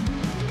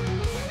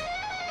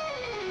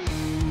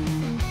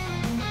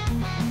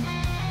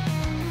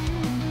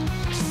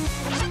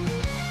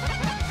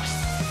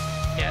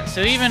 Yeah,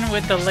 so even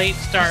with the late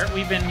start,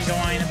 we've been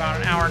going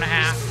about an hour and a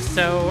half.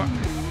 So,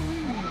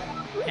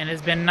 and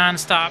it's been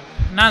non-stop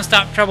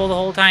trouble the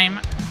whole time.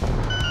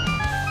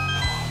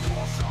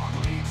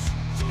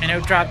 I know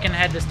Dropkin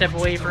had to step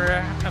away for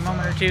a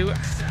moment or two,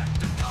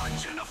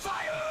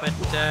 but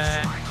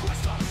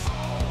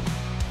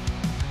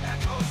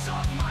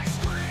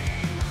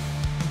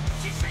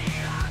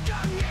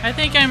I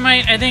think I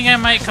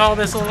might call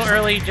this a little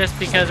early just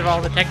because of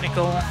all the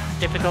technical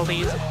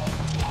difficulties.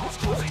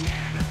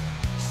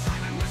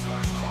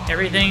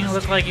 Everything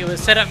looked like it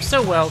was set up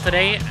so well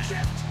today,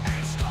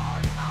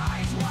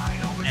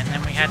 and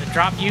then we had to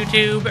drop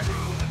YouTube,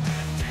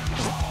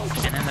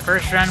 and then the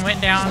first run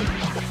went down.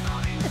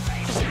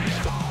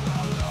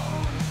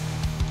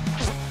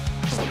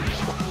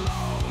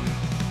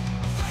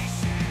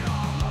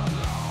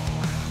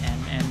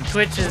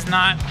 Twitch is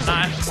not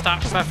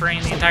stopped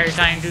buffering the entire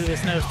time due to the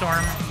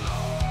snowstorm.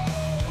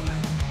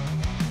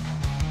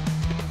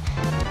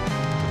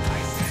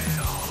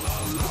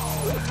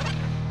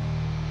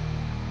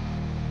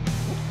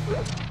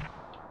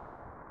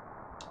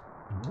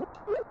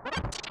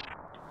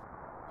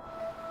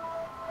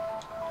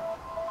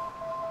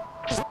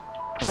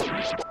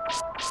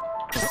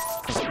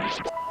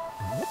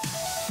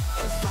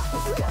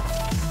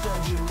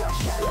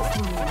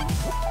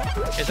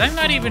 Because I'm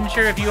not even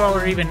sure if you all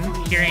are even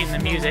hearing the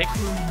music.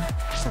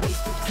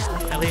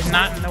 At least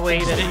not in the way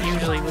that it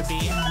usually would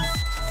be.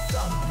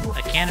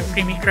 A can of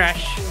creamy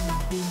crush.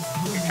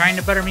 You're trying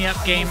to butter me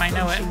up, game, I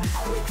know it.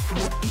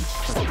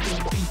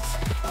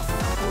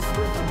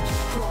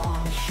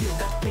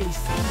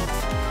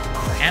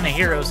 And a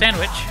hero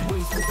sandwich.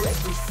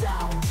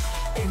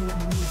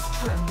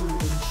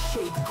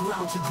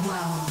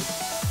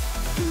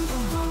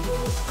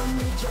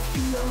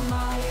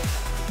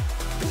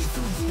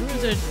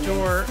 There's a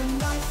door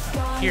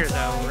here,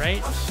 though, right?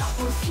 A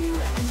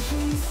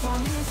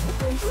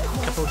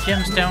couple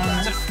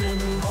gemstones.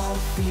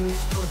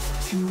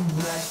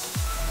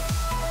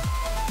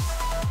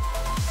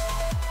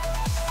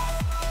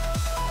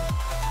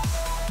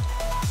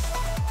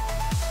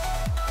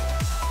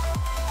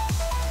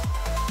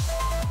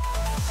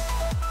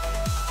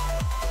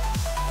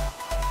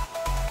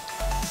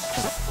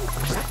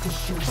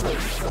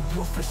 The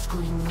woofer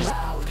scream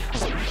loud,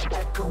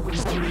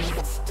 echoing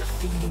breeze,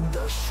 defeating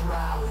the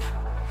shroud.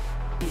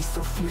 Be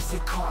so fierce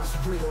it carves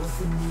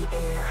riddles in the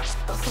air.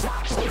 A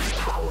sapphire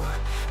power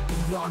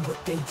beyond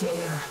what they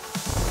dare.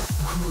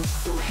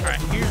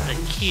 Alright, here's the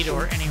key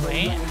door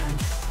anyway.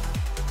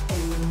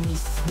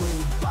 Enemies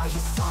swayed by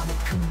his sonic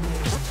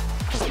command.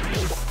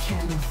 This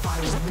cannon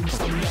fire rings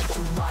from left to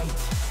right.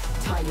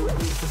 Tidal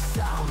waves of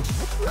sound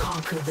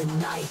conquer the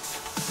night.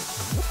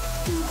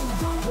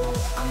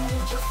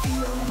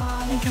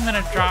 I think I'm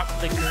gonna drop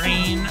the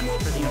green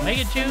for the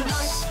Omega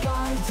Juice.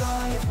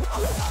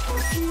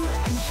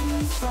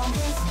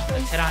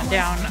 Let's head on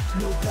down.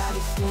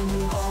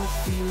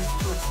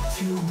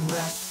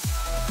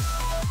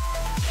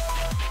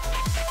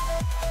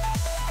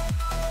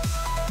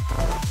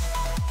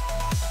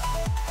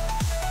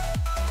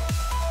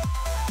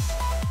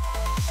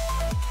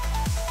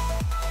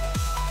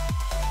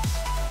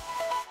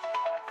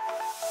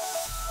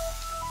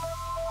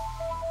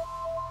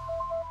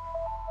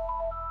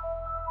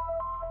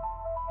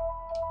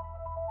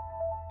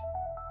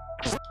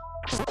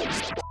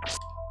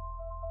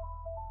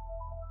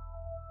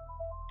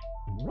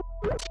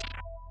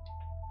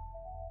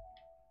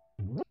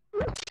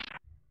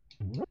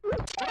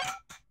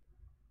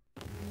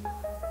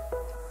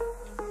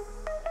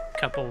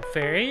 Couple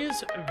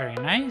fairies, very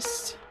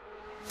nice.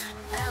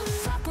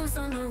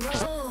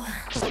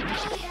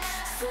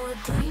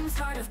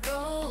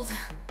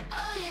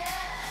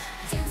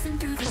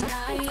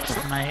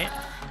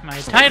 My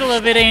title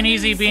of It Ain't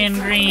Easy Being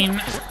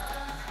Green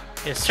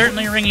is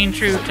certainly ringing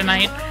true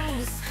tonight.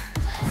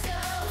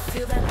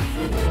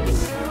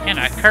 And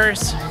a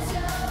curse.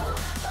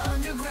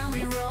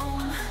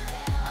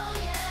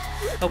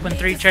 Open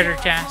 3 treasure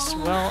chests.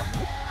 Well,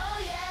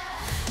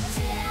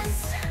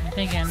 I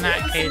think in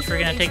that case we're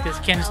gonna take this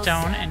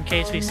kinstone in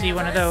case we see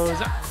one of those.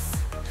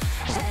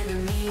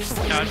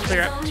 I'll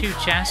clear up 2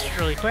 chests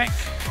really quick.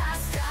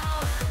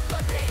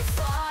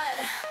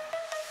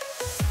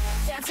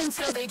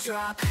 Until they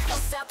drop, El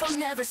Sapo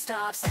never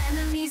stops.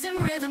 Enemies in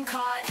rhythm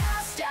caught,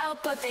 passed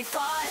out, but they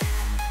fought.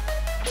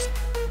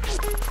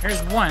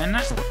 Here's one.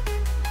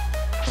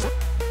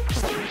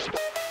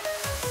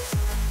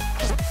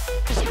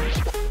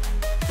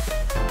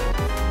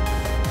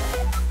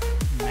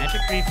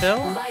 Magic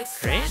refill.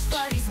 Great.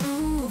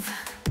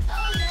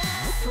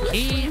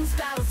 Key.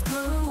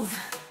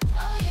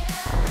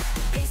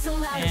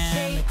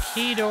 And the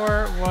key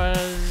door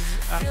was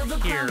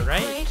up here,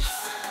 right?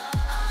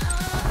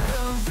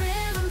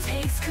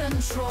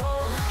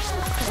 Control.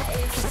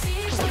 It's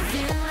deep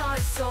within our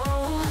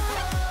soul.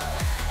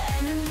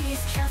 Enemies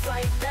can't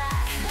fight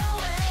back. No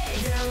way.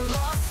 They're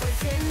lost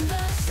within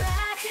the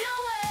track. No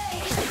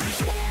way.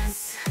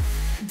 Dance,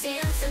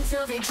 dance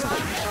until they drop.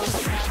 El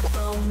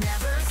Sapo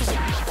never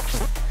stops.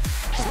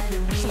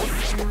 Enemies in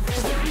rhythm.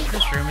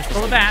 This room is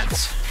full of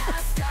bats.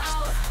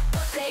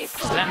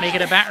 Does that make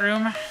it a bat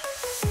room?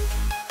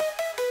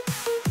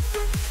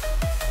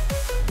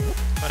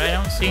 But I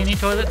don't see any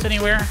toilets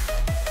anywhere.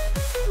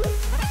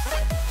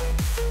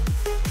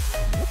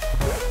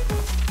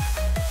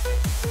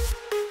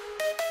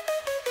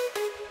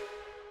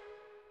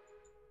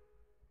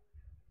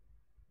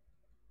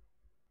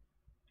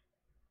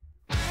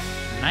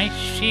 Nice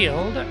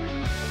shield. I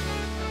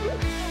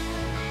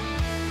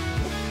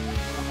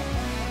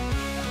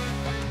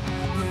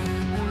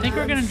think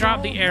we're gonna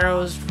drop the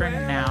arrows for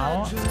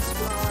now.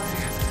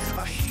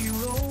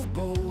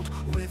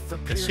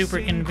 The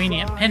super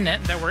convenient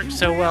pendant that worked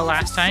so well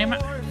last time.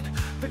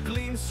 But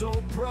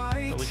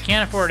we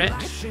can't afford it.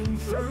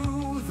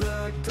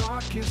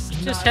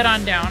 Just head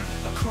on down.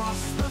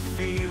 Across the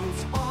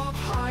fields of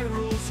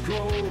Hyrule's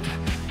gold,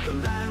 the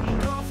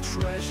land of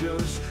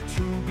treasures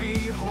to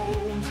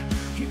behold.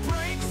 He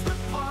breaks the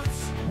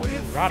pots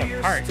with Rod of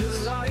fierce Hearts.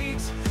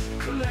 delight,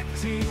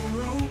 collecting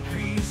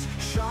rupees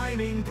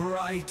shining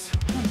bright.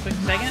 One quick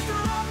second. Master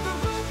of the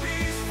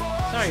rupees,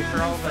 Sorry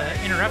for all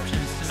the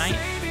interruptions tonight.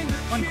 saving the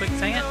One quick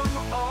second.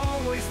 kingdom,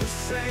 always the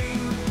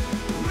same.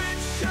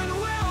 Rich and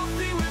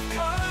wealthy with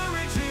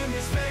courage in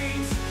his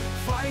veins,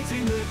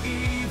 fighting the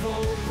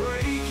evil,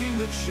 breaking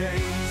the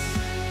chains.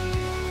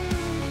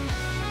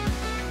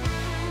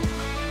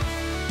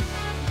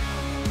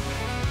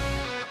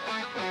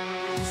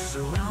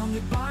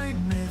 Surrounded by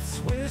myths,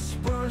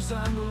 whispers,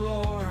 and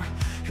lore,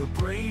 he'll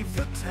brave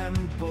the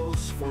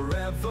temples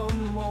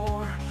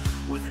forevermore.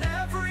 With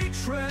every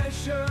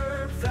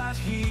treasure that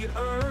he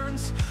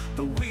earns,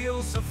 the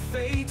wheels of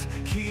fate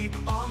keep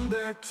on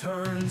their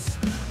turns.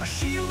 A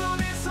shield on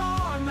his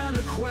arm and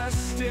a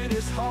quest in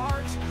his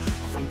heart,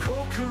 from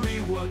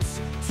Kokiri Woods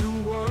to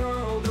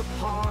world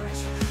apart.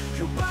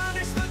 He'll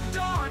banish the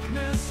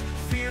darkness,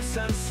 fierce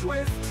and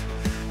swift,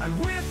 and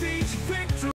with each victory